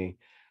on me.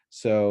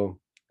 So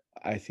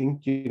I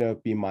think,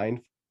 be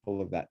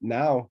mindful of that.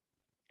 Now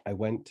I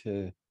went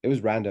to, it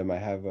was random. I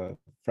have a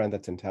friend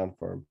that's in town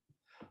for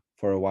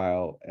a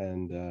while,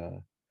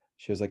 and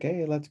she was like,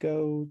 "Hey, let's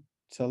go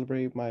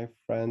celebrate my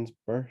friend's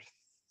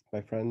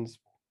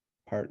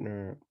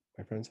partner,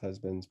 my friend's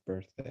husband's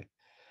birthday."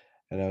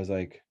 And I was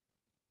like,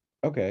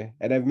 "Okay."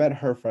 And I've met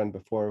her friend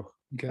before.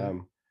 Okay.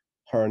 Um,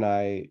 her and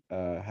I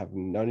have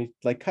known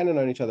like kind of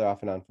known each other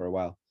off and on for a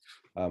while.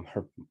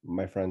 Her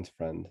My friend's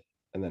friend.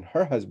 and then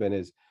her husband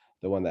is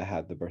the one that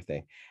had the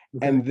birthday.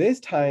 Okay. And this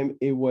time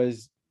I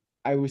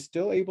was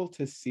still able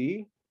to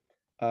see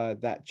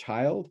that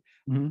child,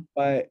 Mhm.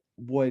 but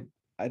what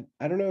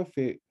I don't know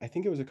if I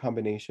think it was a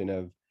combination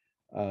of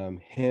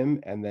him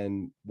and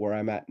then where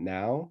I'm at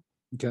now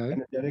Okay.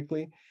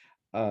 energetically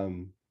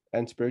um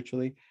and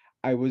spiritually.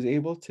 I was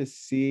able to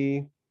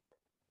see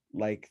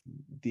like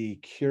the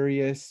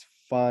curious,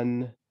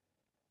 fun,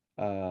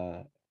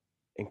 uh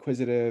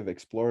inquisitive,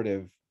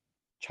 explorative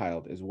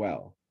child as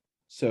well.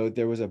 So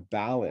there was a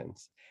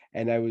balance,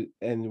 and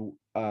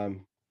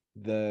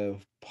the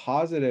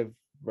positive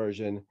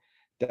version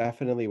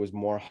definitely was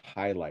more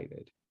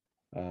highlighted.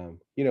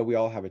 We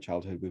all have a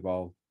childhood. We've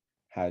all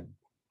had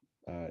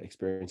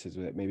experiences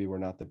with it. Maybe we're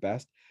not the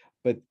best,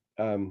 but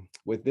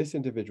with this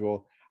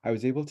individual, I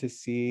was able to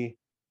see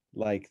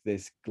like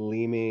this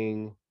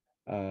gleaming.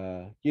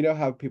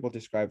 How people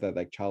describe that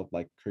like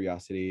childlike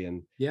curiosity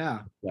and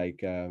Yeah.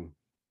 like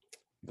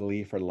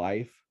glee for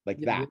life, like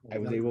Yeah. Yeah. that. I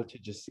was able Exactly.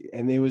 to just see,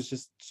 and it was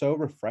just so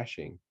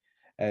refreshing.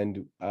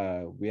 And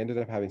we ended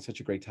up having such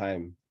a great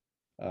time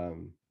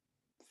um,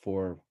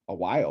 for a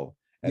while.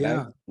 And I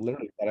Yeah.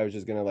 literally thought I was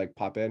just gonna like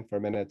pop in for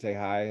a minute, say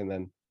hi, and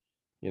then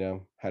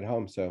head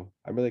home. So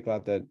I'm really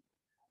glad that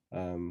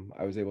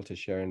I was able to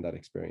share in that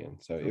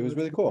experience. So it Oh, was that's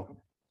really cool.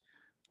 cool.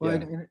 Well,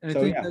 Yeah. and I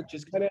So think yeah, that,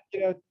 just kind of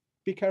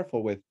be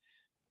careful with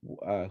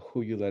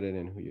who you let in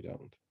and who you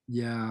don't.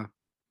 yeah.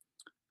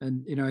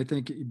 And I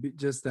think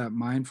just that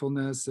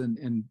mindfulness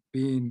and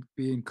being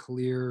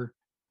clear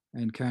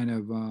and kind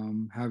of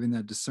having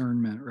that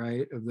discernment,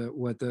 right, of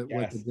what the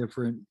Yes.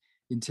 different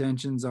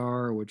intentions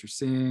are, or what you're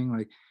seeing.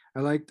 Like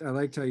I liked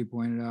how you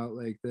pointed out,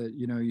 like that,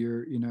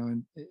 you're,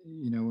 and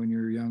when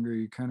you're younger,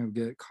 you kind of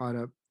get caught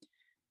up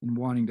in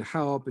wanting to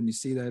help, and you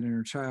see that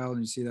inner child,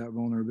 and you see that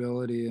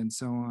vulnerability and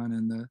so on,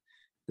 and the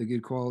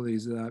good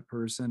qualities of that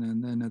person.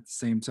 And then at the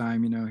same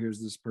time,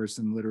 here's this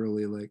person,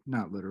 literally, like,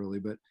 not literally,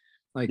 but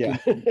like, Yeah.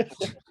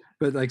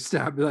 but like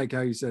like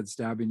how you said,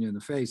 stabbing you in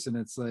the face. And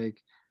it's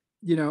like,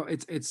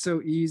 it's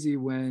so easy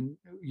when,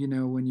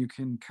 when you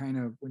can kind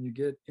of, when you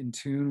get in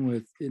tune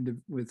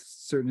with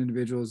certain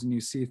individuals, and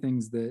you see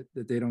things that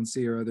they don't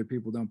see, or other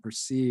people don't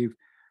perceive,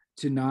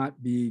 to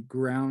not be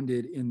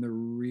grounded in the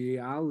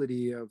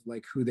reality of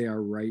like who they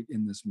are right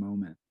in this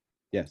moment.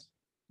 Yes.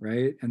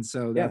 Right. And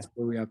so Yeah. that's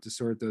where we have to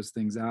sort those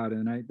things out.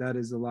 And that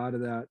is a lot of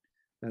that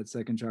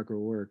second chakra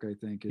work, I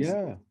think, is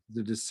Yeah.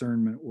 the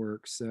discernment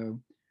work. So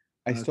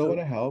I still so want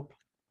to help.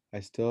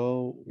 I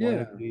still want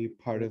to yeah. be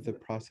part of the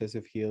process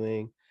of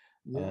healing,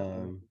 Yeah.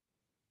 um,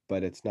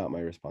 but it's not my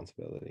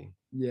responsibility.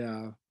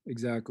 Yeah,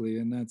 exactly.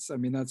 And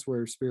that's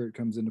where spirit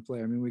comes into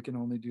play. I mean, we can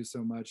only do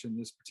so much in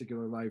this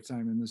particular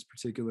lifetime, in this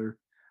particular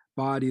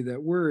body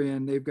that we're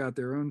in. They've got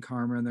their own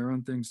karma and their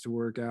own things to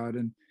work out.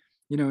 And,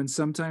 and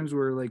sometimes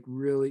we're like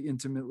really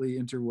intimately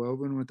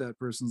interwoven with that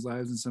person's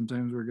lives. And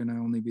sometimes we're going to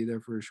only be there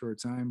for a short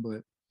time.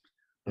 But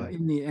Yeah.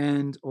 in the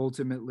end,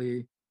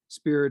 ultimately,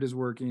 spirit is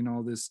working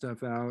all this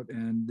stuff out,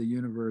 and the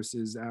universe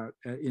is out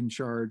in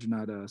charge,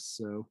 not us.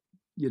 So,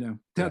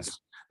 Yes.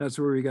 that's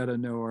where we got to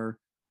know our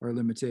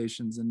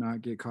limitations, and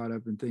not get caught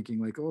up in thinking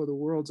like, oh, the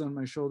world's on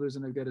my shoulders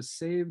and I've got to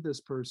save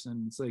this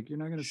person. It's like, you're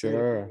not going to save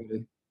Sure.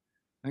 anybody.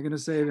 Not going to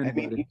save I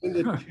mean, anybody.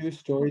 even the two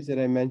stories that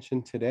I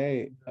mentioned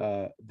today,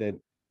 that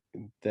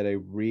I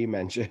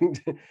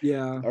re-mentioned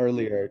Yeah.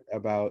 earlier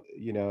about,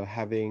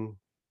 having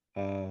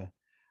uh,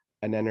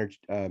 an energy,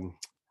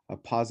 a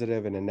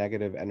positive and a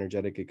negative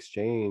energetic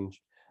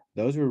exchange,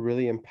 those were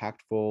really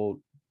impactful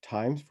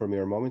times for me,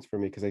 or moments for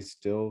me, because I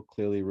still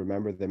clearly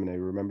remember them, and I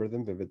remember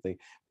them vividly.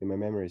 And my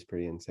memory is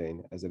pretty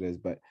insane as it is,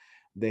 but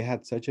they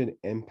had such an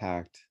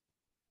impact,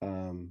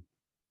 um,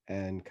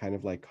 and kind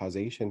of like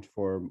causation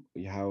for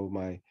how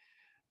my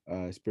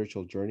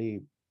spiritual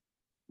journey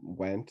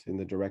went in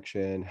the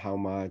direction, how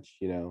much,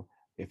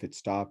 if it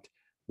stopped.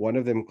 One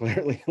of them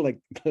clearly, like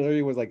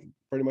clearly was like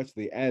pretty much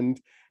the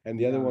end, and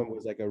the other Yeah. one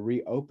was like a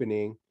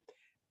reopening.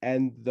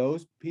 And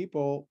those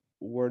people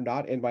were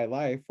not in my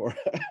life for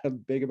a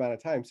big amount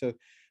of time. So,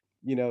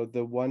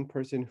 the one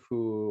person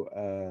who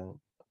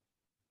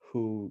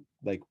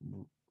like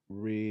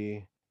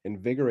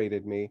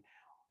reinvigorated me,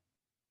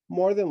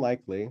 more than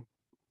likely,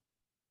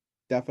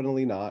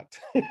 definitely not,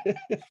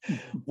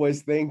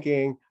 was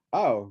thinking,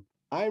 oh,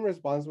 I'm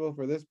responsible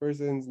for this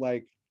person's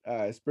like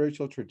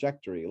spiritual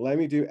trajectory. Let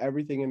me do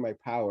everything in my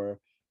power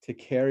to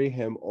carry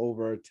him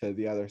over to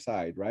the other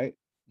side, right?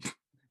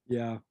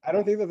 Yeah. I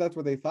don't think that that's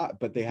what they thought,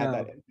 but they had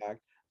Yeah. that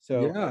impact.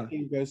 So I Yeah. think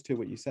it goes to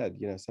what you said,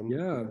 Yeah. you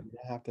don't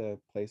have to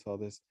place all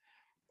this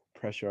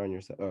pressure on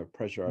yourself, or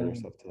pressure on No.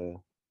 yourself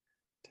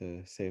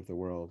to save the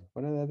world.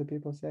 What do the other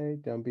people say?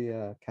 Don't be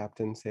a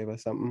captain, save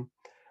us something.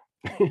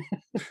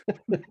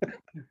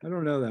 I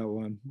don't know that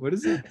one. What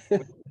is it?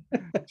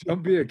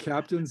 Don't be a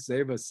captain,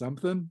 save us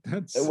something.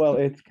 That's Well,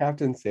 it's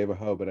Captain Save a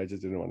Ho, but I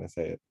just didn't want to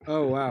say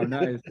Oh wow, it.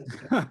 nice.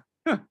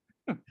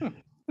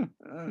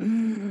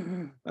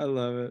 I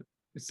love it.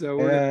 So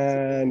we're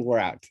And we're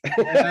out.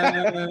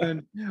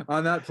 and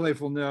on that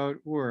playful note,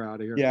 we're out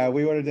of here. Yeah,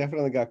 we would have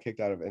definitely got kicked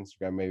out of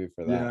Instagram maybe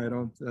for Yeah, that. I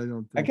don't I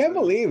think can't so.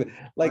 believe it.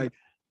 I, Like,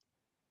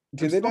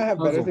 do I'm they still not have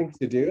better puzzled. things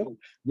to do?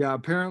 Yeah,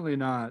 apparently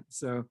not.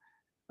 So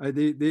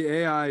the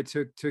AI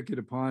took it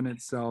upon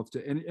itself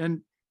to,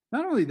 and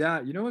not only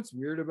that, you know what's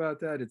weird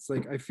about that? It's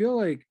like I feel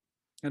like,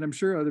 and I'm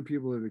sure other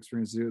people have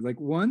experienced it. Like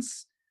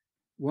once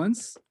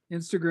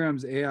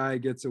Instagram's AI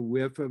gets a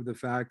whiff of the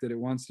fact that it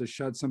wants to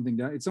shut something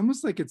down, it's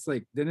almost like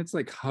then it's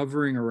like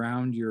hovering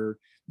around your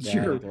Yeah,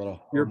 your like a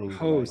little your homing device.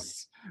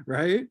 posts,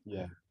 right?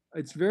 Yeah.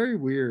 It's very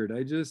weird.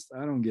 I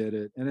don't get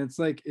it. And it's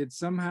like it's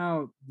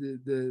somehow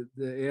the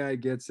AI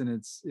gets in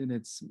its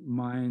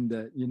mind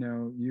that, you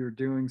know, you're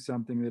doing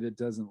something that it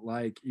doesn't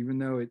like, even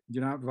though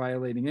you're not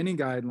violating any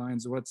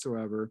guidelines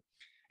whatsoever.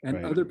 And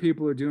Right. other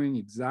people are doing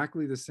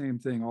exactly the same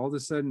thing. All of a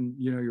sudden,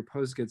 you know, your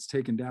post gets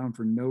taken down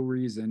for no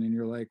reason, and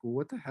you're like, well,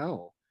 what the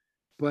hell?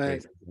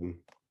 But Racism.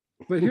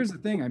 here's the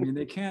thing. I mean,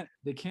 they can't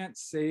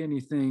say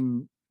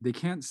anything. They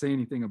can't say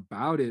anything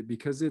about it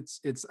because it's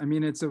I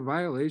mean, it's a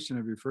violation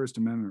of your First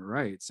Amendment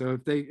right. So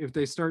if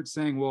they start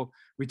saying, well,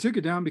 we took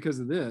it down because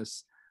of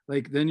this,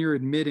 like then you're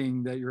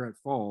admitting that you're at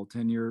fault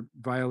and you're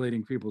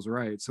violating people's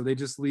rights. So they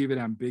just leave it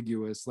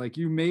ambiguous. Like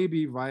you may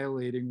be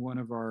violating one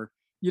of our,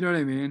 you know what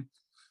I mean?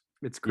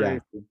 It's Yeah.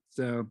 crazy.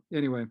 So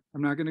anyway,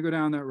 I'm not going to go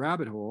down that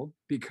rabbit hole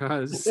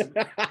because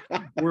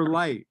we're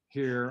light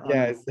here on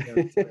Yes. the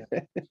podcast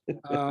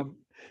today.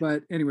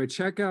 But anyway,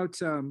 check out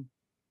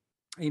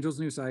Angel's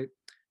new site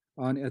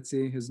on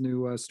Etsy, his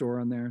new store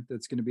on there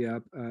that's going to be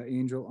up.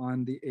 Angel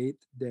on the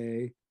 8th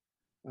day.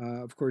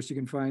 Of course, you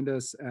can find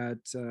us at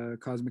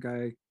Cosmic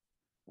Eye,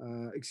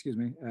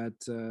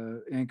 at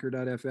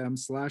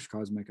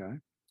anchor.fm/Cosmic Eye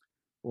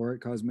or at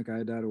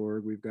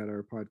cosmiceye.org. We've got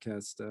our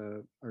podcast,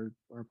 our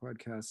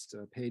podcast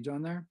page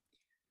on there.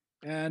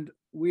 And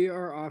we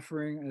are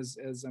offering, as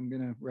I'm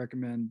going to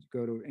recommend,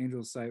 go to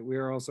Angel's site. We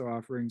are also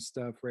offering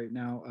stuff right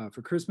now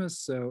for Christmas.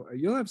 So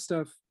you'll have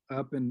stuff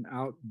up and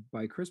out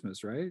by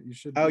Christmas, right? You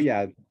should. Oh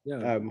yeah. Yeah.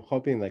 I'm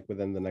hoping like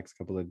within the next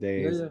couple of Yeah.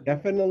 days. Yeah.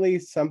 Definitely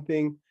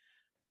something,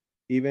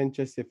 even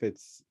just if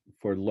it's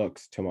for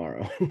looks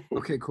tomorrow.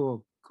 Okay.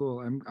 Cool. Cool.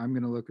 I'm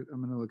gonna look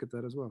at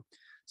that as well.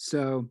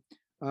 So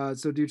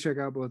so do check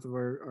out both of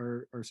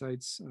our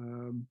sites.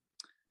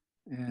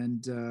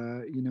 And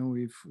you know,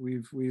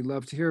 we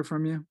love to hear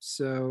from you.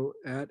 So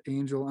at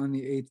Angel on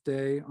the 8th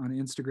day on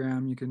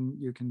Instagram,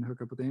 you can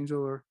hook up with Angel,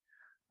 or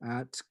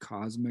at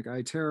Cosmic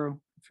Eye Tarot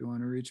if you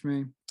want to reach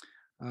me.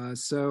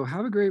 So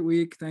have a great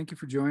week. Thank you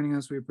for joining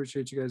us. We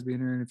appreciate you guys being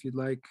here. And if you'd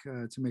like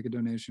to make a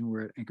donation,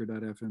 we're at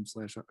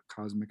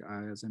anchor.fm/Cosmic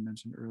Eye, as I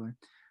mentioned earlier.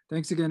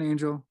 Thanks again,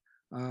 Angel.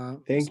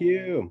 Thank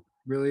you.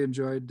 Really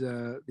enjoyed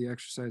the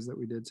exercise that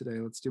we did today.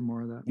 Let's do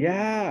more of that.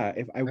 Yeah.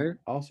 Right?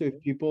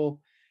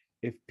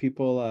 If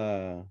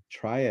people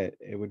try it,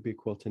 it would be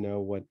cool to know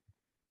what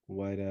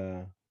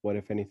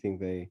if anything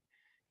they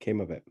came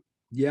of it.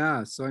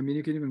 Yeah. So I mean,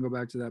 you can even go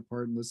back to that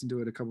part and listen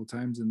to it a couple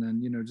times, and then,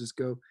 you know, just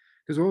go,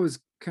 because what was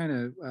kind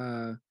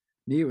of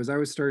neat was I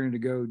was starting to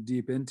go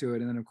deep into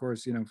it, and then of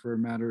course, you know, for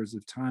matters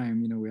of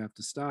time, you know, we have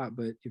to stop.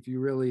 But if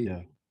you really,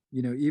 Yeah.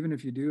 you know, even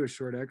if you do a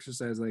short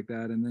exercise like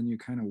that and then you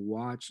kind of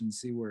watch and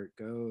see where it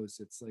goes,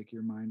 it's like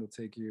your mind will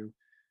take you,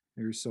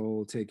 your soul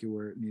will take you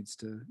where it needs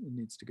to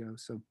go.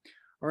 So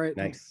all right,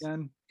 thanks Nice.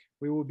 again.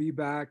 We will be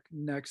back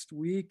next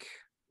week.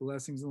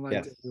 Blessings and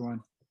light to Yes.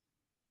 everyone.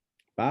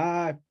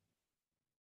 Bye.